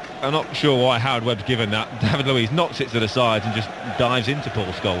well, I'm not sure why Howard Webb's given that. David Luiz knocks it to the sides and just dives into Paul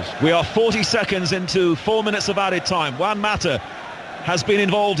Scholes. We are 40 seconds into 4 minutes of added time. Juan Mata has been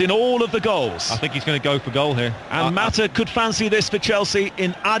involved in all of the goals. I think he's going to go for goal here. And Mata could fancy this for Chelsea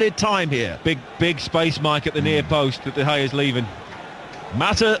in added time here. Big space, Mike, at the near post that De Gea is leaving.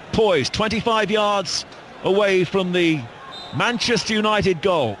 Mata poised 25 yards away from the Manchester United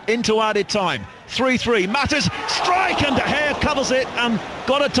goal into added time. 3-3. Mata's strike, and De Gea covers it and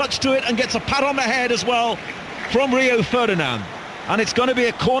got a touch to it and gets a pat on the head as well from Rio Ferdinand. And it's going to be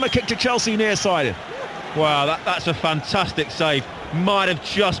a corner kick to Chelsea near side. Wow, that's a fantastic save. Might have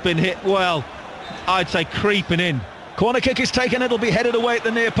just been hit, well, I'd say creeping in. Corner kick is taken. It'll be headed away at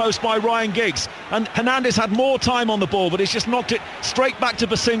the near post by Ryan Giggs. And Hernandez had more time on the ball, but he's just knocked it straight back to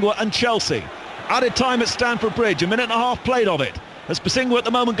Basingwa and Chelsea. Added time at Stamford Bridge, a minute and a half played of it. As Basingwa at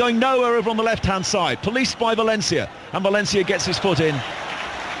the moment going nowhere over on the left-hand side. Policed by Valencia. And Valencia gets his foot in.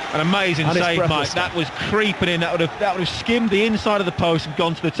 An amazing save, Mike. That was creeping in. That would have skimmed the inside of the post and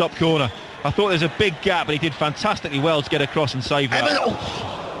gone to the top corner. I thought there was a big gap, but he did fantastically well to get across and save that.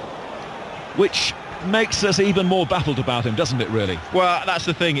 Which makes us even more baffled about him, doesn't it, really? Well, that's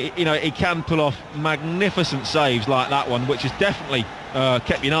the thing. He can pull off magnificent saves like that one, which has definitely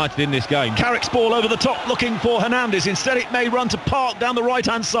kept United in this game. Carrick's ball over the top, looking for Hernandez. Instead, it may run to Park down the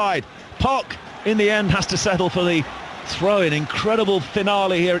right-hand side. Park, in the end, has to settle for the throw-in. Incredible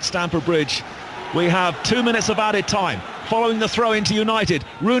finale here at Stamford Bridge. We have 2 minutes of added time. Following the throw into United,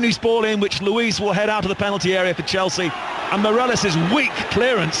 Rooney's ball in, which Luiz will head out of the penalty area for Chelsea, and Morelos' weak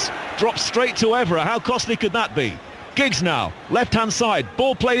clearance drops straight to Evra. How costly could that be? Giggs now, left-hand side,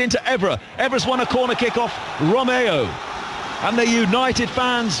 ball played into Evra. Evra's won a corner kick off Romeo, and the United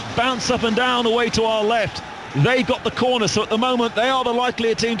fans bounce up and down away to our left. They got the corner, so at the moment they are the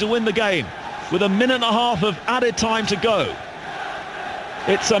likelier team to win the game, with a minute and a half of added time to go.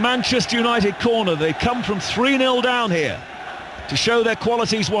 It's a Manchester United corner. They come from 3-0 down here to show their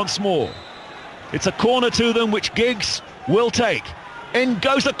qualities once more. It's a corner to them which Giggs will take. In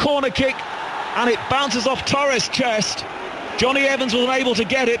goes the corner kick, and it bounces off Torres' chest. Johnny Evans was unable to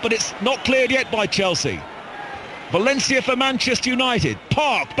get it, but it's not cleared yet by Chelsea. Valencia for Manchester United.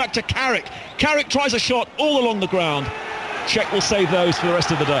 Park back to Carrick. Carrick tries a shot all along the ground. Czech will save those for the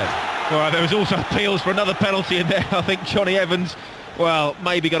rest of the day. All right, there was also appeals for another penalty in there. I think Johnny Evans, well,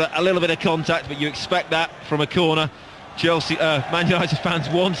 maybe got a little bit of contact, but you expect that from a corner. Man United fans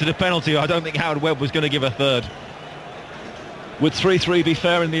wanted a penalty. I don't think Howard Webb was going to give a third. Would 3-3 be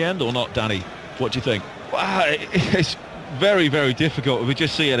fair in the end or not, Danny? What do you think? Well, it's very, very difficult. We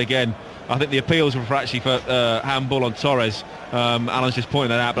just see it again. I think the appeals were for handball on Torres. Alan's just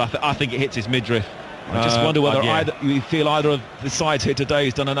pointing that out, but I think it hits his midriff. I just wonder whether you feel either of the sides here today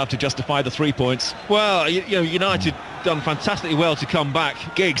has done enough to justify the 3 points. Well, United done fantastically well to come back.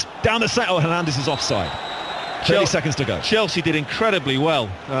 Giggs down the centre. Hernandez is offside. 30 seconds to go. Chelsea did incredibly well.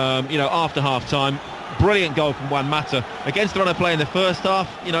 After half-time, brilliant goal from Juan Mata against the run of play in the first half.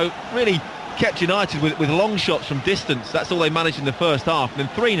 Really kept United with long shots from distance. That's all they managed in the first half. And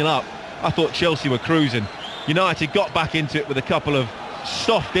then 3-0 up, I thought Chelsea were cruising. United got back into it with a couple of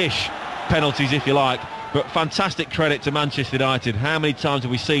softish penalties, if you like, but fantastic credit to Manchester United. How many times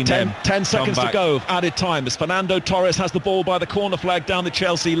have we seen them 10 seconds to go of added time as Fernando Torres has the ball by the corner flag down the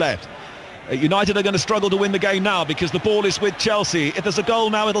Chelsea left. United are going to struggle to win the game now because the ball is with Chelsea. If there's a goal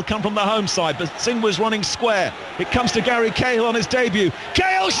now, it'll come from the home side, but Sinwa's running square. It comes to Gary Cahill on his debut.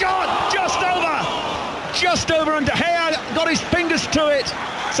 Cahill shot! Just over, and De Gea got his fingers to it.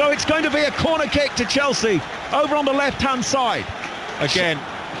 So it's going to be a corner kick to Chelsea over on the left-hand side. Again,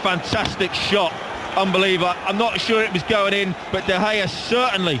 fantastic shot, unbelievable. I'm not sure it was going in, but De Gea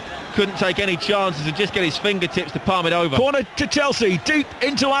certainly couldn't take any chances and just get his fingertips to palm it over. Corner to Chelsea, deep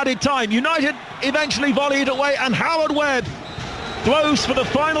into added time. United eventually volleyed away, and Howard Webb blows for the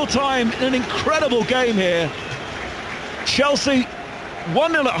final time in an incredible game here. Chelsea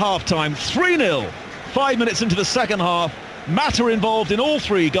 1-0 at half-time, 3-0 5 minutes into the second half. Mata involved in all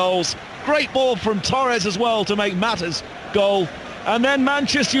 3 goals. Great ball from Torres as well to make Mata's goal. And then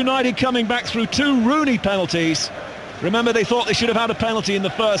Manchester United coming back through 2 Rooney penalties. Remember, they thought they should have had a penalty in the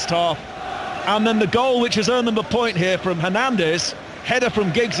first half. And then the goal which has earned them a point here from Hernandez, header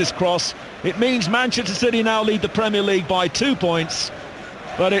from Giggs' cross. It means Manchester City now lead the Premier League by 2 points.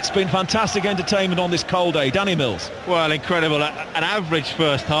 But it's been fantastic entertainment on this cold day. Danny Mills. Well, incredible. An average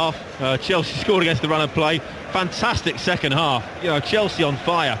first half. Chelsea scored against the run of play. Fantastic second half. Chelsea on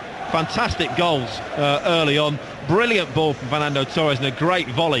fire. Fantastic goals early on. Brilliant ball from Fernando Torres and a great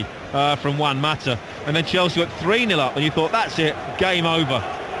volley from Juan Mata. And then Chelsea went 3-0 up and you thought, that's it, game over.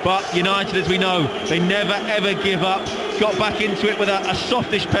 But United, as we know, they never ever give up. Got back into it with a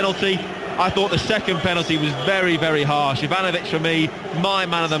softish penalty. I thought the second penalty was very, very harsh. Ivanovic, for me, my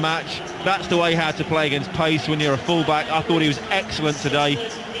man of the match. That's the way how to play against pace when you're a fullback. I thought he was excellent today.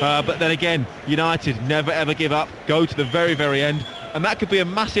 But then again, United never ever give up, go to the very, very end. And that could be a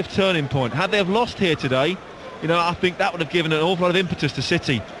massive turning point. Had they have lost here today, I think that would have given an awful lot of impetus to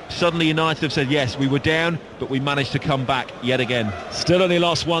City. Suddenly United have said, yes, we were down, but we managed to come back yet again. Still only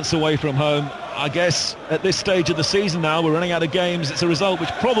lost once away from home. I guess at this stage of the season now, we're running out of games. It's a result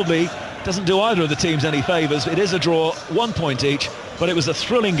which probably doesn't do either of the teams any favours. It is a draw, 1 point each, but it was a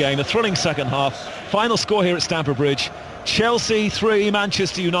thrilling game, a thrilling second half. Final score here at Stamford Bridge, Chelsea 3,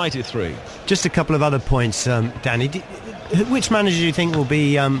 Manchester United 3. Just a couple of other points, Danny. Which manager do you think will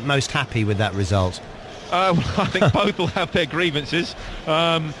be most happy with that result? I think both will have their grievances.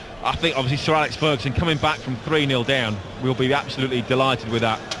 I think obviously Sir Alex Ferguson coming back from 3-0 down, we'll be absolutely delighted with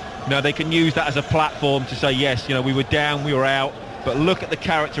that. They can use that as a platform to say, yes, we were down, we were out, but look at the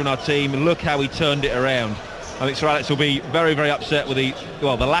character in our team and look how we turned it around. I think Sir Alex will be very, very upset with the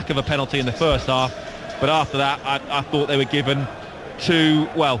lack of a penalty in the first half, but after that I thought they were given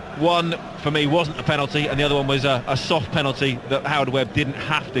one for me wasn't a penalty and the other one was a soft penalty that Howard Webb didn't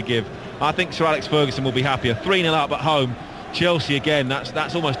have to give. I think Sir Alex Ferguson will be happier. 3-0 up at home. Chelsea again,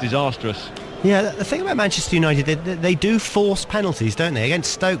 that's almost disastrous. Yeah, the thing about Manchester United, they do force penalties, don't they?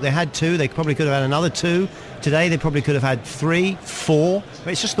 Against Stoke they had 2, they probably could have had another 2. Today they probably could have had 3, 4.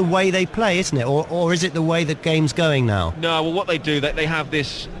 But it's just the way they play, isn't it? Or is it the way the game's going now? No, well, what they do, they have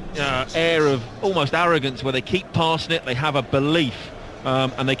this air of almost arrogance where they keep passing it, they have a belief.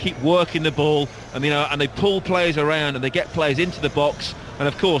 And they keep working the ball, and and they pull players around, and they get players into the box. And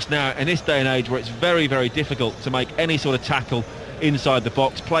of course, now in this day and age, where it's very, very difficult to make any sort of tackle inside the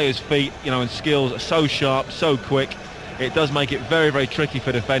box, players' feet, and skills are so sharp, so quick. It does make it very, very tricky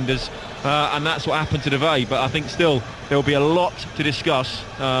for defenders, and that's what happened today. But I think still there will be a lot to discuss,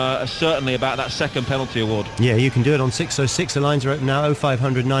 certainly about that second penalty award. Yeah, you can do it on 606. The lines are open now.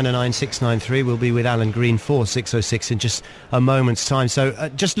 0500 909 693. We'll be with Alan Green for 606 in just a moment's time. So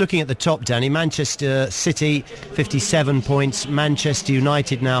just looking at the top, Danny, Manchester City 57 points, Manchester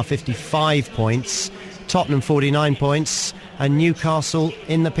United now 55 points. Tottenham 49 points, and Newcastle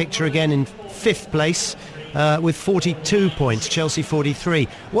in the picture again in 5th place with 42 points, Chelsea 43.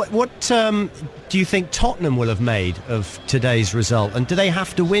 What do you think Tottenham will have made of today's result, and do they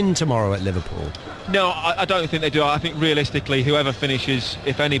have to win tomorrow at Liverpool? No, I don't think they do. I think realistically, whoever finishes,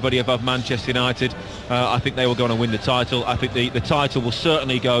 if anybody above Manchester United, I think they will go on and win the title. I think the title will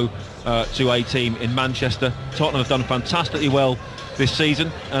certainly go to a team in Manchester. Tottenham have done fantastically well this season,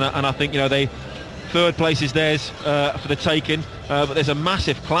 and I think, they 3rd place is theirs for the taking, but there's a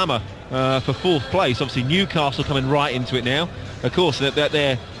massive clamour for 4th place. Obviously Newcastle coming right into it now. Of course,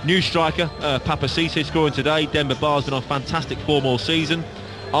 their new striker, Papa Cisse, scoring today. Demba Ba's been on fantastic form all season.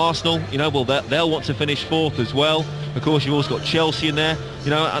 Arsenal, they'll want to finish 4th as well. Of course, you've also got Chelsea in there,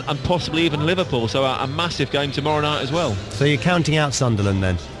 and possibly even Liverpool. So a massive game tomorrow night as well. So you're counting out Sunderland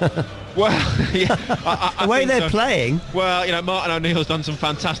then? Well, yeah. The way they're playing. Well, Martin O'Neill's done some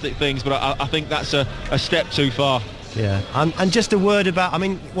fantastic things, but I think that's a step too far. Yeah, and just a word about,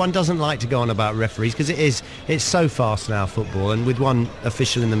 one doesn't like to go on about referees because it's so fast now, football, and with one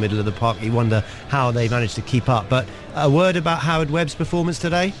official in the middle of the park, you wonder how they managed to keep up. But a word about Howard Webb's performance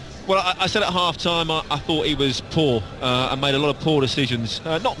today? Well, I said at half-time I thought he was poor and made a lot of poor decisions.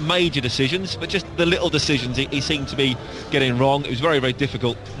 Not major decisions, but just the little decisions he seemed to be getting wrong. It was very, very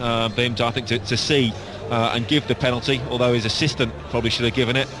difficult for him to see and give the penalty, although his assistant probably should have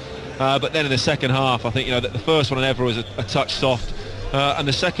given it. But then in the second half, I think that the first one ever was a touch soft, and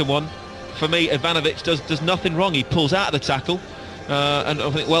the second one, for me, Ivanovic does nothing wrong. He pulls out of the tackle, and I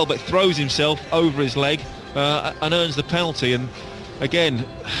think Welbeck throws himself over his leg and earns the penalty. And again,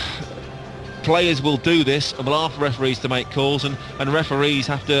 players will do this and will ask referees to make calls, and referees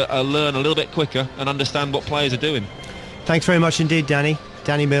have to learn a little bit quicker and understand what players are doing. Thanks very much indeed, Danny.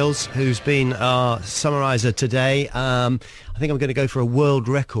 Danny Mills, who's been our summariser today. I think I'm going to go for a world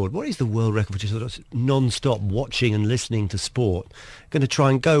record. What is the world record for just sort of non-stop watching and listening to sport? I'm going to try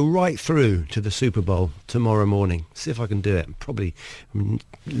and go right through to the Super Bowl tomorrow morning. See if I can do it. Probably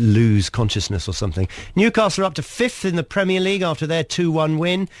lose consciousness or something. Newcastle are up to 5th in the Premier League after their 2-1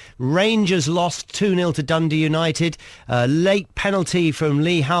 win. Rangers lost 2-0 to Dundee United. Late penalty from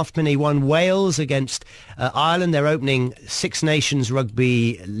Lee Halfpenny won Wales against Ireland, their opening Six Nations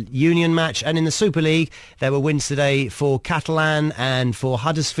Rugby Union match. And in the Super League, there were wins today for Catalan and for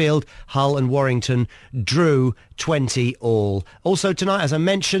Huddersfield. Hull and Warrington drew 20 all. Also tonight, as I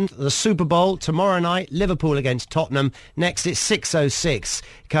mentioned, the Super Bowl tomorrow night, Liverpool against Tottenham. Next it's 6:06,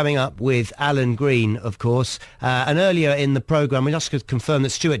 coming up with Alan Green, of course. And earlier in the programme, we just could confirm that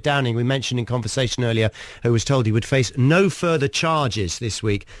Stuart Downing, we mentioned in conversation earlier, who was told he would face no further charges this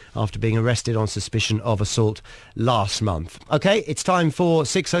week after being arrested on suspicion of assault last month. OK, it's time for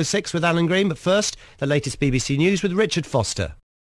 6:06 with Alan Green, but first, the latest BBC News with Richard Foster.